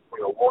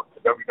work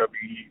the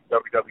WWE,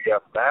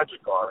 WWF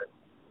magic on it.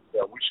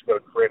 We should go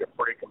create a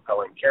pretty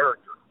compelling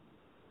character,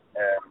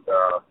 and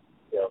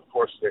of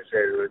course they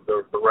say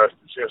the rest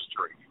is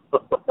history.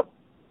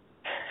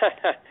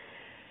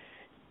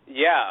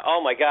 Yeah.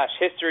 Oh my gosh,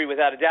 history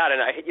without a doubt.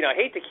 And I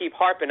hate to keep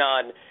harping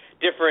on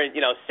different,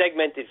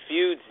 segmented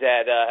feuds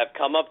that have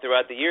come up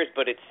throughout the years,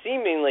 but it's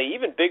seemingly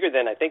even bigger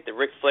than I think the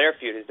Ric Flair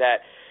feud is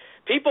that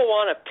people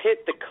want to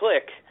pit the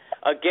Clique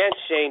against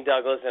Shane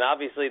Douglas, and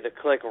obviously the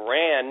Clique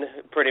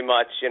ran pretty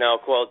much,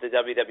 quote, the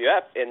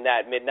WWF in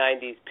that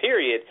mid-90s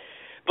period.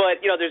 But,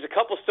 there's a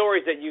couple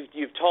stories that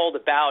you've told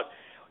about,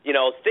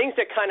 things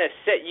that kind of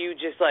set you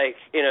just like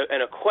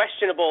in a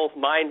questionable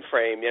mind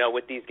frame,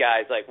 with these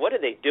guys. Like, what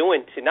are they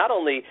doing to not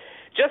only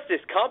just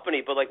this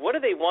company, but like what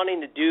are they wanting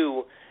to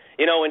do,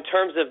 in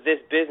terms of this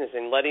business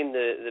and letting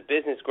the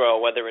business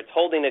grow, whether it's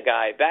holding a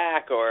guy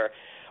back or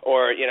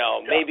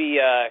maybe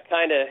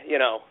kind of,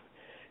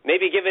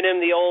 maybe giving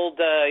him the old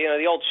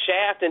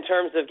shaft in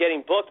terms of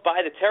getting booked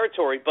by the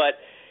territory. But,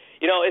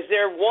 is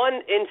there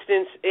one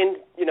instance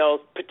in,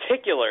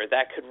 particular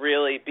that could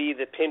really be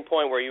the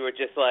pinpoint where you were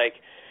just like,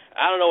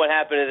 I don't know what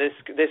happened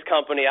to this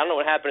company. I don't know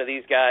what happened to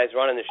these guys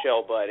running the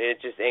show, but it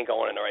just ain't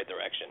going in the right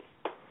direction.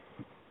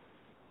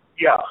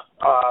 Yeah,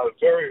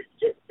 very,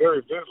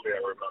 very vividly I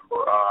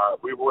remember.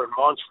 We were in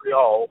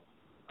Montreal.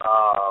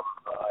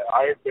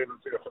 I had been,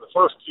 for the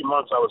first few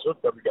months I was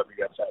with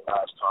WWF that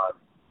last time,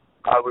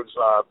 I was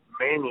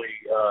mainly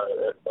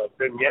a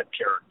vignette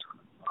character.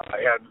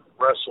 I hadn't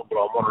wrestled but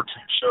on one or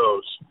two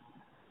shows.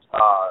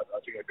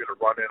 I think I did a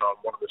run-in on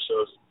one of the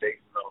shows in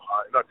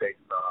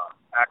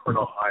Akron,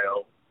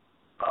 Ohio.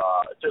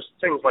 Just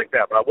things like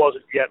that, but I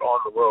wasn't yet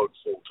on the road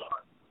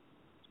full-time.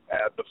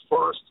 The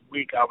first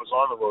week I was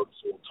on the road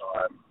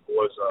full-time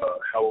was a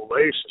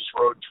hellacious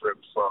road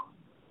trip from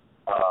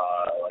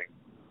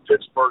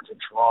Pittsburgh to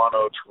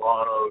Toronto to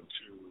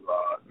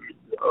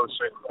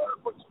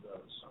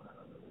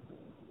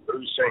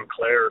St.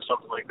 Clair or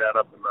something like that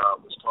up in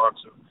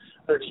Wisconsin.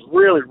 There's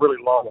really, really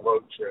long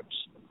road trips.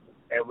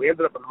 And we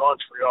ended up in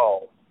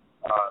Montreal,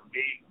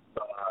 me,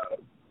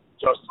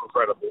 Justin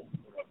Credible,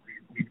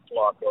 Pete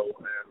Flacco,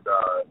 and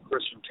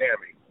Christian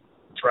Tammy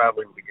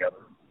traveling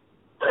together.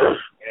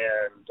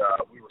 And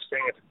we were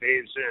staying at the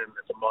Days Inn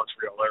at the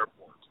Montreal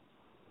airport.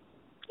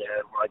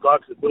 And when I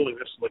got to the building,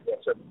 this is like I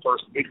said, the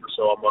first week or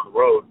so, I'm on the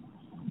road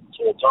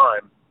full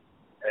time.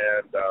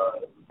 And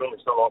the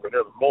building's no longer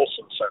there, the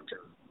Molson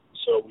Center.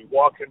 So we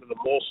walk into the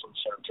Molson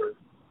Center,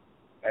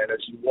 and as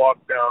you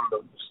walk down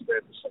this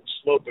like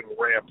sloping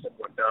ramp that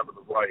went down to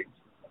the right,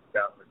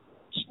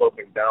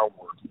 sloping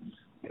downward.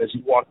 And as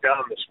you walk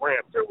down this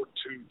ramp, there were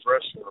two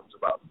dressing rooms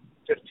about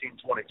 15,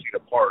 20 feet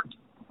apart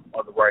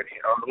on the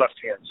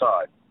left-hand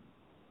side.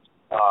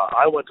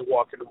 I went to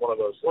walk into one of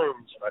those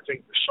rooms, and I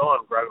think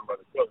Deshaun grabbed him by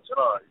the coat and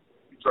said,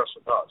 you dress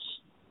with us.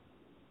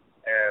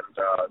 And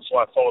so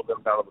I followed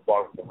them down to the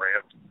bottom of the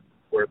ramp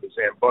where the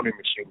Zamboni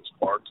machine was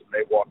parked, and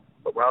they walked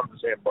around the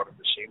Zamboni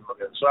machine. On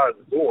the other side of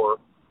the door,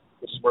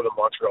 this is where the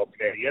Montreal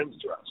Canadiens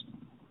dressed.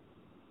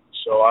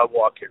 So I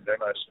walk in there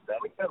and I sit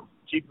down. Again,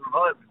 keep in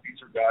mind that these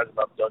are guys that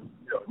I've done,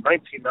 in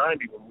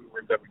 1990 when we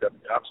were in WWF,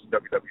 I was in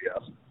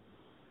WWF.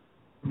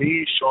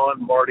 Me,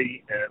 Sean,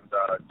 Marty, and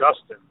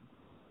Dustin,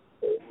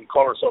 we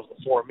call ourselves the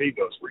Four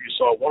Amigos. Where you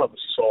saw one of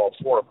us, you saw all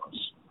four of us.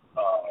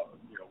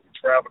 We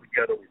traveled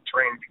together, we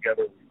trained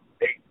together, we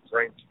ate and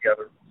drank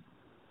together.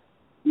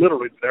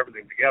 Literally did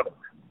everything together.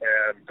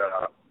 And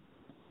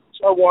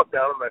so I walk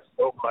down and I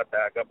open my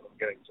bag up and I'm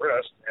getting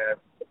dressed. And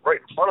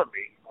right in front of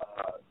me,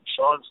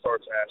 Sean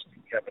starts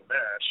asking Kevin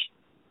Nash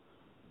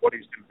what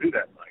he's going to do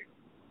that night.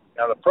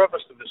 Now, the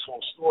preface to this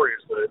whole story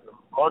is that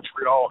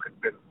Montreal had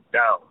been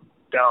down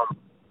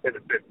in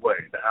a big way,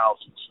 the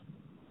houses.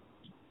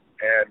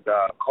 And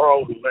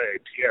Carl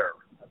Houlet, Pierre,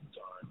 at the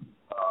time,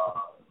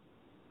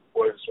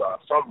 was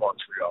from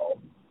Montreal.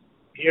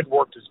 He had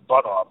worked his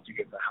butt off to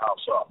get the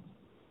house up.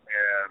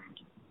 And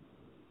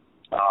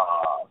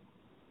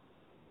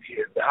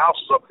the house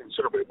was up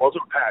considerably. It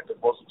wasn't packed. It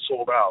wasn't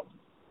sold out.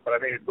 But I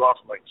think it had gone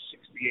from like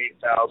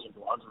 68,000 to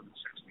 160,000.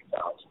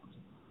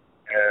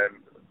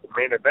 And the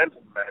main event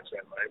of the match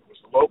that night was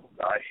the local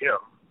guy, him,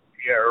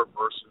 Pierre,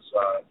 versus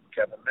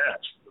Kevin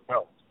Nash for the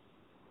belt.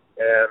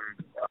 And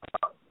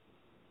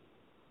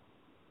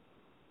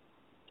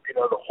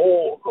the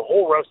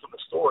whole rest of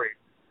the story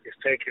is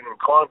taken in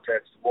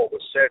context of what was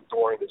said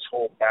during this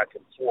whole back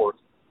and forth.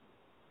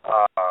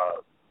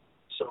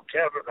 So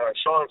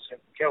Sean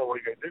said, Kevin, what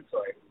are you going to do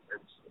tonight?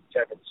 And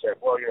Kevin said,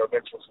 well,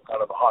 Vince was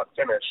kind of a hot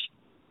finish,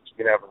 so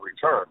you can have a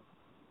return.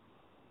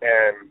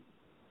 And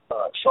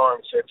Sean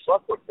said,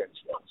 fuck what Vince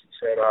wants. He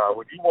said,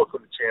 would you work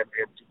with the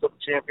champion? Do you put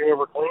the champion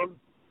over clean?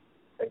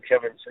 And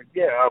Kevin said,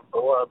 yeah,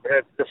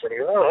 that's different.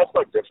 He said, oh, that's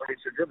not different. He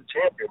said, you're the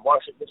champion.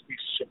 Why should this be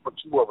put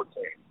you over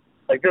clean?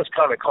 Like this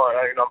kind of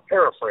I'm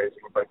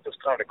paraphrasing, but this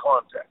kind of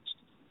context.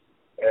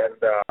 And,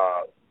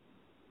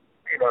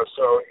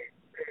 so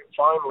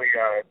finally,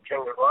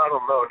 Kevin, I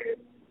don't know,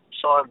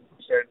 Sean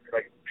said,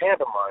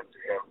 pantomime to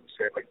him. He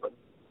said,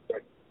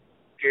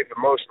 gave the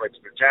motion to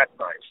the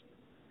jackknife.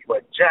 He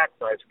went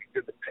jackknife, and he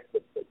did the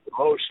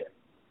motion.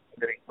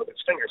 And then with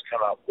his fingers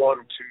come out, 1,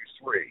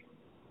 2, 3.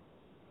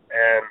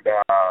 And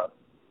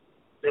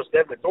just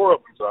then the door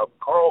opens up.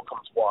 Carl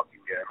comes walking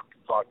in to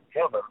talk to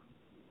Kevin.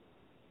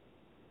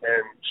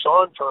 And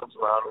Sean turns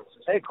around and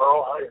says, hey,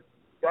 Carl, the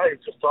guy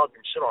was just talking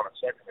shit on a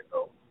second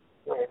ago.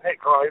 Hey,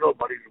 Carl,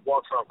 buddy, he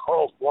walks around.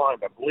 Carl's blind,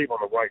 I believe, on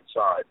the right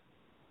side.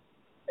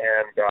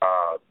 And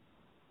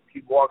he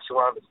walks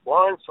around his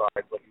blind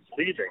side, but he's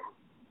leaving.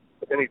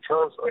 But then he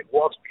turns,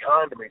 walks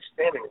behind him. He's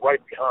standing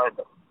right behind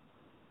him.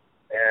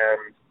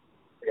 And,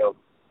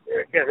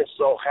 again, this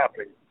is all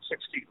happening 6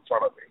 feet in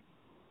front of me.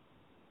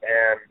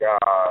 And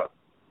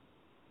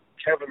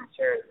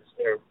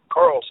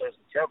Carl says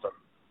to Kevin,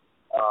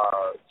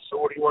 so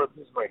what do you want to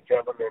do tonight,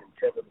 Kevin? And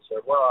Kevin said,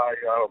 well, I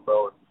don't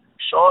know. And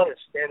Sean is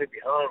standing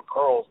behind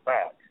Carl's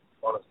back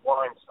on his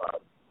blind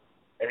side.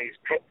 And he's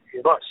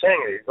not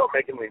saying it. He's not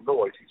making any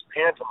noise. He's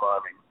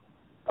pantomiming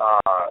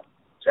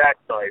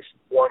jackknife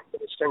with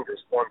his fingers,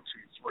 1, 2,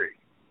 3.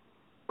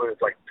 With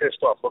his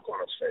pissed off look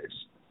on his face.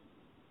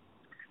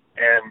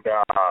 And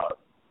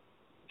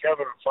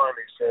Kevin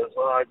finally says,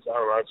 well, I don't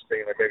know, I'm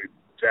thinking maybe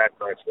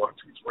jackknife 1,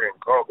 2, 3.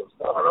 And Carl goes,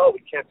 no,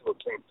 we can't do a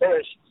clean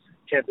finish.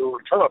 Can't do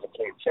a return off a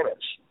clean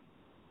finish.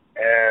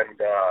 And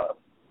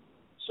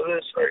so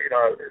this,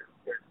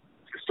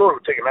 the story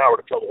would take an hour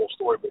to tell the whole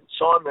story, but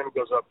Sean then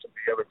goes up to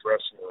the other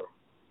dressing room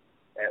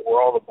where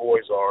all the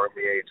boys are and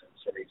the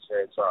agents, and he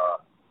says,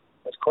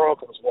 as Carl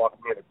comes walking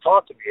in to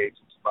talk to the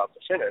agents about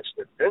the finish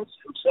that Vince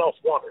himself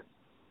wanted,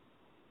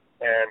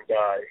 and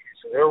he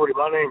said, everybody,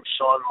 my name's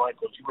Shawn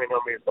Michaels. You may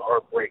know me as the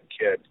Heartbreak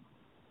Kid.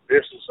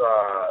 This is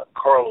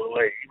Carl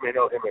Houlet. You may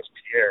know him as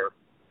Pierre.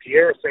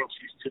 Pierre thinks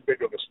he's too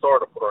big of a star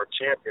to put our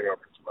champion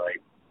over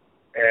tonight.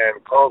 And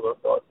Carl goes,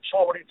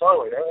 Sean, what are you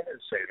talking about? I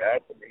didn't say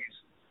that. And he's,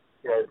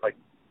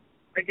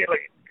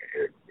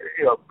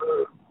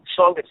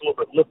 Sean gets a little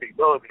bit lippy,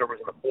 knowing that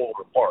everybody's going to pull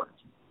him apart.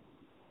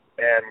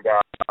 And,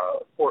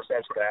 of course,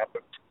 that's what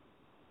happened.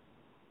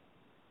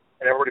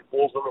 And everybody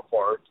pulls them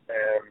apart.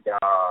 And,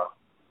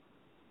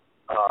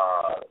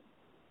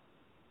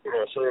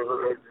 so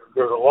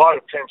there's a lot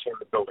of tension in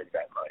the building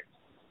that night.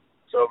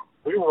 So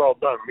we were all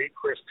done. Me,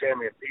 Chris,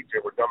 Tammy, and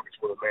PJ were done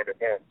before the main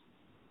event.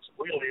 So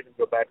we leave and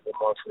go back to the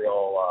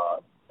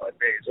Montreal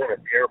Days Inn at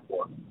the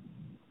airport.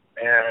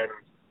 And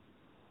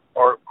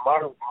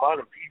mine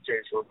and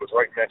PJ's room was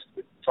right next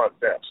to the front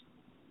desk.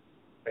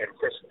 And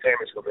Chris and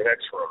Tammy's were in the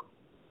next room.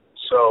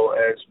 So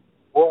as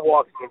we're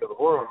walking into the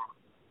room,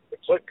 the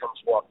Clique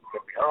comes walking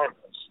in behind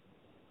us.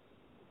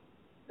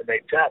 And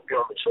they tap me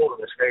on the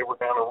shoulder and they say, hey, we're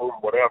down in the room,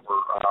 whatever.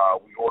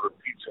 We ordered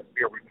pizza and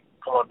beer. We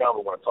come on down,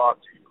 we want to talk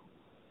to you.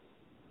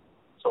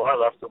 So I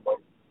left them,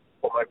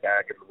 put my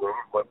bag in the room,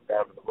 went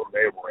down to the room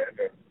they were in,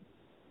 and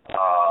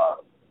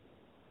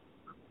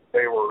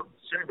they were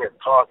sitting there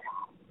talking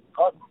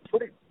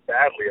pretty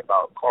badly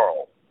about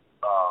Carl,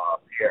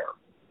 Pierre.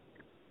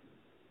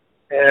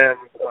 And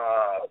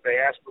they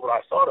asked me what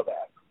I thought of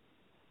that.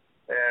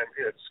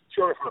 And it's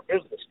purely from a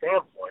business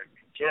standpoint.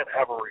 You can't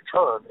have a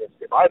return.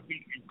 If I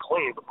beat you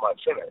clean with my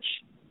finish,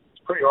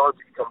 it's pretty hard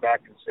for you to come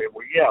back and say,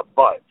 well, yeah,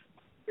 but,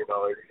 you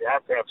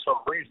have to have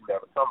some reason to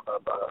have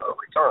a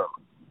return.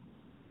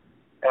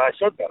 And I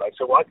said that. I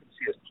said, well, I can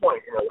see his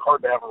point. It's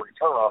hard to have a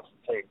return off the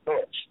clean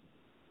finish.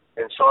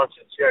 And Sean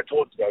said, see, I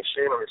told you guys,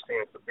 Shane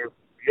understands, but you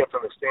have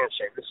to understand,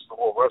 Shane, this is the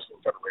World Wrestling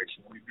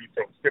Federation. We do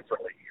things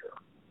differently here.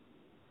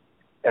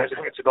 And I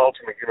think it's an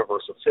alternate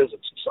universe of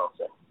physics or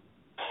something.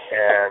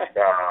 And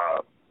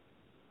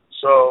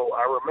so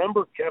I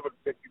remember Kevin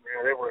picking,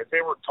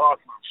 they were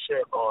talking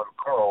shit on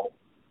Carl.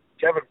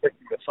 Kevin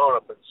picking the phone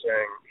up and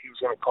saying he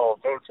was going to call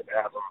Vince and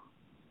have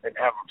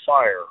him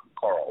fire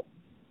Carl.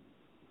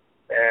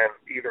 And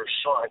either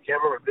Sean, I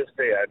can't remember this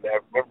day, I've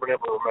never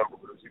remember,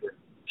 but it was either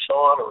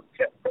Sean or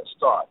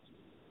Scott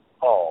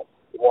Hall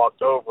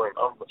walked over and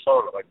hung the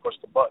phone and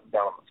pushed the button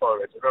down on the phone.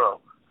 They said,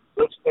 no,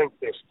 let's think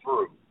this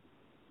through.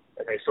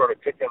 And they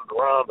started kicking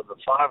around, and the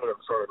five of them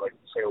started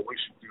saying, we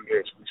should do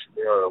this, we should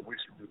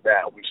do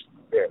that, we should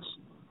do this.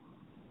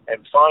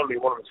 And finally,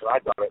 one of them said, I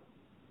got it.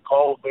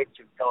 Call Vince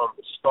and tell him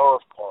to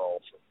starve Carl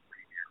for 3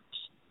 years.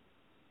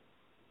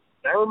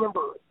 And I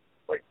remember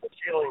the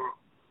feeling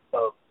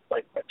of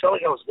I felt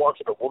like I was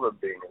watching a woman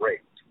being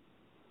raped.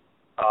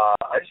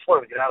 I just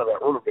wanted to get out of that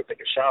room and go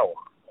take a shower.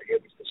 It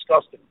was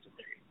disgusting to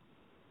me.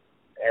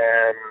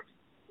 And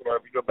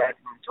if you go back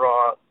and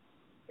draw,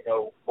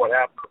 what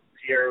happened to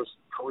Pierre's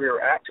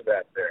career after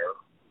that there,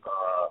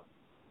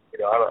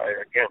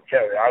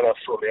 Kevin, I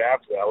left shortly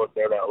after that. I wasn't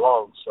there that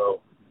long.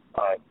 So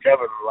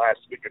Kevin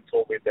last week had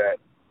told me that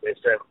they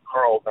sent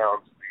Carl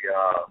down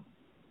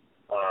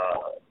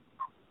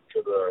to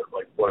the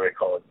what do they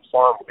call it, the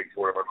farm league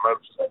or whatever,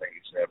 Memphis, I think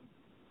he said.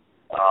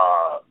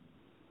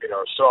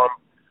 So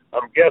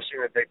I'm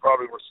guessing that they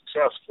probably were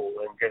successful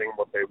in getting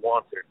what they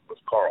wanted with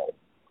Carl.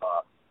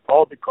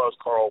 All because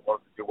Carl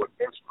wanted to do what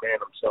Vince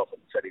McMahon himself had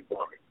said he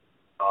wanted.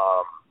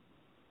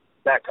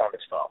 That kind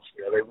of stuff.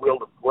 They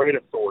wielded great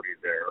authority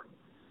there.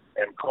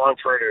 And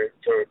contrary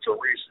to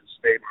recent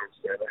statements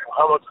that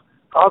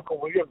how can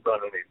we have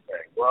done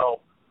anything?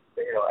 Well,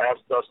 ask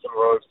Dustin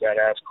Rhodes that,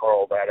 ask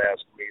Carl that,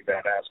 ask me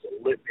that, ask a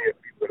litany of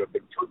people that have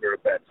been through there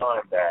at that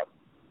time that,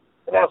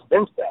 and ask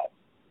Vince that,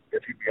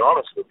 if you'd be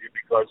honest with you,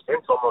 because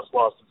Vince almost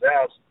lost his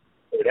ass.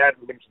 If it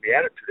hadn't been for the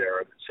Attitude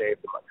Era that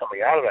saved him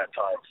coming out of that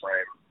time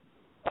frame,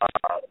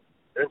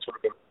 Vince would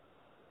have been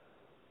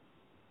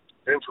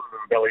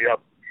belly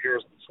up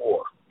years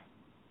before.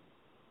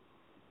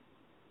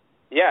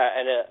 Yeah,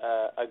 and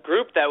a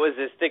group that was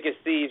as thick as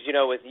thieves,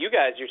 with you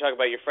guys, you're talking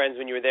about your friends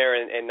when you were there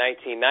in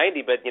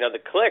 1990, but,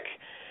 the Clique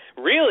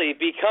really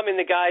becoming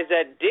the guys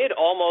that did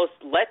almost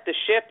let the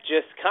ship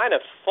just kind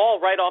of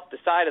fall right off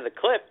the side of the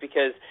cliff,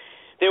 because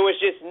there was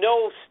just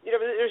no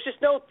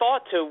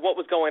thought to what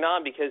was going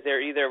on, because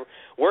they're either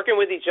working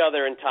with each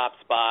other in top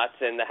spots,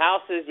 and the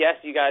houses, yes,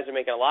 you guys are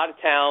making a lot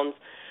of towns,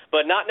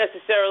 but not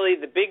necessarily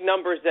the big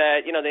numbers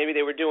that, maybe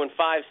they were doing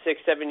 5, 6,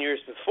 7 years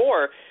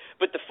before.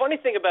 But the funny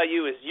thing about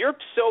you is you're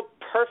so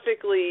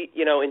perfectly,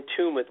 in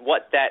tune with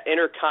what that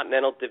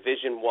Intercontinental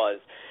division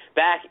was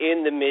back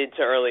in the mid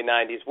to early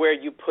 90s, where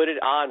you put it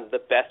on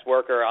the best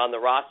worker on the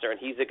roster, and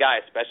he's a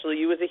guy,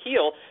 especially you as a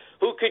heel,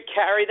 who could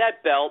carry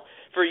that belt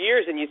for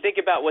years. And you think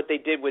about what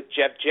they did with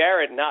Jeff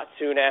Jarrett not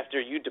soon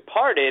after you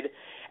departed,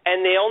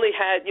 and they only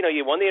had, you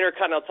won the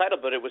Intercontinental title,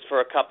 but it was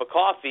for a cup of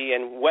coffee.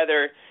 And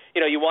whether,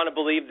 you want to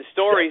believe the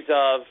stories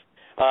of,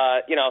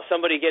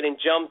 somebody getting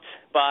jumped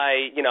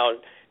by,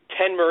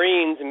 10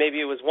 Marines, and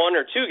maybe it was 1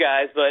 or 2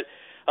 guys, but,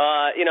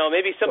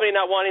 maybe somebody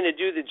not wanting to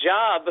do the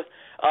job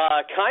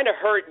kind of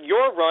hurt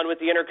your run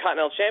with the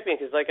Intercontinental Champion,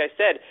 because like I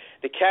said,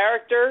 the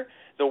character,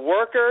 the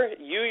worker,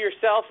 you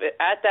yourself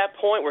at that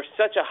point were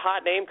such a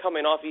hot name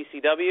coming off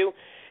ECW,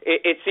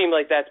 it seemed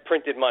like that's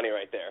printed money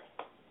right there.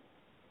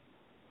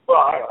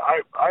 Well, I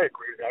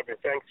agree. I mean,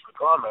 thanks for the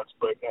comments,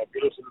 but if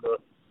you listen to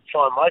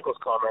Shawn Michaels'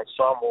 comments,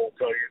 Shawn will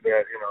tell you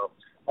that,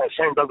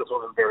 Shane Douglas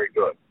wasn't very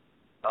good.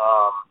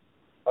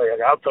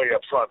 I'll tell you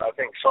up front, I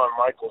think Shawn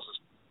Michaels is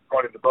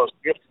probably the most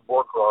gifted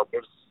worker our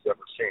business has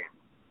ever seen,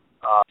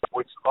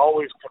 which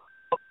always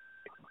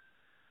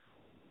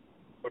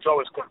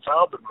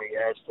confounded me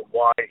as to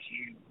why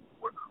he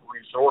would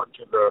resort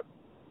to the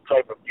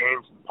type of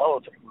games and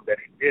politics that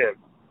he did.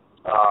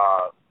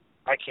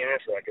 I can't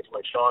answer that. I guess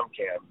my Sean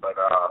can, but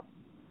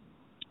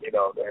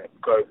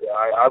because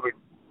I would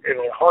in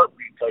a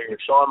heartbeat tell you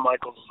that Shawn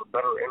Michaels is a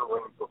better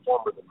in-ring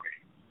performer than me,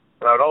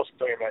 and I would also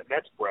tell you in that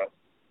next breath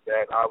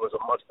that I was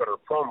a much better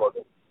promo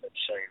than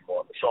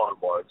Shawn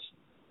was.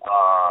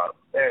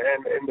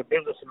 And in the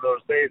business in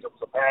those days, it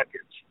was a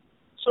package.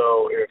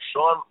 So if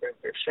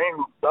Shane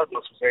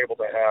Douglas was able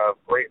to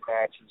have great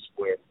matches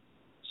with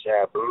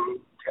Sabu,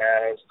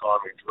 Taz,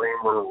 Tommy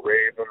Dreamer,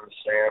 Raven,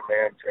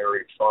 Sandman,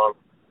 Terry Funk,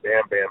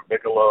 Bam Bam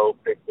Bigelow,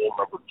 Pitbull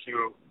number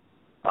 2,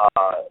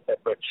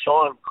 but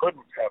Shawn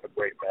couldn't have a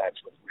great match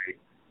with me,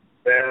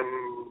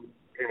 then,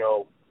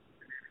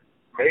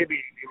 maybe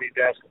you need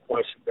to ask the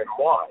question, then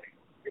why?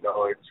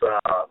 It's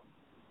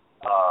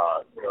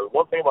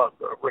one thing about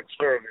Ric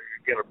Flair,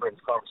 again, it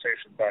brings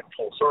conversation back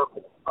full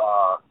circle.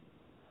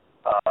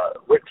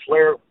 Ric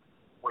Flair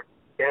would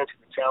answer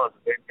the challenge.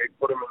 They'd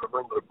put him in the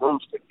ring with a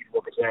broomstick. He'd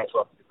work his ass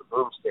off to get the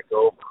broomstick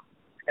over,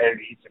 and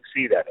he'd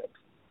succeed at it.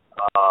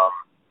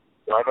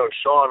 I know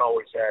Shawn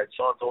told me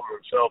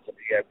himself that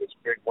he had this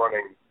big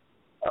running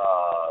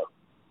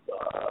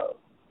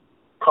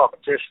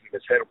competition in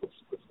his head with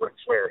Ric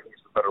Flair.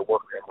 Who's the better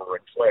worker, him or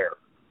Ric Flair?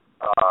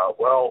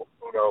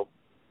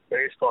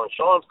 Based on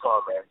Shawn's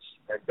comments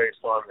and based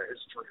on their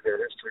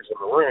histories in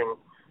the ring,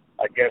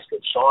 I guess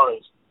that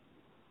Shawn is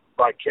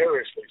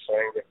vicariously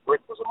saying that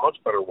Rick was a much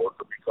better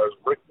worker because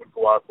Rick would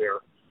go out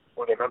there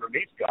with an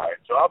underneath guy, a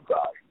job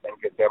guy, and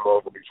get them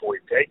over before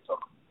he takes them.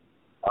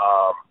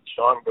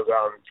 Shawn goes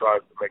out and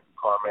tries to make the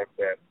comment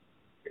that,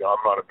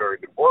 I'm not a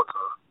very good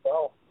worker.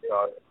 Well,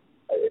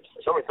 if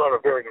somebody's not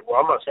a very good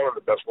worker, I'm not saying I'm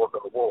the best worker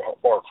in the world,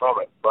 far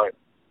from it, but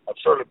I'm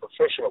certainly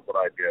proficient at what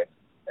I did.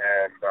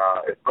 And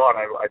if not,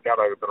 I doubt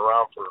I would have been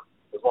around for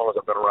as long as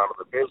I've been around in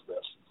the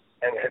business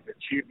and had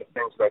achieved the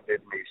things that I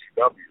did in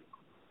ECW.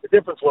 The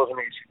difference was in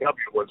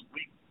ECW was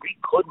we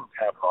couldn't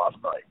have an off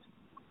night.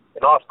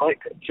 An off night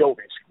could have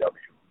killed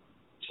ECW.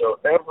 So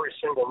every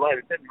single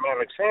night, it didn't matter.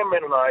 Like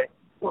Sandman and I,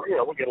 we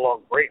get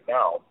along great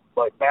now.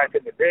 But back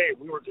in the day,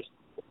 we were just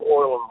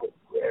oil and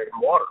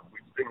water.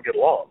 We didn't get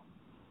along.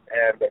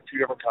 And two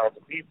different kinds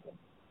of people.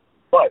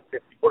 But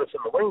if you put us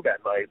in the ring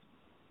that night,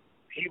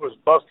 he was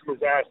busting his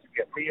ass to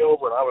get me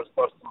over, and I was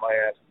busting my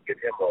ass to get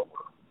him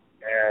over.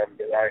 And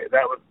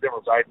that was the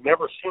difference. I'd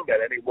never seen that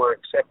anywhere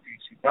except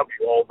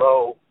ECW,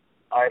 although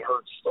I had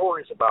heard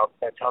stories about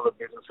that's how the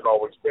business had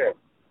always been,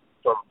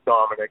 from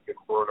Dominic and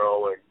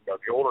Bruno and the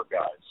older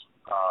guys.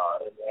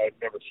 And I'd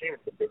never seen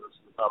it in the business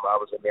at the time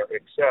I was in there,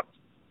 except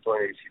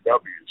during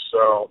ECW.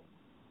 So,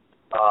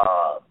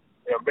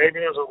 maybe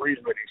there's a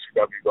reason that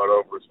ECW got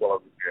over as well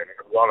as it did. And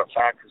there's a lot of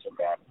factors in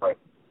that, but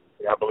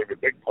I believe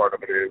a big part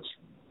of it is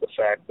the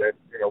fact that,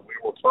 we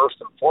were first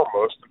and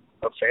foremost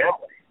a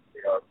family,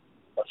 a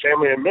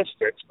family of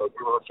misfits, but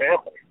we were a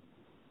family.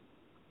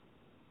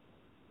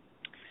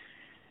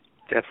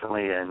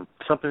 Definitely, and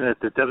something that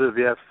the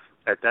WWF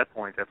at that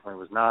point definitely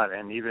was not,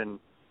 and even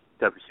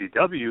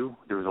WCW,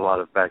 there was a lot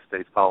of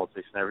backstage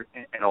politics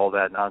and all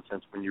that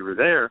nonsense when you were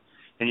there,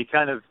 and you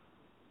kind of,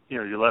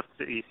 you left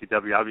the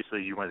ECW,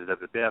 obviously you went to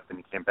WWF, and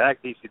you came back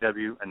to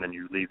ECW, and then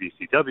you leave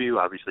ECW,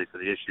 obviously for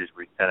the issues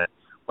we kind of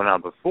went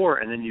on before,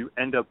 and then you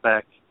end up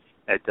back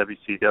at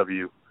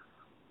WCW.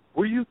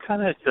 Were you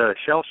kind of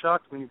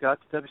shell-shocked when you got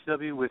to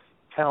WCW with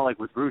kind of like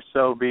with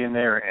Russo being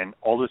there and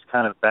all this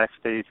kind of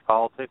backstage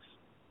politics,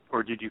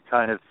 or did you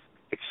kind of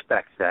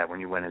expect that when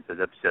you went into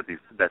WCW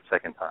that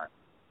second time?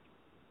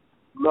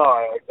 No,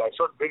 I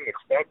certainly didn't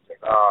expect it.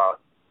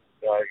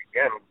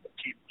 Again,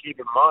 keep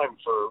in mind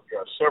for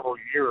several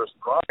years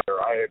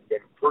prior, I had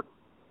been pretty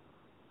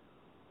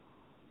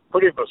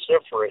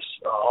vociferous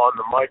on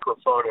the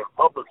microphone and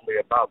publicly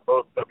about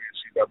both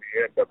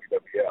WCW and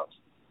WWF,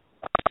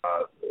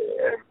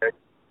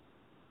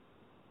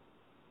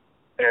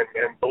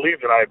 and believe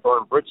that I had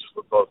burned bridges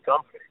with both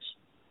companies.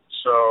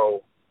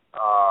 So,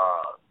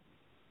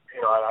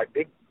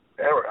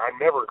 I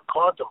never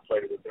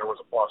contemplated that there was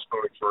a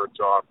possibility for a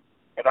job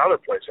at either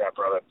place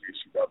after I left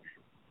WCW.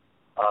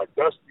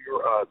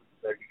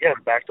 Again,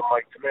 back to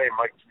Mike Tenay.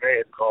 Mike Tenay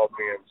had called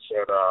me and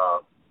said,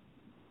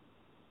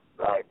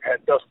 I had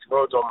Dusty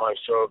Rhodes on my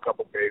show a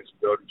couple days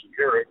ago. Did you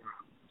hear it? And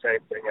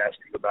same thing, asked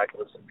me to go back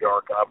and listen to the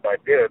archive. I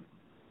did.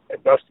 And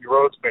Dusty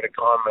Rhodes made a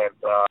comment.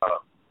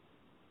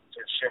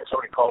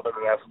 Somebody called in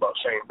and asked about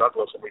Shane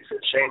Douglas, and he said,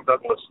 Shane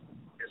Douglas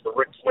is the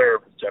Ric Flair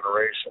of his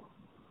generation.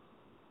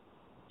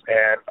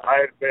 And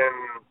I had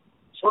been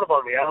sort of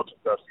on the outs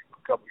of Dusty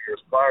for a couple of years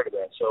prior to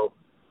that. So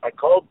I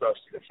called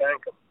Dusty to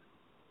thank him.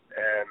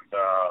 And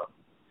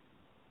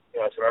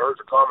I said, I heard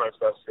your comments,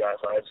 Dusty. I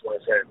just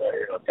want to say,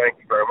 thank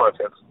you very much.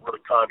 That's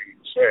really kind of you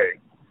to say.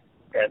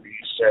 And he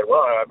said,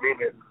 well, I mean,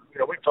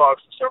 we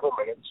talked for several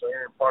minutes,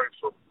 probably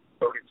for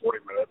 30, 40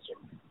 minutes.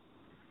 And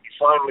he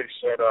finally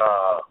said, do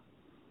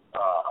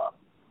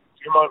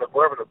you mind if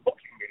we're having a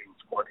booking meeting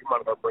tomorrow? Do you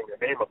mind if I bring your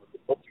name up at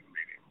the booking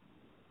meeting?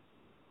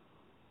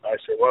 I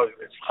said, well,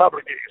 it's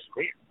probably get you some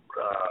meat,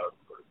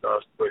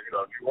 Dust, but, if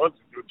you want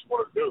to do what you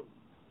want to do.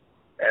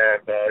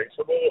 And he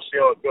said, well, we'll see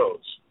how it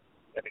goes.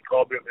 And he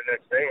called me up the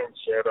next day and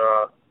said,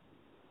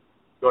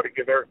 go to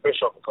give Eric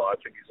Bischoff a call. I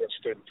think he's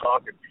interested in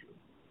talking to you.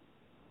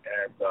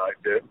 And I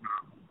did. And,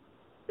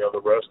 the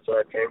rest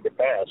came to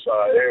pass.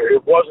 It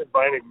wasn't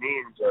by any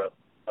means a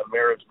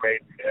marriage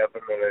made in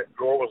heaven,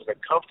 nor was it a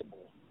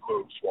comfortable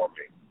move for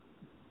me.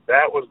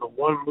 That was the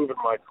one move in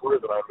my career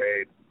that I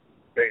made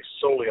based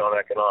solely on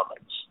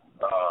economics.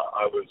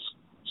 I was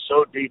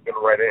so deep in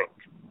red ink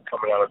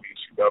coming out of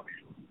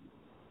ECW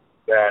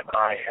that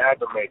I had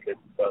to make a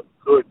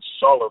good,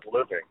 solid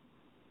living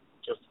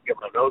just to get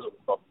my nose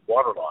above the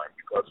waterline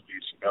because of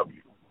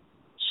ECW.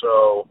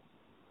 So,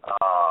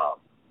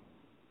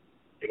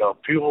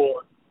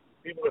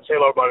 people that say a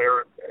lot about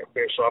Eric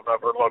Bischoff,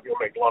 I've heard a lot of people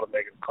make a lot of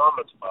negative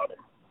comments about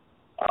him.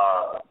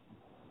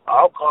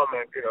 I'll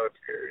comment,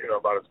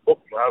 about his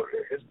booking.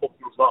 His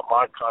booking is not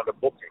my kind of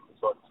booking. It's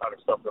not the kind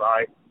of stuff that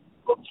I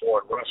look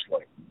for in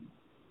wrestling.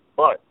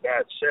 But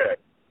that said,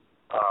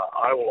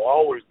 I will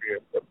always be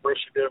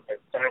appreciative and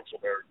thankful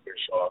to Eric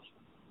Bischoff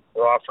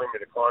for offering me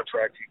the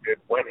contract he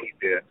did when he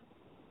did,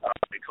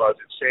 because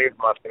it saved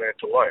my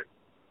financial life.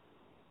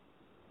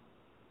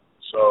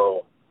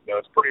 So,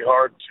 it's pretty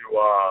hard to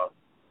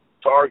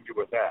argue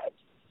with that.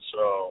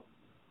 So.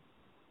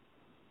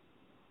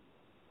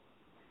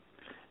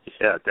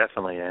 Yeah,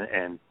 definitely.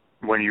 And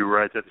when you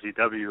were at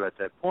WCW at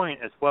that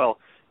point as well,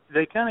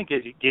 they kind of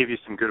gave you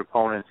some good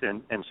opponents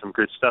and some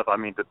good stuff. I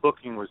mean, the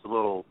booking was a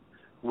little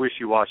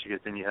wishy-washy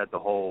because then you had the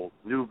whole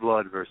New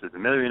Blood versus the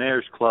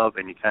Millionaires Club,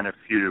 and you kind of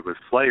feuded with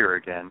Flair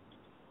again.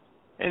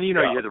 And, you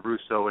had the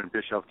Russo and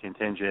Bischoff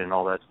contingent and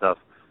all that stuff.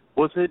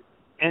 Was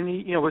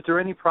there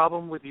any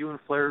problem with you and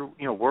Flair,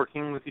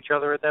 working with each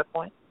other at that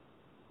point?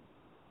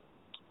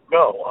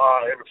 No.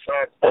 In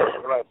fact,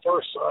 when I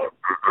first signed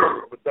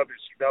with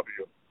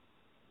WCW,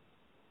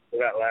 for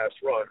that last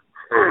run,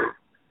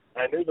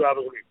 I knew that I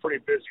was going to be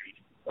pretty busy,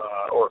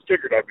 or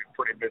figured I'd be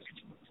pretty busy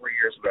for the 3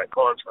 years of that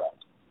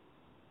contract.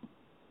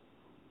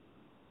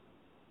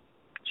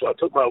 So I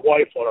took my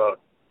wife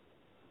on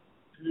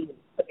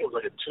I think it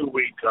was like a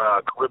 2-week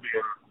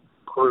Caribbean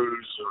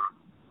cruise,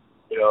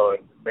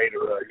 and made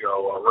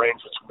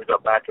arrangements when we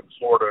got back in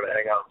Florida to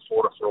hang out in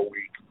Florida for a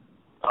week.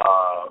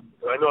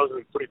 I know I was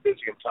going to be pretty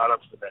busy and tied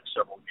up for the next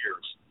several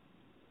years.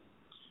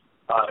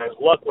 As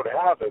luck would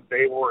have it,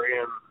 they were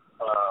in.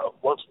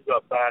 Once we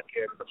got back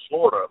into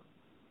Florida,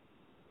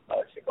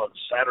 I think on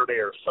Saturday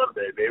or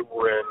Sunday, they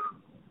were in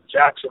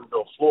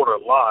Jacksonville, Florida,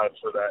 live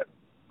for that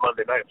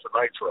Monday night for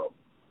Nitro.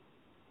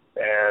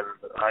 And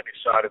I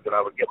decided that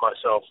I would get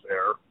myself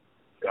there.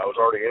 I was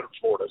already in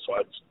Florida, so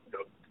I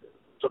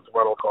took the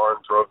rental car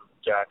and drove to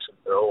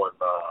Jacksonville. And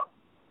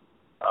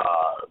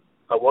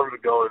I wanted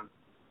to go and,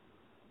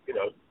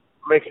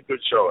 make a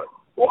good showing.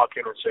 Walk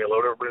in and say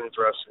hello to everybody in the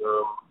dressing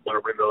room, let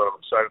everybody know that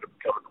I'm excited to be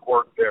coming to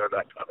work there,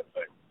 that kind of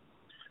thing.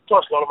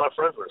 Plus, a lot of my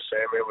friends were.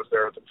 Sammy was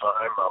there at the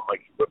time.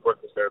 Mikey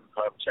Whitworth was there at the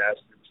time.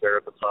 Chastity was there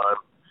at the time.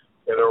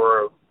 And there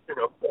were,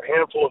 a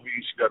handful of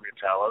ECW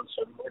talents,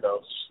 and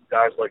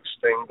guys like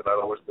Sting that I'd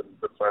always been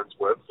good friends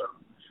with, and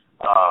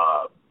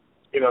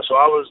so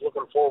I was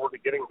looking forward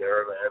to getting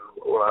there. And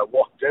when I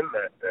walked in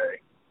that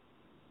day,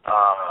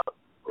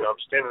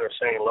 I'm standing there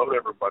saying hello to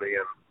everybody,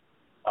 and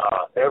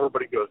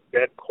everybody goes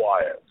dead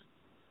quiet.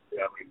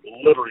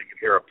 Literally, you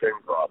could hear a pin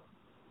drop,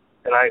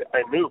 and I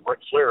knew Ric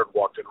Flair had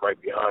walked in right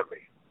behind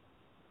me.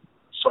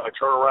 So I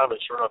turn around,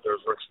 and sure enough,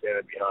 there's Rick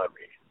standing behind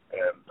me,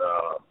 and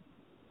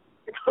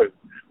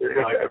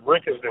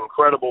Rick is an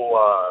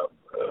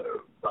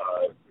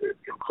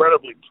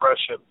incredibly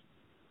prescient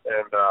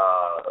and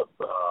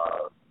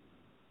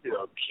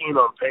keen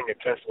on paying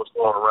attention to what's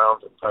going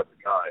around him type of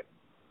guy.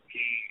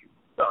 He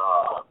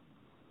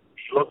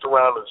looked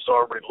around and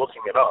saw everybody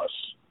looking at us,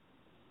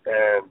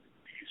 and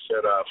he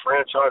said,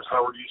 "Franchise,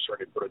 how are you, sir?"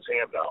 And he put his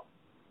hand out,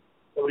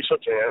 and we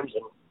shook hands,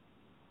 and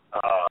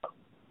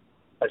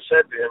I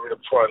said to him,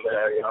 before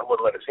I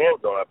wouldn't let his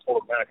hand go, I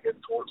pulled him back in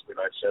towards me,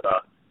 and I said,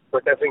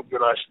 "Rick, I think you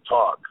and I should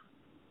talk."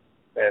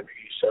 And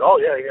he said, "Oh,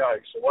 yeah." He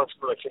said, "Once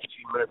for like 15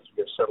 minutes to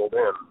get settled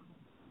in."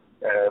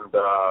 And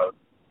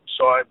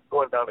so I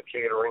went down to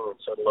catering and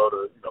said hello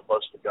to a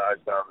bunch of the guys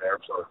down there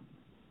for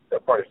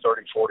probably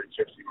 30, 40,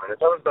 50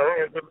 minutes. I was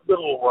doing a good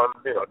little run,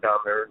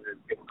 down there and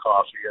getting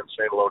coffee and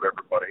saying hello to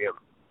everybody. And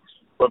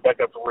went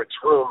back up to Rick's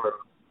room, and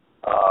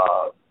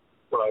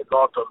when I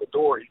knocked on the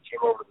door, he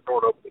came over to the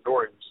door to open the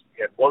door. He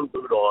had one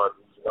boot on,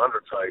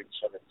 undertights,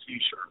 and a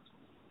T-shirt,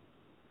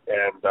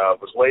 and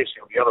was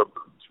lacing the other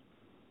boot.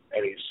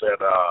 And he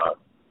said, I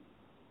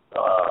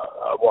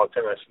walked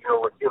in, and I said,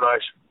 Rick, you and I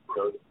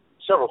should,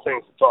 several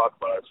things to talk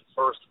about. I said,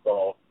 first of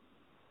all,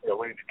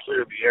 we need to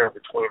clear the air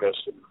between us.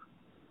 And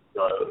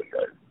to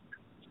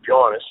be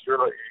honest, you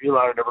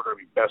and I are never going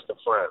to be best of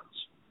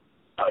friends.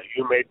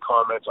 You made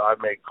comments, I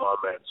made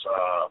comments.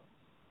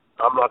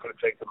 I'm not going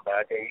to take them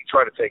back. And he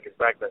tried to take it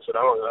back, and I said,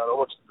 I don't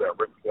want you to do that,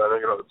 Rick. I know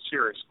you're not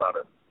serious about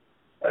it.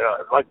 And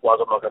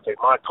likewise, I'm not going to take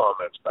my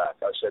comments back.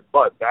 I said,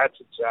 but that's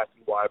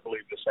exactly why I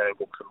believe this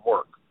angle can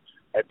work.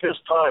 At this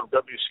time,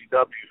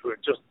 WCW, who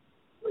had just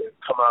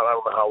come out, I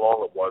don't know how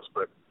long it was,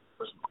 but it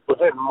was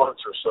within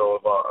months or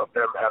so of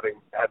them having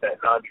had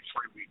that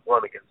 93-week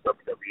run against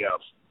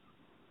WWF.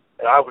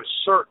 And I was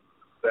certain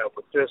that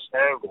with this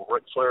angle,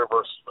 Ric Flair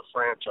versus the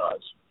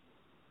franchise,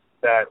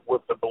 that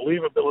with the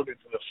believability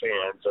to the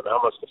fans and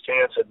how much the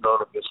fans had known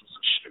that this was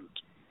a shoot,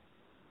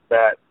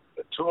 that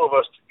the two of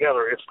us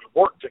together, if we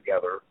worked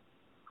together,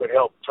 could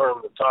help turn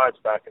the tides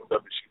back in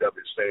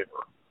WCW's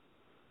favor.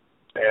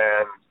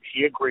 And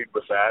he agreed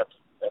with that.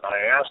 And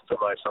I asked him,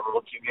 I said, I'm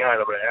looking in the eye,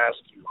 and I'm going to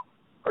ask you,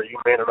 are you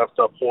man enough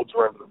to uphold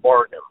your end of the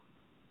bargain?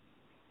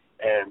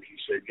 And he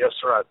said, yes,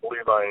 sir, I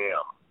believe I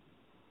am.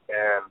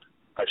 And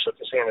I shook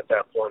his hand at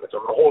that point, and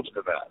I'm going to hold you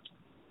to that.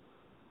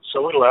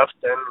 So we left,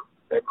 and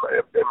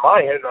in my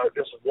head,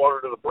 this is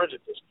water to the bridge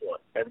at this point.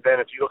 And then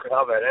if you look at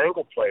how that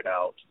angle played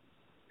out,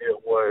 it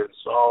was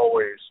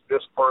always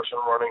this person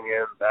running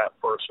in, that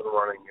person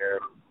running in.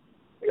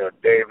 You know,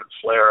 David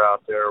Flair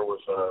out there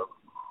with a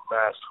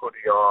masked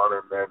hoodie on,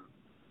 and then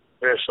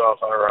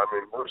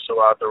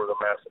Russo out there with a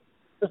mask.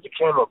 This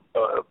became a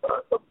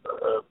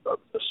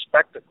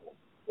spectacle.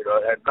 You know,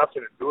 it had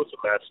nothing to do with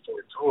the match between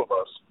the two of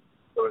us.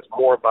 It was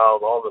more about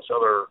all this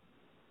other,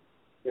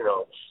 you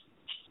know,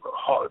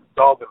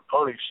 dog and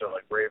pony show,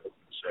 like Raven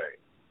would say.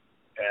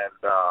 And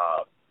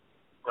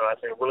I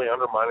think it really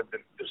undermined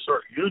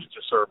huge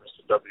disservice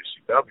to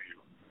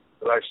WCW.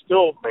 But I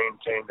still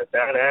maintain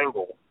that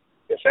angle,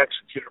 if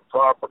executed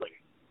properly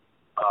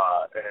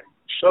and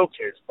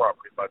showcased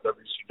properly by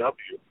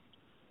WCW,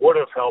 would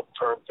have helped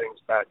turn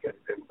things back in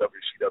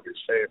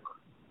WCW's favor.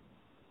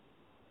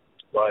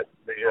 But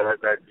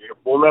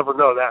we'll never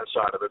know that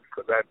side of it,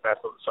 because that's not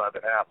the side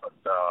that happened.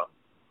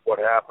 What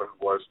happened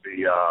was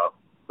the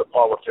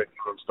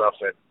politicking and stuff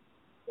that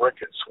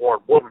Rick had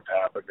sworn wouldn't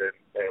happen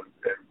and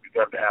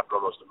begun to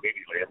happen almost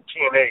immediately. And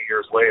TNA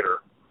years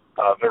later,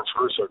 Vince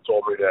Russo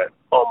told me that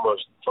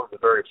almost from the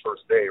very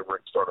first day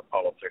Rick started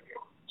politicking.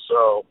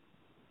 So,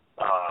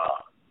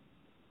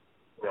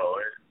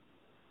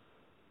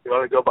 you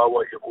only go by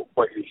what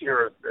you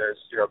hear as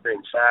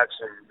being facts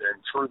and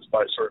truths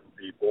by certain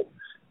people,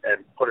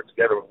 and put it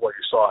together with what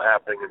you saw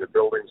happening in the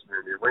buildings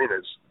and in the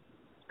arenas.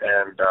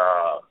 And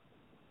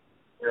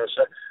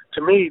so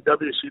to me,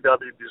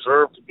 WCW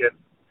deserved to get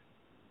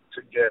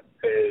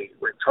a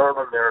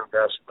return on their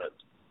investment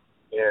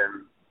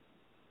in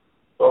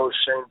both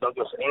Shane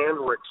Douglas and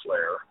Ric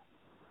Flair.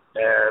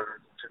 And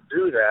to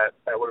do that,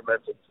 that would have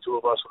meant that the two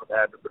of us would have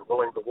had to be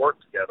willing to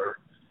work together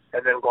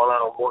and then gone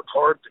out and worked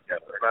hard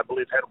together. And I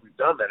believe had we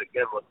done that,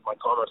 again, with my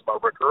comments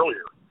about Rick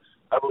earlier,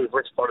 I believe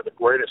Rick's part of the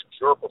greatest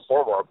pure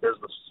performer our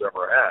business has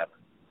ever had.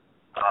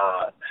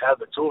 Had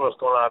the two of us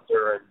gone out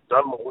there and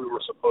done what we were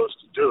supposed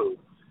to do,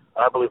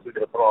 I believe we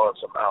could have put on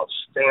some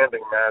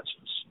outstanding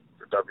matches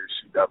for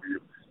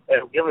WCW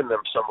and given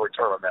them some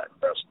return on that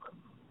investment.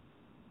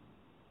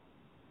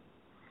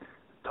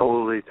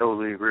 Totally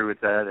agree with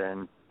that.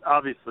 And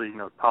obviously,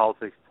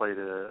 politics played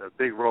a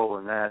big role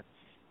in that.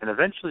 And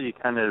eventually you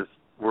kind of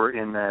were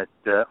in that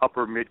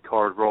upper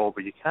mid-card role,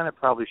 but you kind of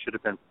probably should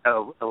have been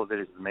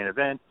elevated to the main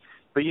event.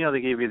 But,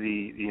 they gave you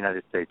the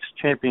United States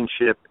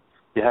Championship.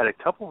 You had a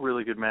couple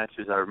really good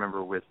matches, I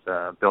remember, with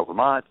Bill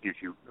Lamont.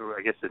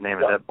 I guess the name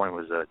at that point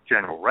was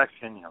General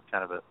Rection,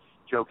 kind of a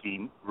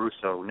jokey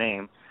Russo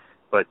name.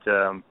 But,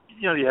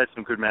 you had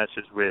some good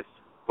matches with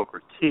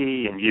Booker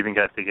T, and you even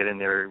got to get in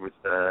there with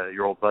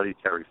your old buddy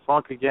Terry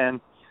Funk again.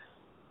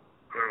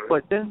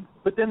 But then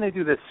they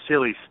do this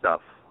silly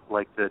stuff,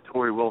 like the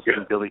Torrie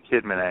Wilson, Billy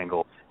Kidman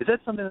angle. Is that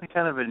something that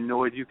kind of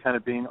annoyed you, kind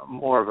of being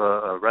more of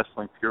a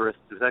wrestling purist?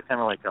 Is that kind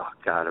of like, oh,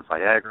 God, a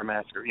Viagra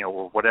match or,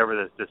 or whatever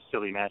the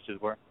silly matches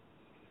were?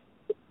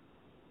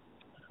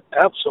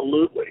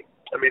 Absolutely.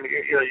 I mean,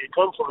 you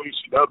come from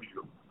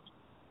ECW,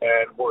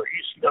 and where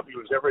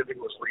ECW everything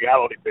was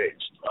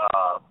reality-based.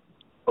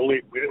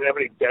 Believe we didn't have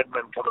any dead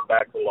men coming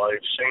back to life.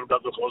 Shane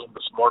Douglas wasn't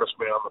the smartest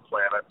man on the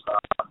planet.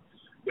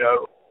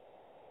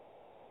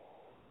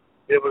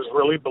 It was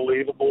really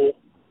believable,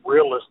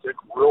 realistic,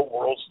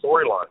 real-world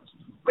storylines.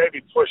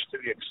 Maybe pushed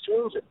to the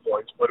extremes at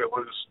points, but it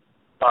was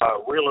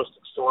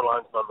realistic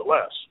storylines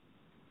nonetheless.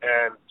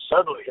 And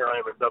suddenly here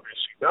I am at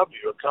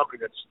WCW, a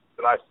company that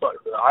I thought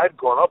that I'd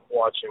grown up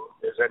watching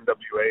as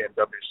NWA and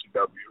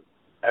WCW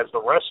as the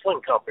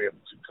wrestling company of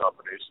the two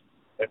companies.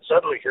 And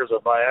suddenly here's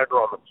a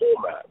Viagra on the pool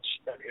match,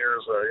 and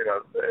here's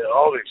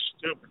all these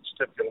stupid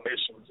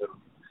stipulations. And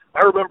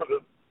I remember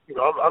that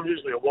I'm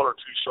usually a one or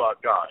two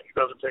shot guy. It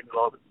doesn't take me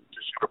long to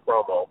shoot a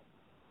promo.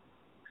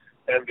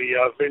 And the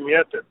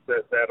vignette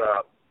that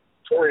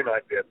Torrie and I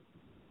did,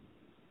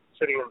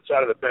 sitting on the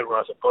side of the bed when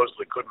I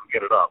supposedly couldn't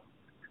get it up,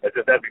 as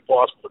if that'd be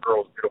possible. The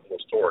girl was beautiful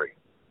as Torrie.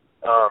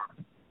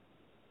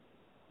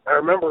 I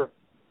remember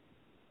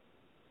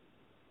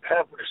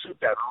having to shoot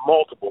that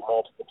multiple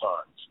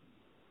times,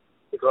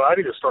 because I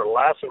need to start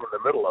laughing in the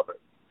middle of it.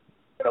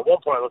 And at one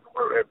point I looked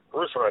at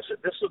Bruce and I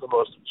said, "This is the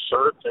most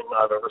absurd thing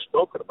I've ever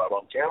spoken about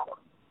on camera.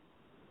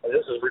 And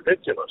this is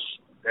ridiculous."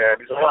 And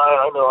he's like,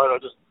 I know,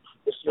 just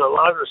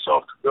allow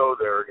yourself to go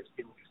there and just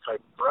give these type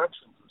of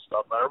directions and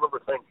stuff. And I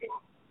remember thinking,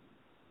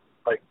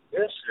 like,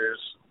 this is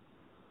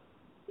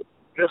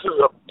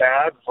a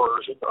bad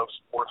version of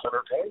sports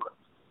entertainment.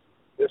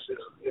 This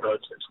is,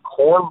 it's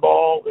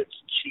cornball, it's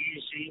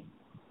cheesy,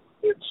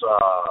 it's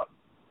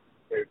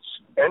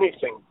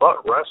anything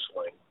but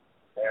wrestling.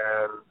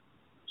 And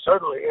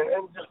suddenly,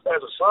 and just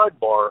as a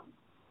sidebar,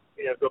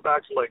 go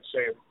back to, like,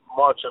 say,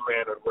 Macho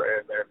Man and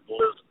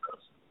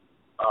Elizabeth.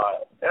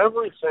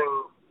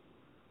 Everything,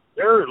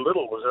 very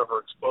little was ever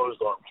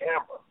exposed on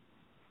camera.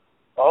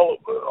 All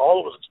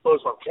that was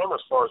exposed on camera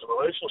as far as the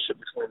relationship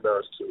between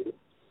those two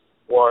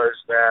was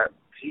that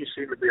he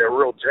seemed to be a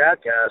real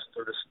jackass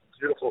to this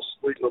beautiful,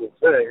 sweet little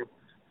thing,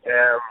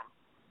 and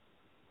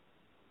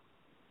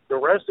the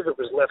rest of it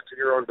was left to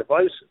your own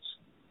devices.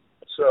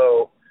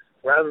 So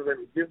rather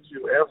than give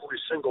you every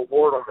single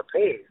word on the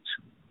page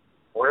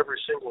or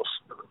every single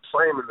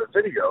frame in the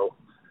video,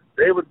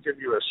 they would give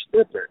you a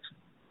snippet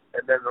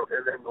and then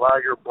allow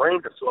your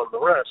brain to fill in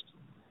the rest.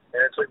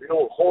 And it's like the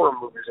old horror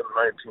movies in the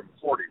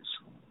 1940s.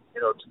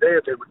 Today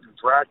if they would do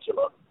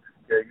Dracula,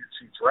 you'd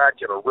see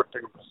Dracula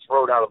ripping the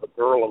throat out of the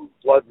girl and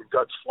blood and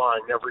guts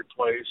flying every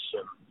place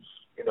and,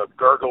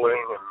 gurgling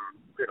and,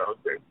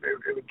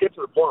 it would get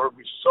to the point where it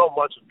would be so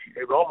much,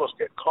 it would almost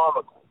get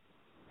comical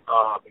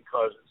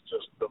because it's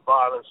just the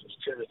violence is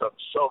changed up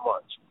so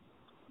much.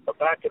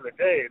 But back in the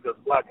day, the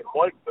black and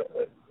white,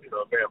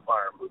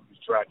 vampire movies,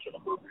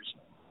 Dracula movies,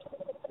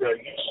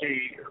 you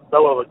see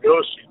Bela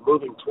Lugosi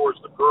moving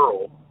towards the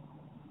girl.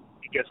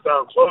 He gets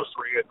down close to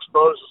her. He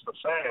exposes the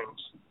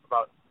fangs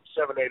about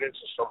 7-8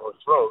 inches from her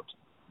throat,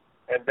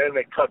 and then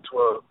they cut to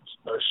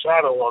a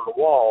shadow on the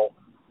wall,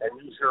 and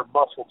you hear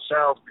muffled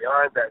sounds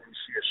behind that, and you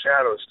see a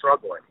shadow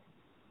struggling.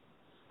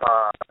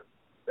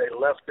 They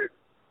left it.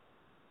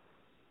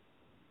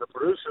 The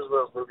producers of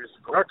those movies,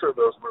 the director of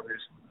those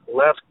movies,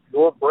 left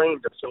your brain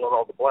to fill in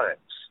all the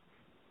blanks,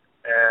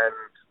 and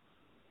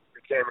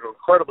became an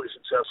incredibly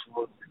successful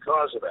movie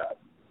because of that.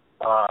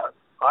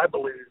 I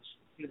believe,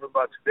 even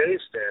by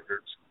today's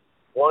standards,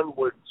 one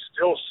would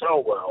still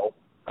sell well.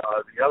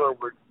 The other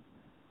would,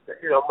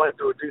 might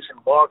do a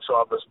decent box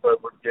office, but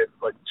would get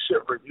like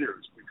shit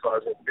reviews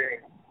because of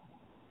being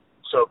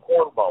so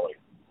cornbally.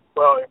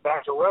 Well,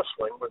 back to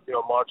wrestling with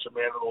Macho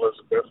Man and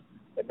Elizabeth,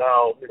 and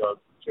now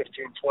 15,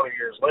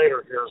 20 years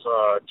later, here's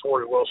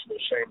Torrie Wilson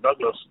and Shane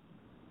Douglas,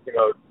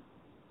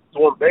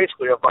 doing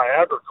basically a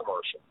Viagra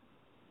commercial,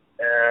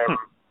 and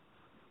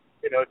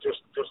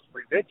just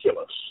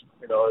ridiculous.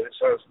 It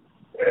says,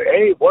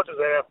 hey, what does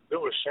that have to do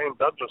with Shane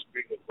Douglas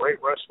being a great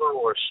wrestler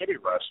or a shitty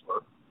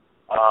wrestler?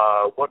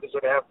 What does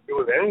it have to do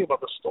with anything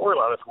about the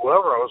storyline of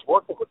whoever I was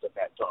working with at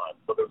that time,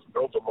 whether it's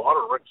Bill DeMott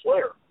or Ric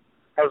Flair?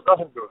 It has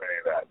nothing to do with any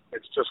of that.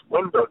 It's just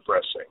window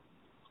dressing.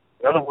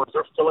 In other words,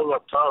 they're filling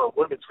up time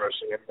with window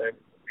dressing. And the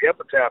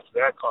epitaph to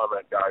that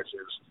comment, guys,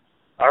 is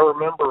I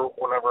remember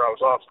whenever I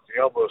was off with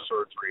the elbow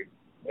surgery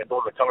and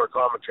doing the color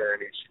commentary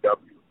in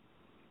ECW,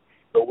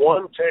 the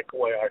one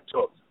takeaway I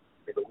took,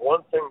 the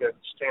one thing that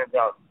stands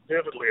out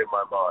vividly in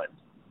my mind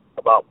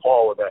about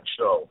Paul with that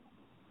show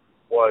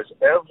was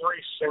every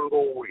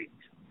single week,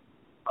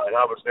 and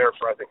I was there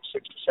for I think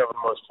 6 to 7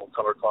 months for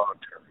color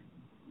commentary.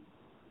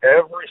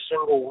 Every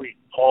single week,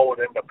 Paul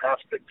would end up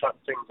having to cut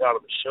things out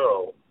of the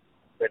show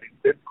that he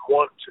didn't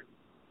want to,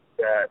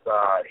 that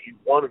he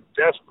wanted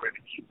desperately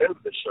to keep into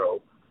the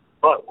show,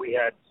 but we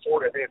had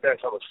 40, I think at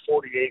that time it was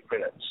 48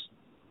 minutes.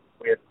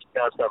 We had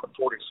guys down to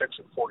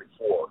 46 and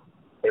 44.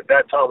 At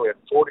that time we had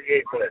 48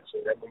 minutes,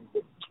 and that means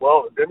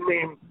 12. It didn't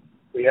mean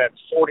we had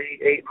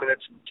 48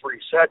 minutes and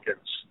 3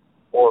 seconds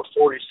or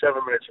 47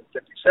 minutes and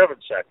 57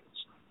 seconds.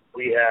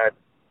 We had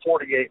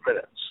 48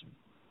 minutes,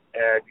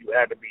 and you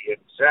had to be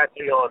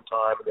exactly on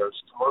time, and those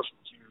commercial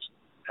cues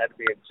had to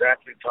be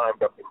exactly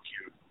timed up and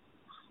cued.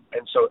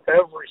 And so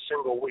every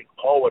single week,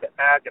 Paul would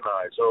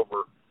agonize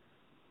over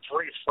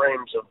 3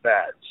 frames of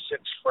that,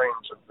 6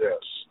 frames of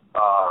this,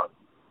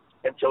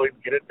 until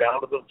he'd get it down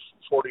to the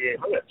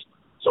 48 minutes.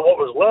 So what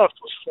was left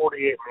was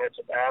 48 minutes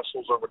of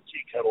assholes over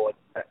tea kettle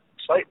and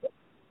excitement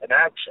and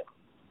action.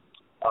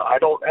 I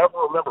don't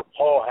ever remember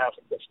Paul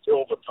having to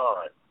fill the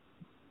time,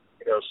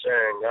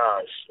 saying,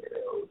 gosh,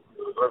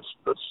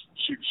 let's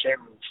shoot Shane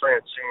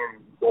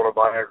Francine doing a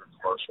Viagra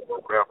commercial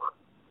or whatever.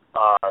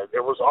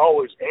 There was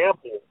always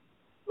ample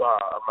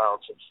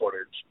amounts of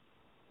footage.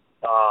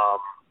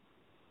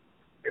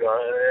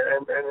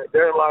 And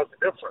therein lies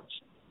the difference.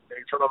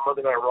 You turn on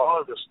Monday Night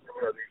Raw these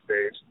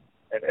days,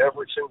 and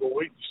every single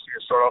week you see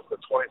it start off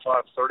with a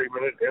 25,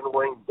 30-minute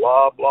in-ring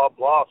blah, blah,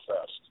 blah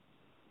fest.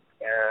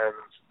 And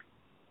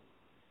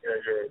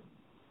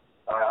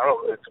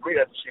to me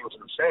that seems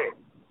insane.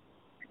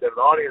 You get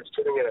an audience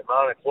tuning in at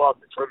 9 o'clock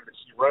that's ready to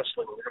see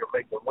wrestling, and you're going to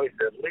make them wait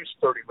at least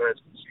 30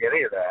 minutes to see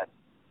any of that.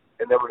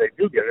 And then when they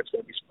do get it, it's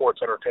going to be sports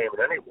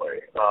entertainment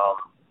anyway.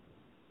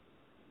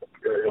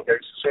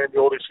 Saying the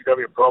old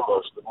ECW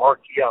promos, the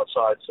marquee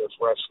outside says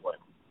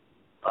wrestling.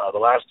 The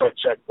last I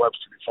checked,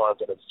 Webster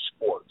defines it as a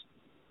sport.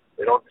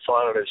 They don't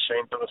define it as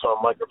Shane Douglas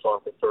on a microphone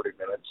for 30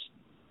 minutes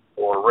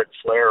or Ric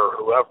Flair or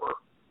whoever.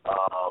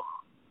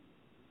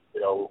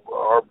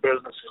 Our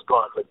business has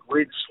gotten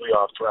egregiously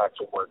off track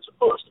from where it's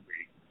supposed to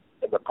be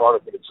and the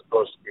product that it's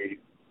supposed to be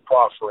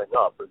proffering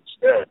up.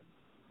 Instead,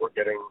 we're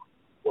getting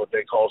what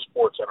they call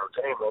sports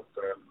entertainment,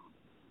 and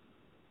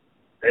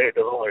hey, it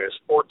doesn't look like a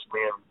sports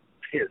man.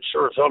 It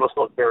sure as hell doesn't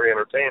look very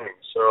entertaining.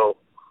 So,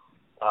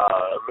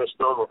 a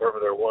misnomer if ever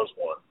there was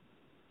one.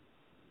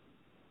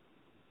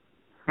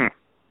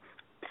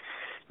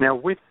 Now,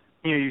 with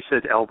you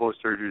said elbow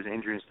surgeries,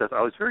 injury and stuff.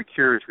 I was very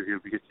curious with you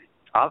because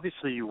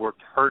obviously you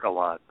worked hurt a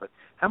lot, but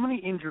how many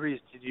injuries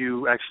did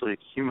you actually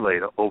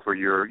accumulate over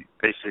your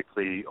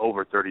basically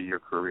over 30-year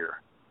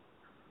career?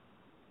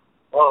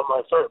 Well,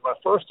 my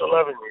first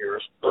 11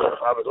 years,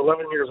 I was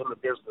 11 years in the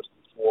business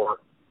before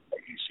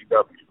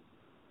ECW.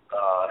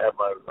 I had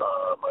my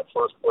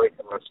first break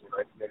in wrestling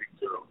in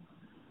 1982.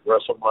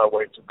 Wrestled my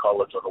way to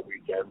college on the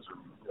weekends and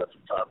a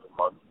few times a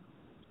month.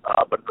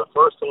 But the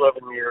first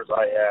 11 years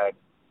I had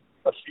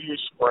a few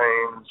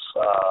sprains,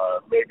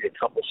 maybe a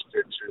couple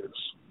stitches,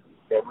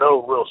 and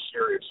no real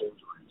serious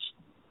injuries.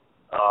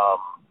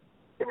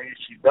 In the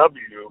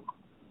ECW,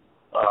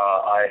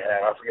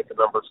 I forget the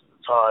numbers at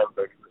the time,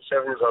 but in the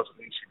 7 years I was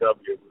in the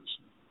ECW, it was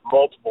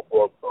multiple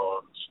broken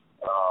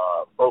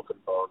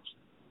bones,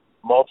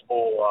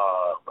 multiple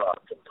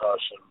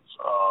concussions,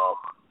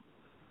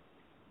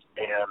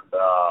 and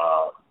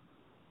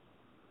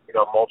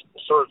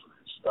multiple surgeries.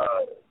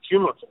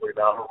 Cumulatively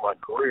now over my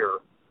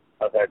career,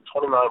 I've had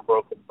 29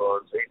 broken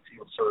bones, 18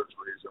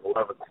 surgeries, and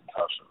 11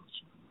 concussions.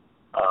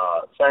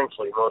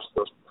 Thankfully, most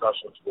of those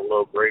concussions were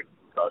low-grade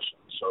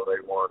concussions, so they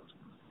weren't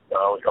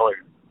only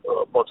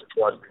once or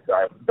twice because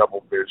I have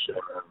double vision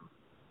and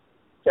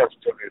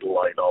sensitivity to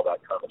light, all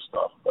that kind of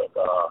stuff. But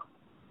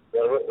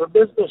the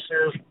business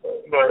is,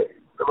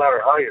 no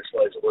matter how you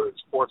slice it, whether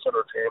it's sports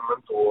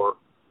entertainment or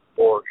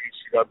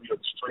ECW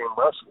extreme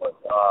wrestling,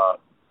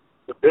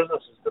 the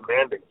business is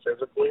demanding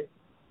physically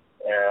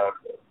and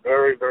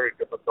very, very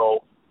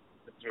difficult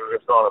to do,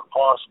 if not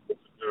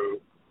impossible to do,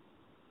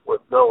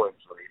 with no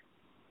injury.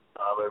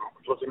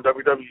 Look in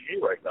WWE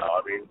right now.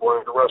 I mean,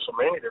 going into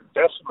WrestleMania, they're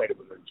decimated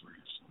with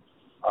injuries.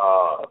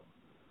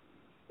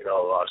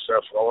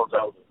 Seth Rollins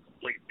out with a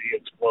complete knee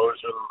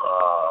explosion.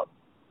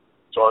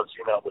 John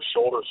Cena with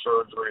shoulder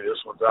surgery.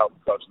 This one's out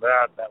because of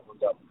that. That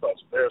one's out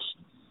because of this.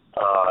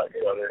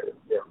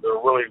 They're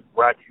really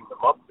racking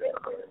them up there.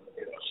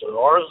 So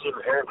ours is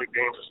an inherently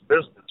dangerous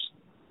business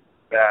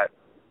that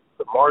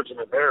the margin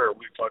of error,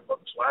 we talked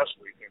about this last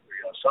week in the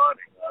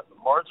signing,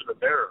 the margin of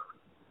error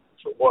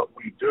for what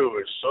we do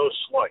is so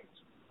slight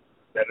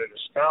that it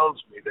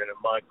astounds me that in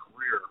my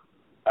career,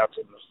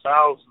 after the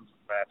thousands of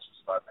matches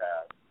I've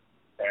had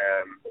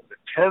and the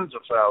tens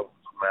of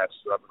thousands of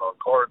matches that I've been on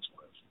cards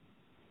with,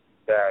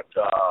 that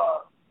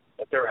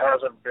there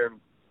hasn't been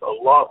a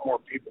lot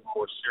more people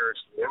more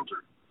seriously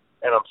injured.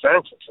 And I'm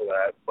thankful for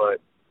that, but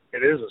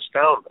it is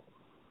astounding.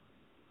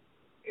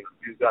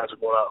 These guys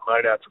are going out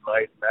night after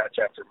night, match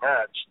after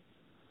match,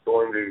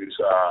 doing these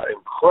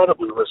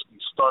incredibly risky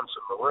stunts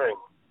in the ring,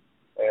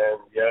 and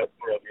yet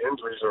the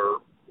injuries are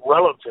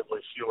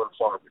relatively few and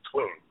far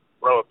between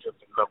relative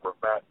to the number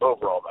of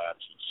overall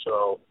matches.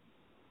 So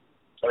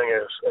I think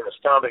it's an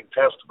astounding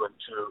testament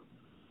to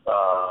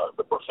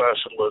the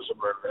professionalism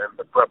and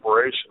the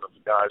preparation of the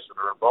guys that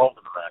are involved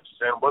in the matches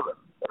and women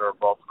that are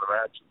involved in the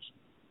matches.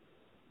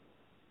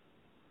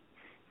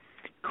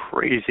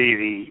 Crazy,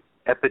 the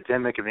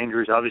epidemic of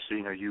injuries.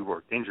 Obviously, you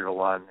worked injured a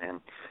lot,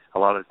 and a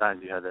lot of the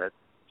times you had that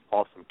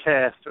awesome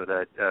cast or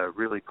that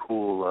really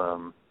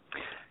cool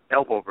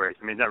elbow brace.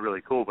 I mean, not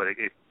really cool, but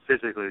it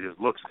physically just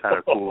looks kind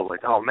of cool.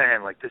 Like, oh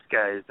man, like this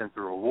guy has been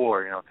through a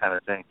war, kind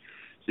of thing.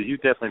 So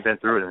you've definitely been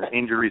through it, and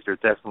injuries are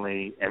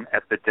definitely an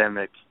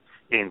epidemic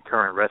in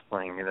current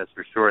wrestling, and that's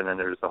for sure. And then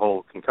there's the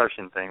whole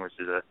concussion thing, which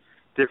is a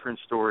different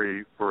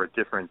story for a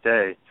different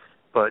day.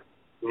 But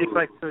if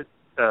I could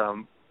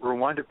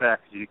rewind it back,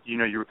 you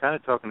were kind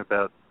of talking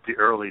about the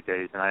early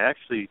days, and I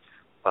actually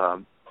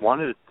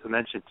wanted to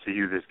mention to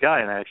you this guy,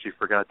 and I actually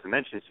forgot to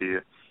mention it to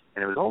you,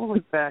 and it was all the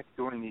way back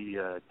during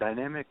the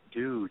Dynamic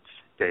Dudes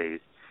days.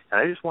 And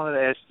I just wanted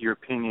to ask your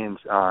opinions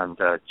on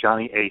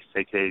Johnny Ace,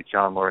 a.k.a.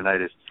 John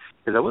Laurinaitis,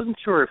 because I wasn't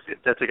sure if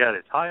that's a guy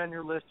that's high on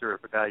your list or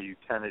if a guy you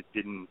kind of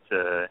didn't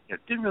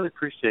really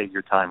appreciate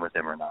your time with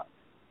him or not.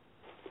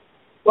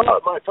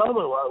 Well, my time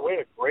with him, we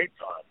had a great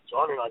time.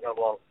 Johnny and I got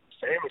along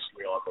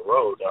famously on the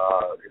road.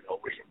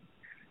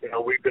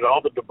 We did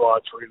all the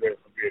debauchery that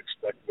would be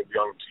expected of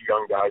two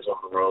young guys on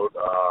the road.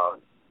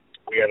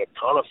 We had a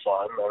ton of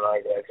fun, and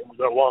I think we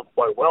got along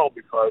quite well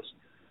because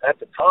at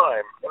the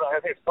time, and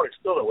I think it's probably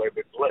still that way,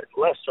 but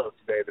less so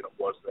today than it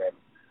was then.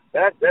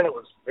 Back then, it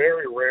was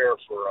very rare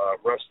for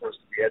wrestlers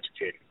to be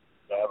educated,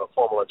 to have a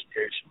formal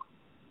education.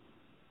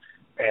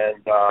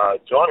 And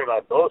Johnny and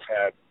I both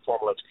had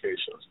formal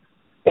educations.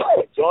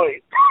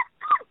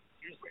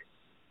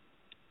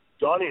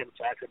 Johnny, in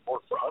fact, had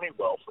worked for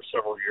Honeywell for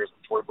several years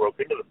before he broke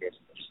into the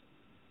business.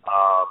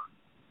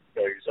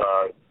 He's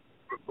the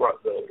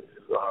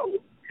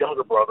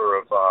younger brother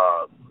of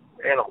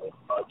Animal,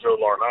 Joe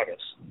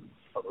Laurinaitis,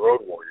 of the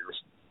Road Warriors.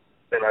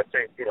 And I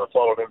think,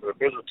 followed into the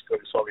business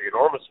because he saw the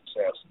enormous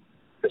success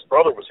his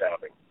brother was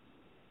having.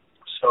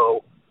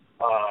 So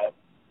I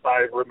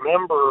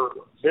remember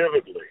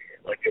vividly,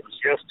 like it was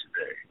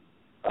yesterday,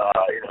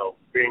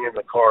 being in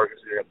the car, because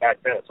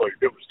back then that's all you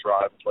did was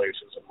drive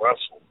places and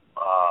wrestle,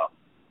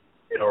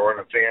 or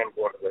in a van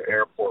going to the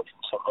airport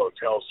from some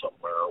hotel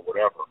somewhere or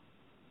whatever.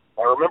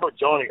 I remember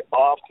Johnny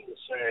often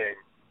saying,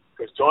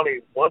 because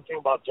one thing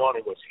about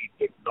Johnny was he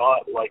did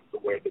not like the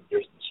way the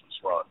business was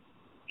run.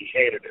 He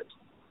hated it.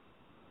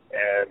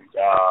 And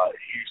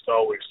he used to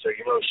always say,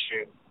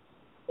 Shane,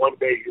 one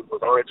day with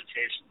our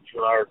education,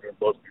 you and I are going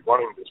to both be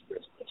running this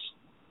business.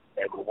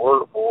 And when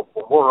we're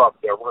up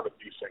there, we're going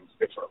to do things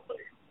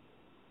differently.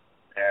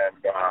 And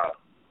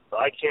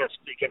I can't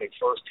speak any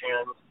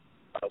firsthand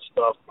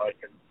stuff, but I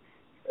can,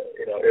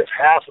 if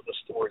half of the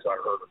stories I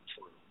heard are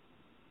true,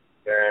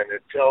 then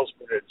it tells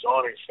me that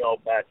Johnny fell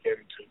back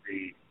into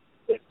the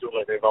let's do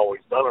like they've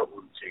always done a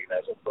routine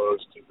as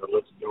opposed to the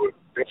let's do it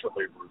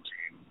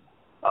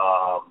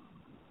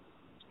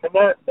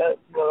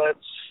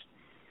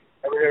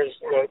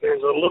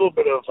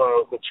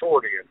of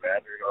maturity in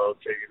that.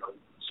 Okay,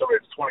 somebody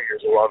that's 20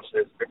 years old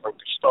obviously has a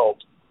different gestalt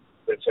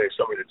than, say,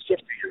 somebody that's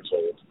 50 years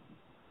old.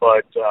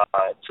 But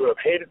to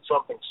have hated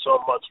something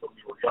so much when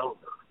you were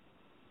younger,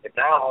 and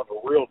now have a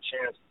real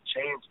chance to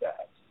change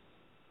that,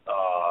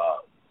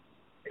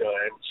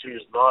 and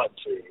choose not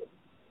to,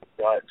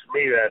 to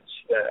me,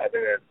 I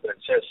think that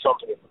says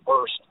something in the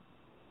person.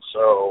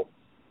 So,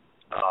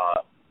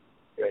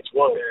 it's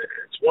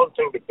one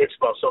thing to bitch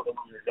about something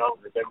when you're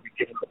younger, then be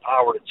given the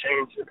power to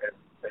change it and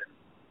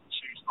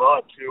choose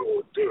not to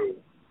or do.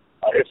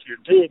 If you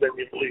do, then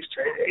you at least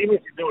change. Even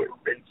if you do it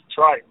and you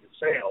try and you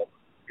fail,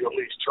 you at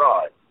least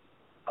try.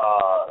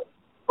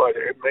 But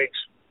it makes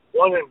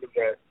one end of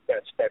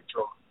that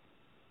spectrum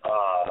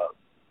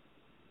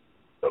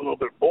a little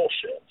bit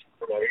bullshit.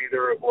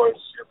 Either it was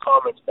your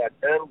comments back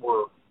then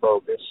were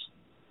bogus,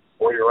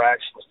 or your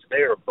actions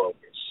today are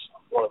bogus.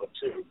 One of the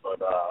two. But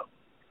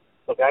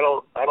look, I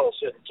don't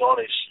sit in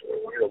Johnny's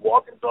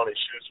walk in Johnny's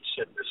shoes or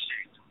sit in his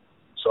seat,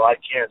 so I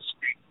can't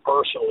speak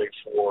personally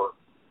for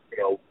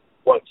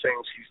what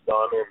things he's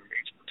done in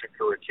each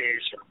particular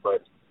occasion.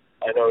 But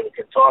I know that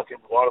talking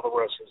to a lot of the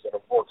wrestlers that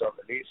have worked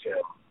underneath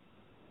him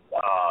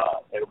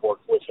and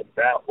worked with him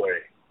that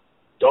way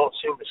don't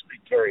seem to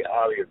speak very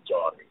highly of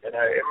Johnny. And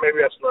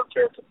maybe that's an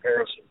unfair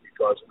comparison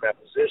because in that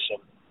position,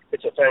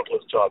 it's a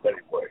thankless job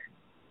anyway.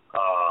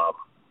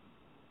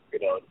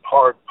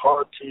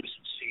 Hard to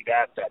succeed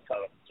at that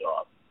kind of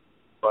job.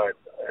 But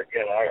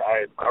again,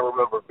 I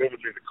remember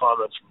vividly the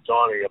comments from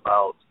Johnny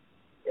about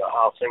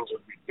how things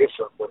would be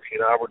different when he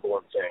and I were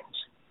doing things,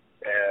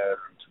 and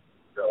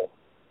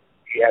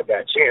he had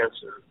that chance,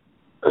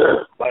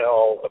 and by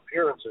all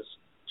appearances,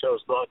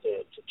 chose not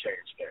to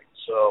change things.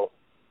 So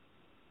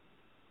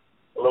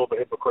a little bit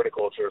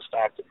hypocritical if there's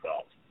fact in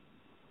that.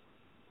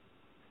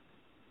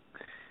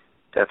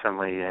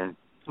 Definitely, and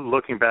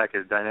looking back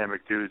at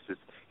Dynamic Dudes, it's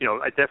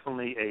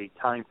definitely a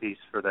timepiece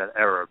for that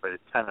era. But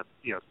it's kind of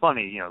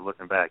funny,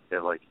 looking back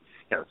at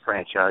the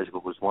franchise,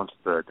 what was once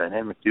the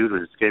Dynamic Dude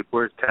with a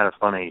skateboard. It's kind of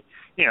funny,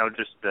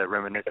 just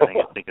reminiscing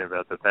and thinking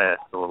about the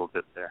past a little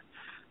bit there.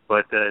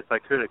 But if I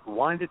could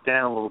wind it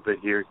down a little bit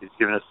here, he's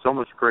given us so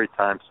much great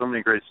time, so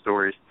many great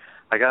stories.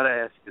 I got to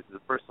ask, this is a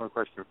personal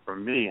question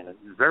from me, and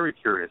I'm very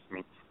curious. I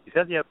mean, he's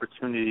had the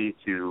opportunity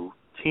to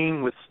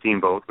team with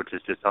Steamboat, which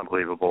is just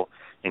unbelievable.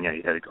 And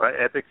you had an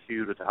epic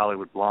feud with the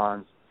Hollywood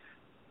Blondes.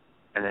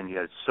 And then you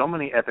had so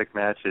many epic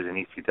matches in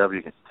ECW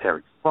against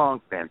Terry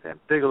Funk, Bam Bam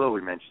Bigelow.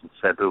 We mentioned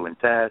Sabu and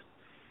Taz.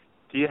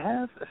 Do you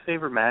have a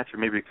favorite match or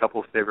maybe a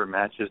couple of favorite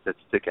matches that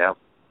stick out,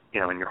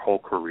 in your whole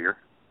career?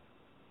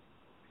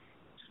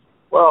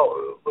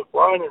 Well, with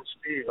Brian and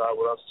Steve,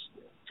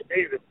 to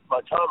me, my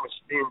time with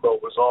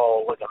Steamboat was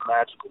all like a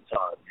magical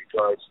time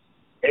because,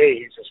 A,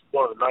 he's just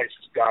one of the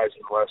nicest guys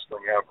in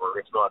wrestling ever,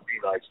 if not the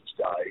nicest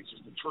guy. He's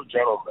just a true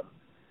gentleman.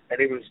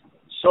 And he was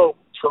so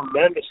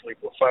tremendously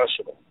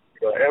professional.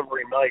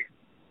 Every night,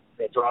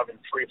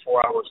 driving 3 or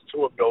 4 hours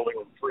to a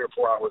building and 3 or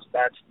 4 hours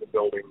back to the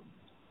building,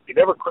 he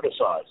never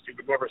criticized. He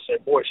would never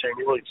say, boy, Shane,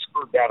 you really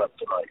screwed that up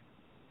tonight.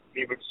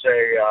 He would say,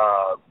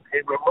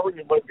 hey, remember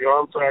when you went the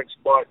arm drag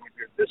spot and you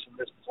did this and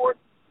this before it?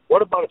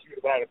 What about if you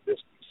had added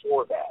this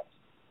before that?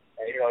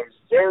 And, he was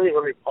very,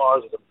 very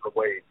positive in the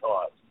way he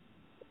thought.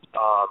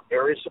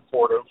 Very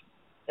supportive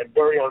and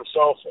very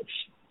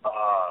unselfish.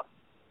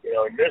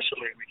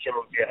 Initially we came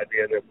up with the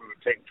idea that we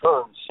would take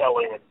turns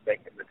selling and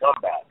making the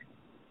comeback.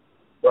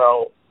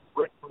 Well,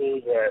 Rick knew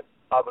that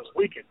I was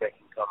weak at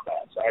making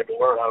comebacks. I had to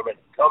learn how to make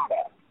a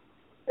comeback.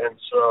 And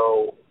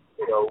so,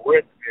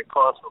 Rick, the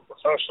consummate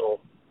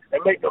professional, and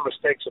make no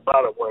mistakes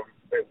about it, when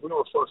we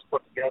were first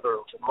put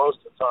together, and for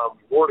most of the time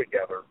we were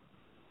together,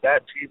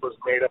 that team was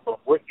made up of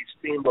Ricky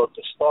Steamboat,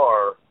 the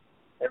star,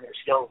 and this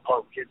young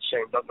punk kid,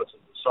 Shane Douglas,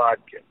 as the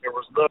sidekick. There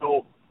was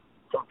no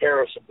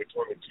comparison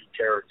between the two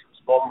characters.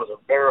 One was a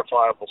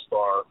verifiable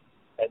star,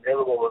 and the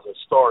other one was a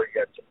star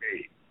yet to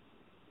be.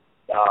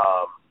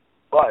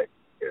 But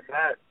in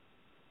that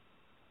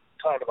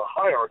kind of a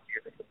hierarchy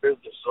that the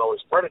business is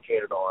always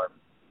predicated on,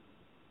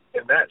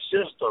 in that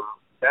system,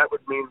 that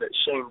would mean that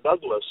Shane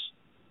Douglas,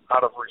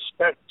 out of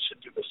respect, should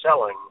do the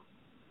selling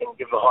and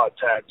give the hot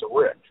tag to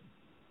Rick.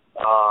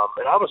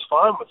 And I was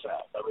fine with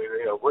that. I mean,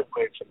 Rick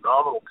made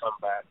phenomenal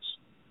comebacks,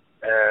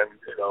 and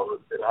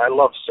I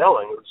love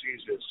selling. It was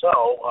easy to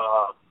sell.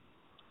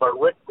 But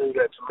Rick knew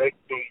that to make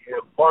me,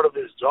 part of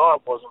his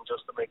job wasn't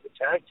just to make the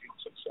tag team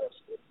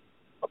successful.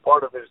 A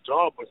part of his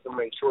job was to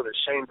make sure that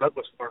Shane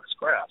Douglas learned his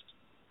craft.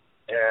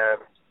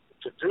 And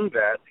to do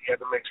that, he had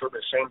to make sure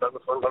that Shane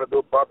Douglas learned how to do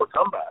a proper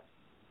comeback.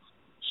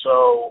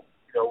 So,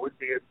 we'd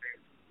be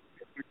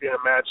in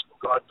a match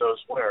from God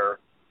knows where,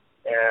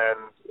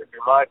 and it'd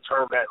be my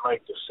turn that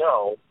night to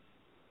sell,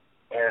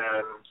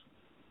 and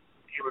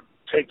he would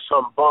take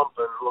some bump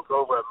and look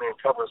over at me and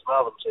cover his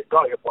mouth and say,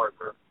 "Got you,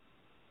 partner,"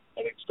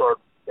 and he'd start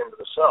into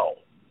the sell,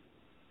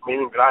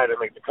 meaning that I had to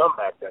make the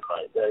comeback that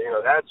night.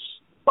 That's,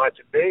 by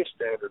today's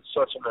standards,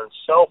 such an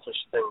unselfish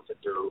thing to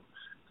do,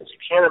 because you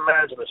can't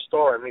imagine a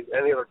star in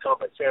any other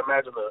company. Say,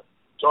 imagine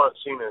John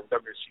Cena in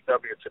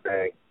WCW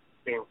today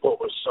being put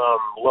with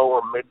some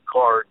lower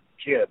mid-card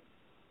kid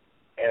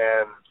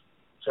and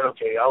said,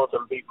 okay, I'll let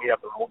them beat me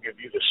up and we'll give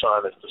you the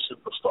shine as the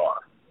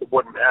superstar. It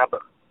wouldn't happen.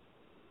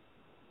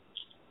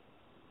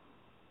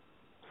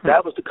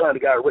 That was the kind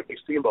of guy Ricky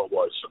Steamboat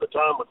was. So the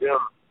time with him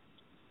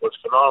was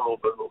phenomenal.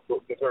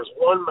 But there's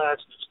one match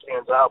that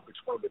stands out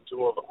between the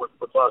two of them,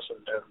 with us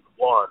and the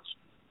Blondes.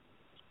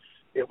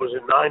 It was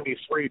in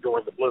 '93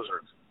 during the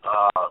blizzard.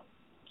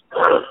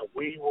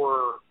 We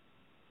were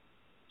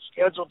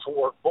scheduled to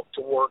work, booked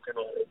to work in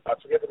I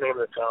forget the name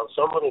of the town,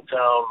 some little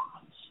town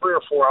 3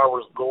 or 4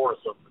 hours north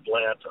of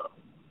Atlanta,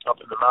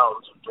 up in the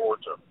mountains of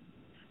Georgia.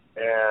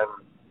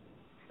 And,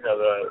 you know,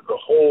 the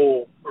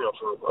whole, you know,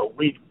 for a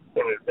week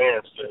in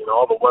advance, you know,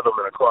 all the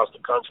weathermen across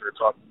the country are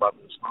talking about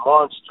this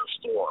monster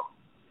storm,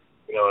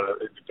 you know,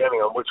 depending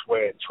on which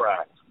way it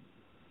tracked.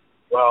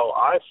 Well,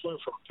 I flew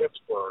from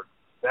Pittsburgh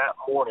that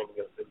morning.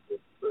 The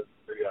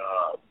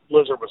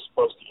blizzard was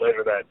supposed to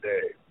later that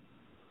day.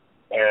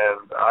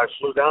 And I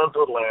flew down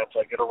to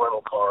Atlanta. I get a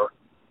rental car.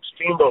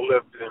 Steamboat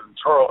lived in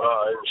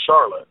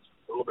Charlotte,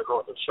 a little bit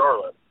north of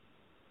Charlotte.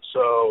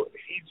 So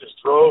he just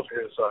drove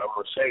his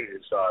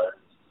Mercedes,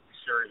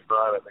 Series 9,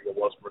 I think it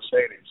was,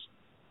 Mercedes,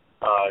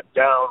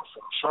 down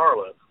from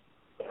Charlotte.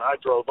 And I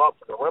drove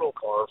up in a rental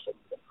car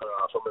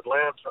from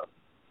Atlanta.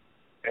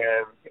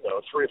 And, you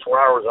know, 3 or 4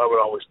 hours I would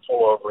always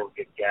pull over and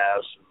get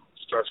gas and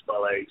stretch my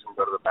legs and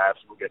go to the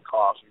bathroom and get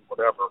coffee,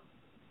 whatever.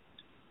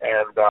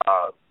 And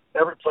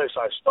every place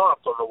I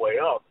stopped on the way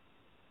up,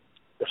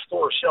 the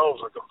store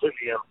shelves are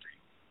completely empty.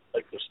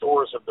 Like the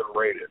stores have been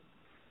raided.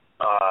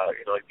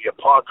 You know, like the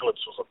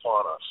apocalypse was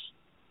upon us.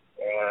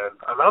 And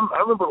I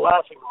remember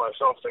laughing to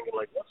myself thinking,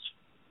 like, what's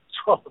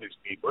wrong with these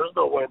people? There's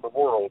no way in the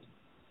world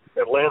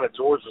Atlanta,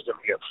 Georgia's going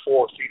to get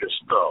 4 feet of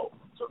snow.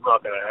 So it's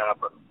not going to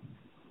happen.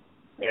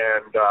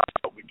 And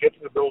we get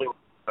to the building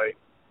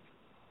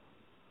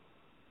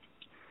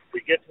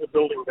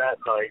that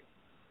night.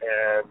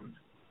 And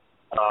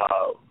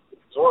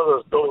it's one of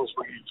those buildings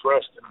where you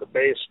dressed in the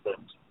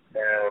basement,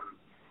 and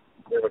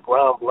the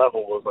ground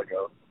level was like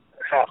a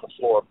half a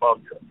floor above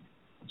you.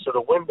 So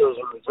the windows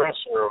in the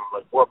dressing room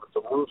like were up at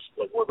the roof,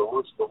 like where the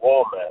roofs of the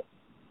wall met,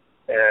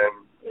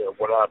 and you know,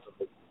 went out to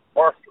the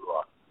parking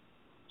lot.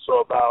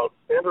 So about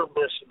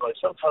intermission, like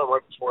sometime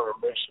right before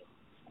intermission,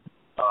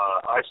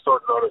 I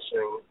start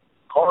noticing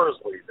cars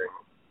leaving.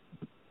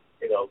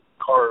 You know,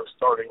 cars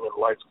starting and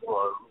lights going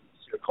on.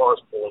 See the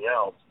cars pulling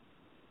out.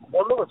 I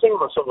remember thinking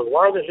to myself,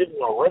 why are they leaving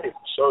already? It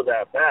was so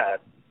that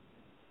bad.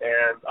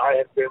 And I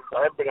had been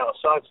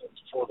outside since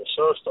before the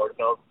show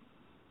started. Now,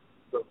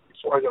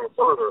 before I go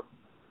further,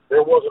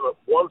 there wasn't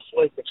one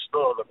flake of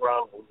snow on the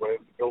ground when we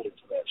went into the building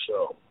for that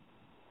show.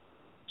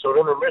 So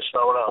at intermission,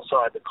 I went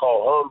outside to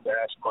call home to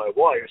ask my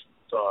wife at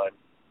the time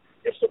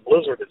if the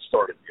blizzard had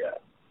started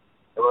yet.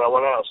 And when I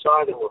went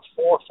outside, there were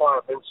 4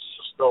 or 5 inches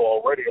of snow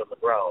already on the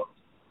ground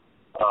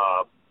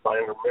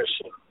by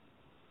intermission.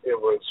 It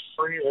was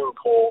freezing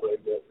cold, and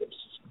it was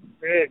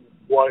big,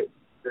 wet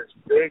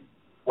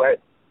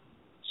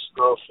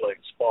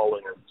snowflakes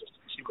falling and just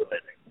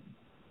accumulating.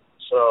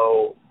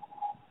 So,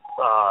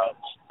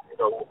 you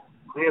know,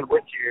 me and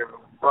Ricky and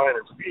Brian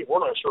and Steve, we're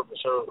not sure if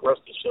the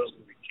rest of the show's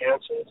going to be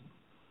canceled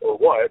or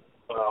what.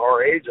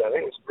 Our agent, I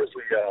think it's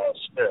Grizzly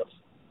Smith,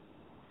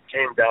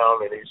 came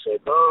down and he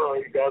said, no,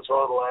 you guys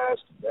are on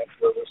last, you have to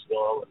go this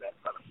long, and that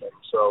kind of thing.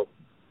 So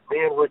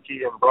me and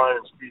Ricky and Brian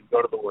and Steve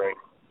go to the ring.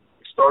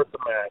 We start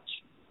the match,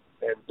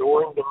 and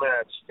during the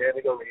match,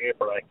 standing on the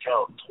apron, I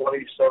count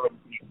 27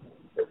 people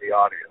in the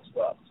audience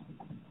left.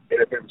 It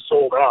had been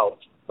sold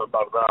out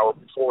about an hour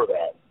before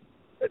that.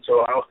 And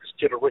so I was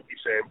kidding Ricky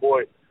saying,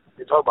 boy,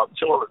 you talk about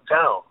killing a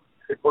town.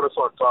 They put us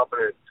on top of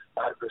it.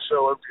 The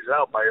show empties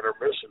out by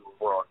intermission when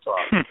we're on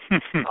top.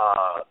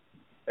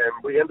 And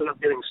we ended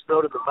up getting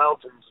snowed in the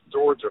mountains of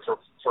Georgia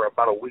for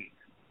about a week.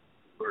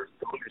 We were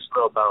completely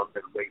snowbound,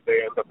 and they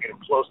ended up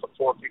getting close to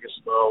 4 feet of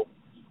snow,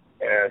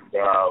 and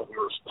we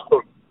were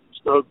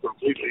snowed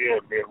completely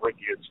in. Me and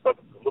Ricky had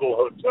stuck in a little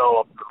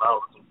hotel up in the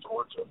mountains of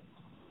Georgia.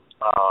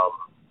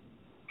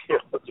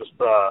 Just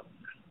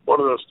one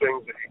of those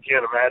things that you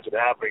can't imagine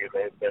happening,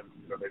 and then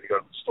you go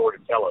to the store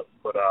to tell it.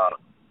 But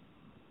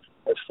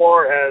as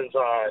far as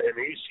in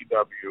the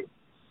ECW,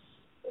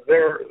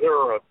 there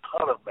are a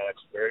ton of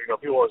matches there. You know,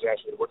 people always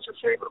ask me, what's your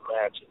favorite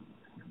match? And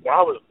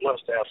I was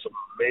blessed to have some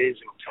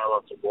amazing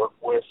talent to work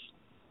with.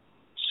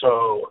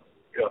 So,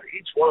 you know,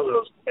 each one of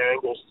those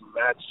angles and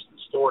matches and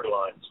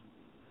storylines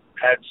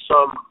had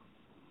some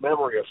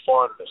memory of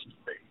fondness to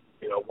me.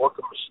 You know,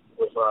 working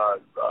with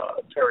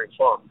Terry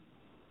Funk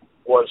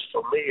was,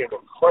 for me, an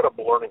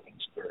incredible learning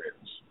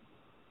experience.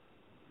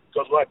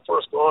 Because when I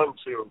first got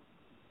into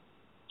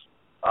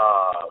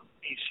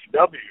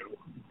ECW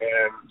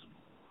and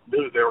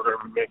knew they were going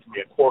to be making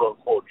me a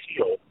quote-unquote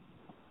heel,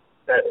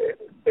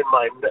 in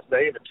my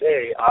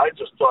naivete, I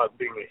just thought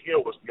being a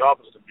heel was the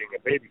opposite of being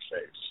a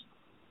babyface.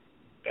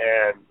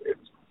 And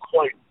it's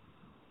quite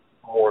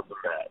more than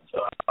that.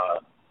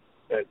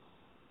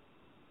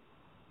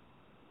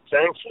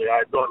 Thankfully,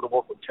 I had gone to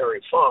work with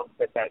Terry Funk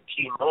at that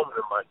key moment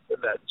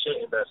in that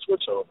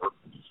switchover,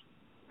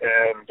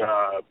 and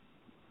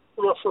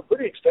for a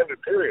pretty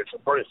extended period, for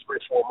probably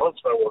 3-4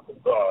 months, I worked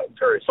with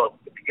Terry Funk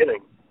at the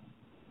beginning,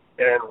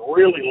 and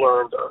really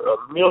learned a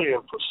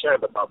million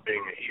 % about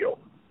being a heel.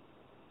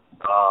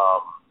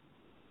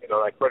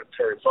 I credit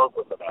Terry Funk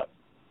with that.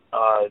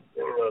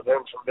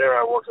 Then from there,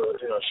 I worked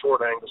at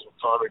short angles with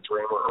Tommy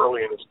Dreamer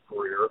early in his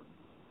career.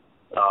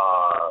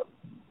 And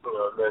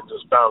then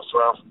just bounced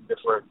around from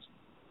different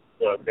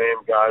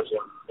name guys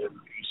in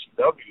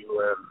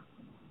ECW,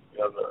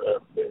 and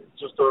it's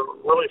just a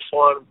really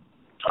fun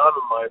time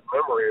in my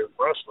memory of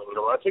wrestling.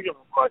 I think of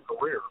my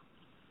career,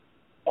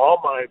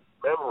 all my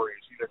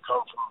memories either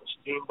come from the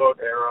Steamboat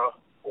era,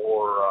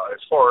 or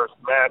as far as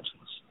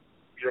matches,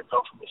 either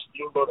come from the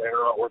Steamboat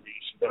era or the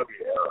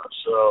ECW era.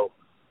 So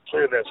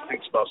clearly that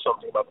speaks about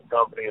something about the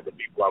company and the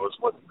people I was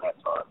with at that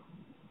time.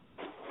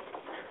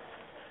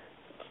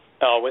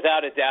 Oh,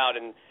 without a doubt.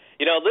 And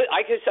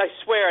I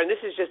swear, and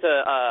this is just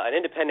an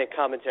independent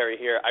commentary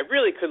here, I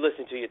really could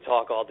listen to you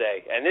talk all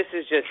day. And this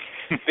has just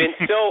been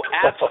so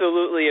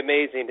absolutely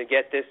amazing to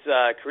get this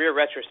career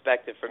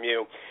retrospective from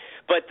you.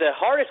 But the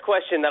hardest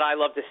question that I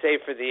love to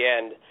save for the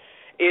end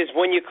is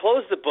when you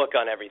close the book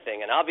on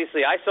everything. And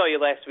obviously, I saw you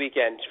last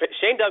weekend.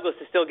 Shane Douglas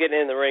is still getting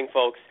in the ring,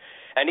 folks,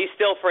 and he's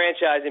still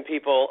franchising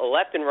people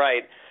left and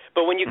right.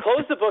 But when you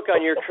close the book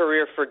on your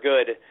career for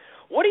good,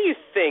 what do you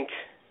think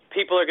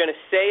people are going to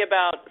say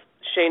about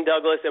Shane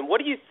Douglas, and what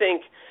do you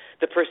think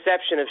the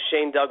perception of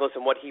Shane Douglas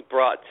and what he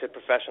brought to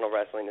professional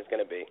wrestling is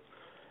going to be?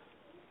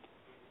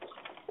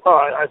 Well,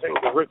 I think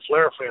the Ric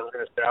Flair fans are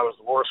going to say I was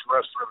the worst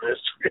wrestler in the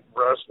history of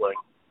wrestling.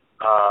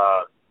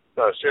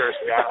 No,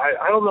 seriously,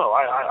 I don't know.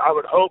 I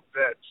would hope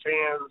that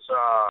fans,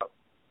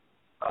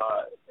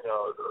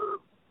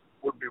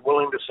 would be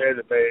willing to say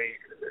that they,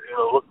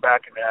 look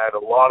back and had a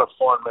lot of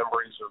fun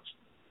memories of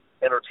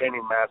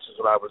entertaining matches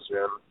that I was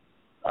in.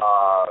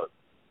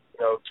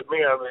 To me,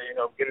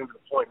 getting to the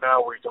point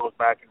now where you can look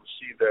back and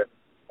see that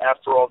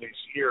after all these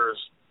years,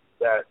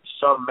 that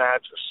some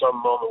match or some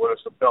moment, whether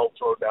it's a belt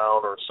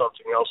throwdown or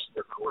something else in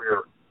their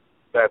career,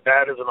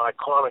 that is an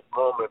iconic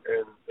moment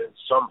in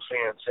some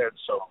fan's head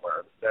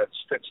somewhere that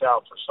sticks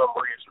out for some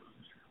reason.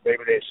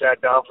 Maybe they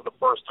sat down for the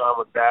first time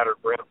with Dad or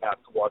Grandpa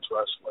to watch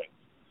wrestling,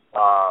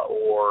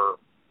 or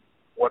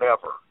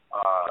whatever.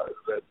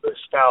 The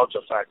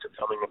nostalgia factor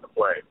coming into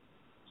play.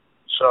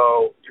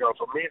 So,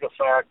 for me, the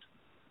fact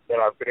that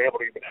I've been able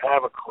to even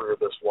have a career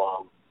this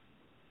long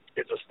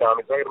is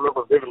astounding. I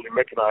remember vividly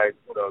Mick and I,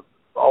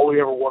 all we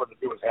ever wanted to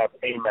do was have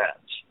a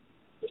match.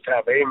 Just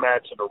have a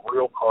match in a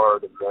real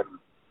card, and then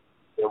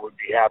we'd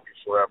be happy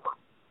forever.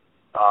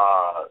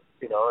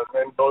 And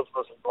then both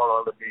of us have gone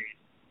on to be,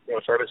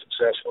 fairly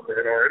successful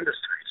in our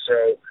industry.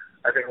 So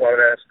I think a lot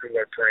of that has to do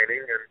with our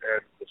training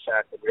and the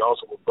fact that we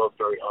also were both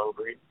very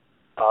hungry.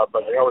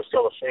 But I always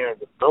tell the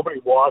fans, if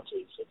nobody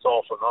watches, it's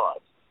all for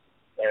naught.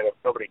 And if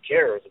nobody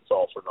cares, it's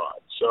all for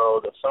naught.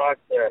 So the fact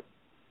that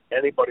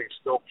anybody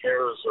still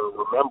cares or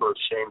remembers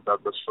Shane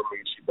Douglas from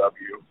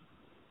ECW,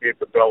 be it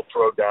the belt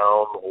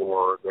throwdown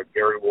or the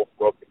Gary Wolf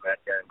broken neck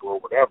angle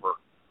or whatever,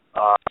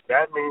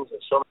 that means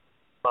that somebody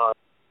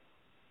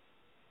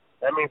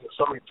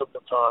took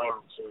the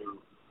time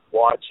to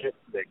watch it,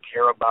 they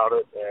care about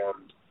it,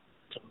 and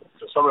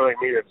to somebody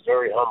like me, it's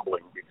very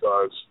humbling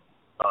because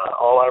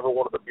all I ever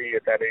wanted to be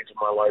at that age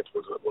of my life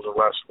was a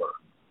wrestler,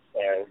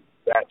 and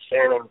that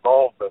fan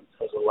involvement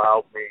has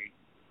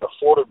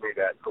afforded me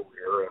that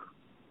career, and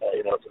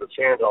to the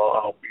fans,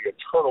 I'll be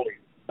eternally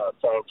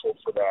thankful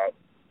for that,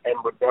 and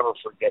would never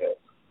forget it.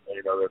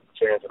 That the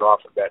fans had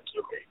offered that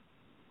to me.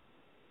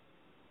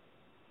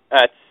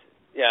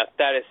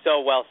 That is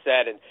so well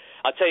said, and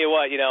I'll tell you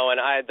what,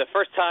 the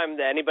first time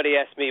that anybody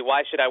asked me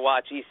why should I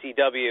watch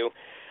ECW,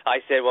 I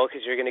said, well,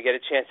 because you're going to get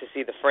a chance to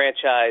see the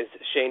franchise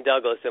Shane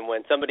Douglas. And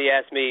when somebody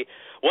asked me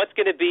what's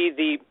going to be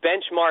the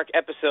benchmark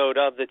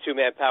episode of the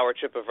two-man power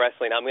trip of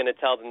wrestling, I'm going to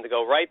tell them to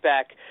go right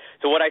back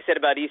to what I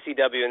said about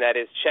ECW, and that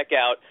is check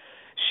out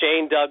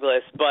Shane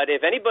Douglas. But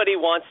if anybody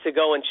wants to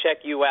go and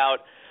check you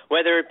out,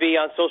 whether it be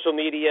on social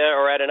media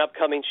or at an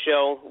upcoming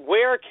show,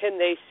 where can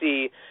they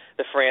see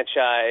the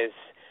franchise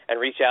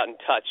and reach out and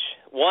touch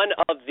one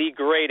of the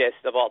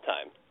greatest of all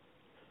time?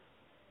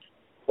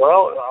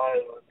 Well,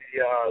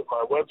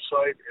 my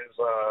website is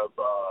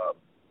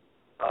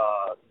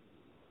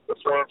the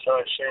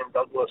franchise Shane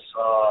Douglas.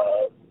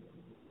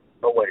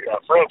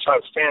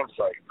 Franchise fan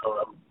site.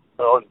 I'm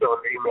always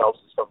doing emails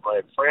and stuff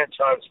like that.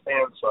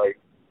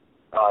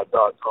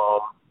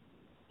 FranchiseFansite.com.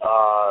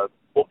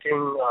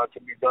 Booking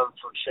can be done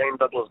through Shane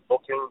Douglas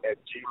Booking at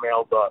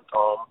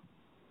gmail.com.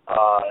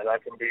 And I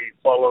can be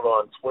followed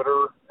on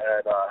Twitter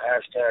at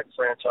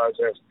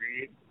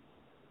 #FranchiseSB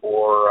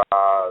or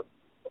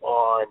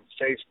on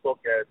Facebook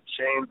at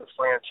Shane the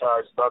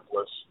Franchise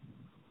Douglas.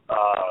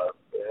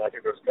 And I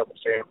think there's a couple of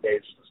fan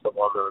pages and stuff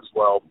on there as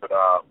well. But,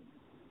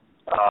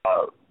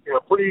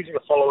 pretty easy to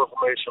follow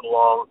information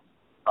along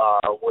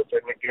with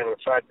it. And again, the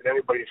fact that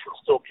anybody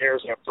still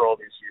cares after all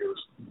these years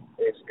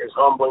is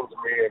humbling to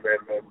me and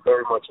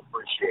very much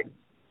appreciated.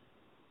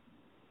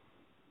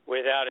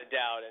 Without a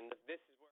doubt. And this